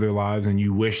aspects of their lives. And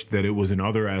you wish that it was in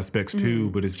other aspects, too.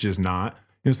 But it's just not.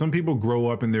 You know, some people grow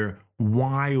up and they're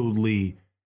wildly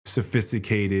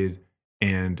sophisticated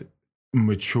and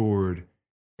matured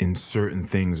in certain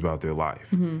things about their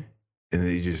life. and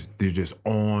they're just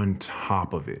on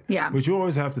top of it. Yeah. But you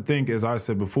always have to think, as I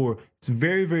said before, it's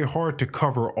very, very hard to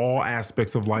cover all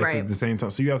aspects of life at the same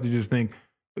time. So you have to just think,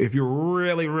 if you're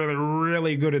really, really,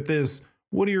 really good at this,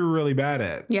 what are you really bad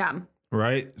at? Yeah.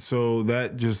 Right? So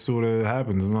that just sort of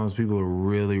happens. Sometimes people are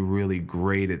really, really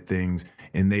great at things,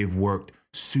 and they've worked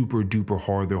super duper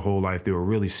hard their whole life. They were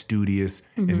really studious,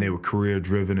 and they were career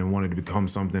driven and wanted to become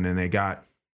something, and they got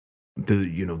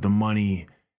the money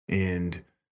and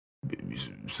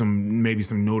maybe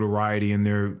some notoriety in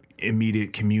their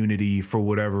immediate community for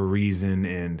whatever reason,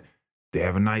 and they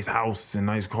have a nice house and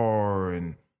nice car,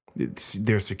 and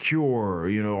they're secure,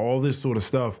 all this sort of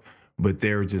stuff, but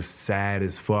they're just sad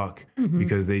as fuck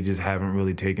because they just haven't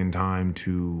really taken time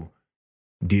to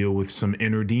deal with some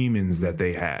inner demons that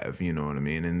they have, you know what I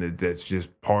mean? And that's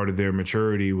just part of their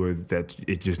maturity, where that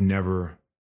it just never,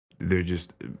 they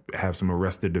just have some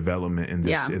arrested development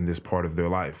in this part of their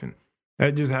life. And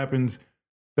that just happens.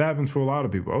 That happens for a lot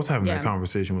of people. I was having that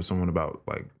conversation with someone about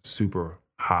like super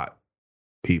hot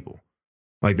people,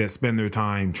 like that spend their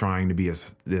time trying to be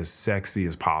as sexy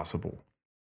as possible.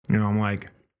 I'm like,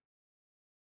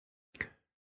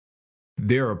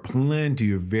 there are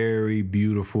plenty of very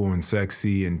beautiful and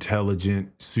sexy,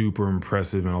 intelligent, super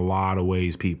impressive in a lot of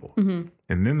ways people. And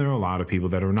then there are a lot of people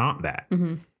that are not that.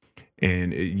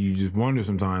 And you just wonder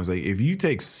sometimes, like, if you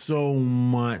take so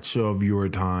much of your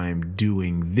time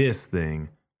doing this thing,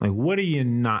 like, what are you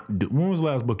not doing? When was the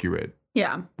last book you read?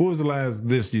 Yeah. What was the last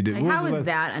this you did? Like, how is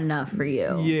that enough for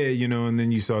you? Yeah, and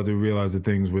then you start to realize the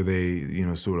things where they,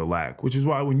 sort of lack. Which is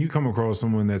why when you come across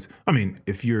someone that's, I mean,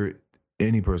 if you're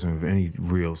any person with any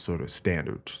real sort of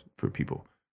standards for people,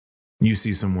 you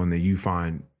see someone that you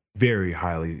find very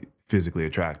highly physically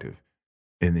attractive,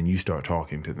 and then you start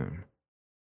talking to them,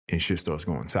 and shit starts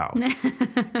going south.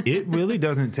 It really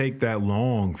doesn't take that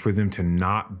long for them to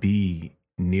not be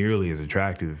nearly as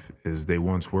attractive as they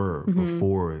once were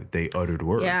before they uttered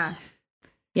words.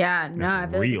 Yeah. No, I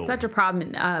feel like it's such a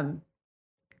problem.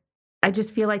 I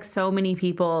just feel like so many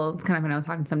people, it's kind of when I was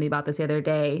talking to somebody about this the other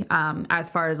day,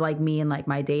 as far as like me and like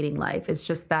my dating life, it's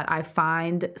just that I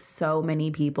find so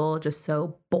many people just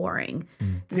so boring.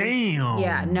 Damn.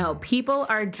 Yeah, no, people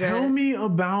are just... Tell me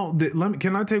about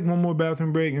can I take one more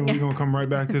bathroom break and we're going to come right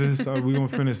back to this? We're going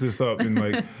to finish this up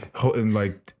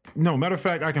no, matter of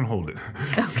fact, I can hold it.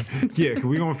 Okay.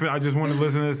 I just want to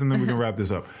listen to this and then we can wrap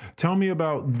this up. Tell me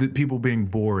about the people being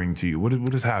boring to you. What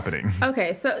is happening?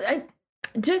 Okay, so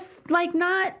just like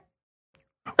not...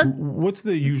 What's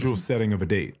the usual setting of a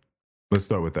date? Let's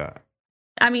start with that.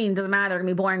 I mean, it doesn't matter. It can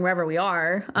be boring wherever we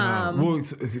are.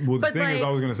 The thing is, I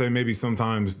was going to say maybe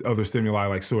sometimes other stimuli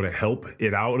like sort of help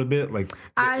it out a bit. Like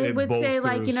I would say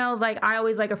like, like I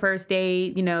always like a first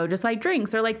date, just like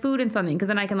drinks or like food and something, because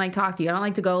then I can like talk to you. I don't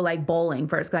like to go like bowling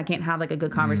first because I can't have like a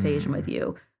good conversation with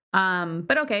you.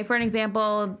 But okay, for an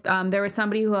example, there was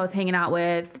somebody who I was hanging out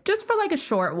with just for like a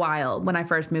short while when I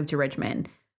first moved to Richmond.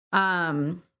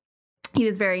 He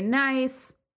was very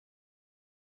nice.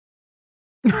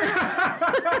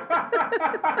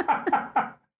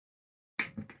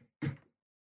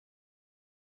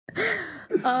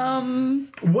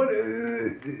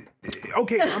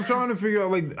 Okay, I'm trying to figure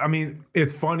out, like, I mean,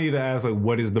 it's funny to ask, like,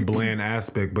 what is the bland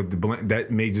aspect, but that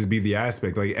may just be the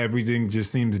aspect. Like, everything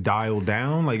just seems dialed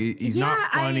down. Like, he's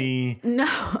not funny.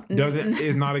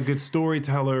 Is not a good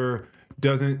storyteller.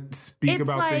 Doesn't speak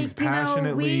about things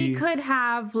passionately. We could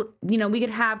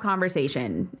have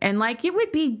conversation, and like it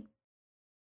would be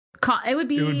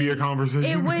a conversation.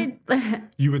 It would.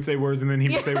 You would say words, and then he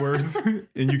would say words, and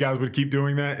you guys would keep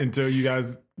doing that until you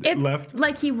guys left.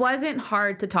 Like, he wasn't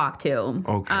hard to talk to.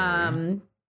 Okay.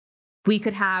 We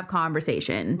could have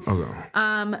conversation.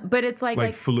 Okay. But it's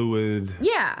like fluid.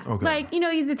 Yeah. Okay. Like,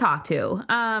 easy to talk to.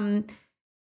 And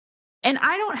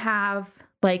I don't have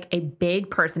like a big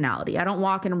personality. I don't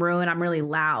walk in a room and I'm really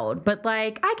loud, but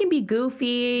like I can be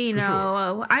goofy, you know.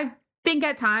 Sure. I think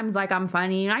at times like I'm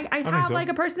funny. I have like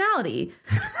a personality.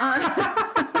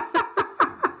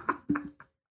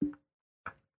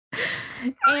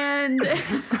 And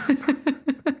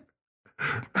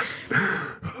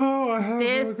I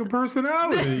have like a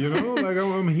personality, like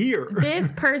I'm here.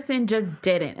 This person just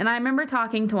didn't. And I remember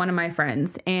talking to one of my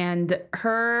friends, and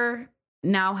her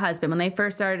now husband, when they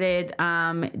first started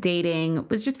dating,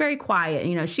 was just very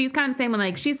quiet. She's kind of the same one.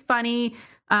 Like, she's funny.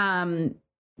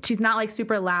 She's not like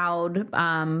super loud,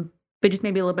 but just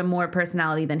maybe a little bit more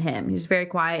personality than him. He's very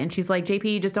quiet. And she's like,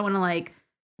 JP, you just don't want to like,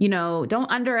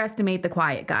 don't underestimate the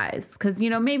quiet guys. Cause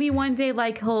maybe one day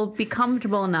like he'll be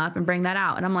comfortable enough and bring that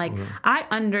out. And I'm like, I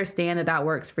understand that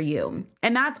works for you.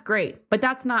 And that's great, but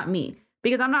that's not me.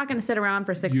 Because I'm not going to sit around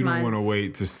for 6 months. You don't want to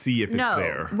wait to see if it's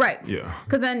there. Right. Yeah.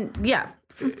 Because then,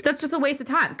 that's just a waste of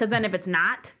time. Because then if it's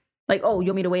not, like, oh, you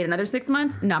want me to wait another 6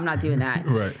 months? No, I'm not doing that.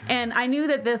 Right. And I knew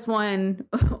that this one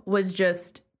was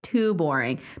just too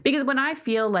boring. Because when I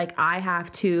feel like I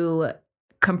have to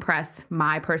compress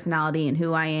my personality and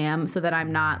who I am so that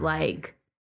I'm not like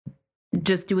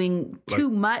just doing too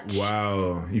much.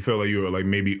 Wow. You felt like you were like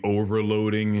maybe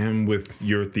overloading him with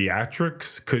your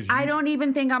theatrics? Cause I don't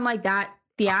even think I'm like that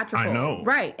theatrical. I know.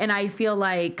 Right. And I feel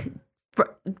like,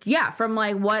 from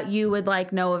like what you would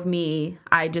like know of me,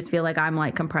 I just feel like I'm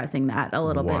like compressing that a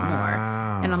little bit more.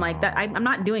 And I'm like, that I'm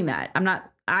not doing that.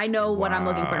 I know what I'm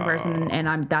looking for in person,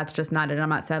 and that's just not it. I'm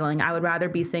not settling. I would rather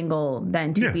be single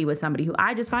than to be with somebody who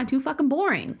I just find too fucking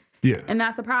boring. Yeah. And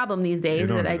that's the problem these days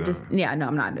that I just, no,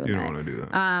 I'm not doing that. You don't want to do that.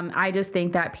 I just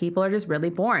think that people are just really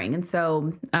boring. And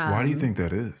so. Why do you think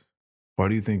that is? Why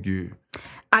do you think you.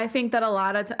 I think that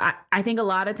I think a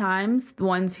lot of times the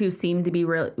ones who seem to be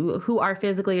who are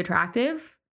physically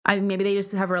attractive, maybe they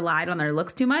just have relied on their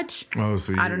looks too much. Oh,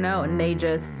 so I don't know. And they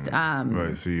just.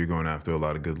 Right. So you're going after a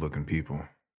lot of good looking people.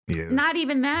 Yeah. Not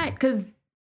even that, because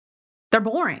they're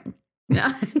boring.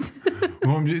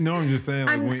 Well, I'm just saying.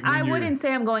 Like, when I wouldn't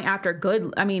say I'm going after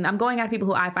good. I mean, I'm going after people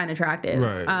who I find attractive.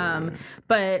 Right.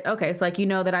 But okay, so like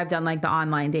that I've done like the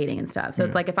online dating and stuff. So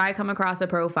it's like if I come across a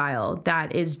profile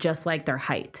that is just like their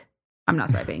height, I'm not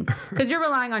swiping because you're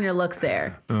relying on your looks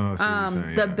there. Oh,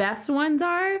 the best ones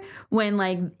are when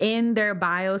like in their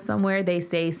bio somewhere they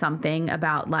say something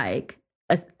about like.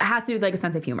 Has to do with like a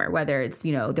sense of humor, whether it's,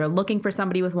 they're looking for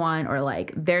somebody with one or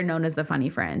like they're known as the funny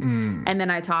friend. And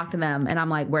then I talk to them and I'm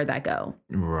like, where'd that go?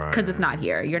 Right. Because it's not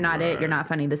here. You're not it. You're not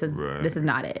funny. This is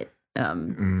not it.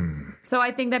 So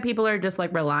I think that people are just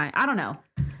like relying. I don't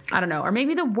know. Or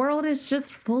maybe the world is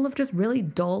just full of just really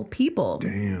dull people.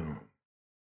 Damn.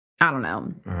 I don't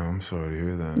know. I'm sorry to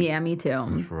hear that. Yeah, me too.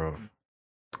 It's rough.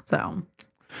 So.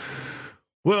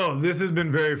 Well, this has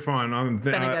been very fun. It's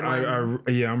been a good one.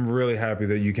 I'm really happy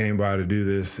that you came by to do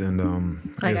this, and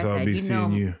I guess I'll be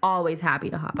seeing you. I'm always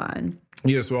happy to hop on.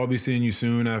 Yeah, so I'll be seeing you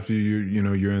soon after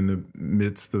you're in the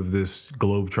midst of this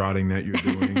globe trotting that you're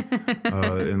doing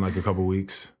in like a couple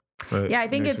weeks. Right? Yeah, I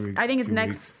think it's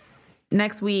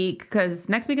next week because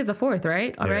next week is the 4th,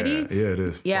 right? Already? Yeah, it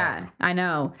is. Yeah, fuck. I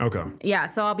know. Okay. Yeah,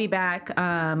 so I'll be back.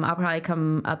 I'll probably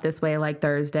come up this way like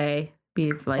Thursday.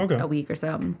 Be for like a week or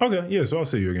so. Okay, yeah, so I'll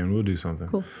see you again. We'll do something.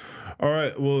 Cool. All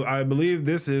right, well, I believe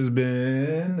this has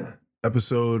been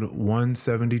episode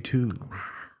 172.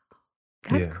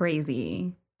 That's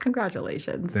crazy.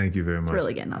 Congratulations. Thank you very much. It's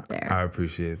really getting up there. I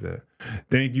appreciate that.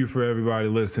 Thank you for everybody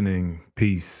listening.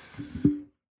 Peace.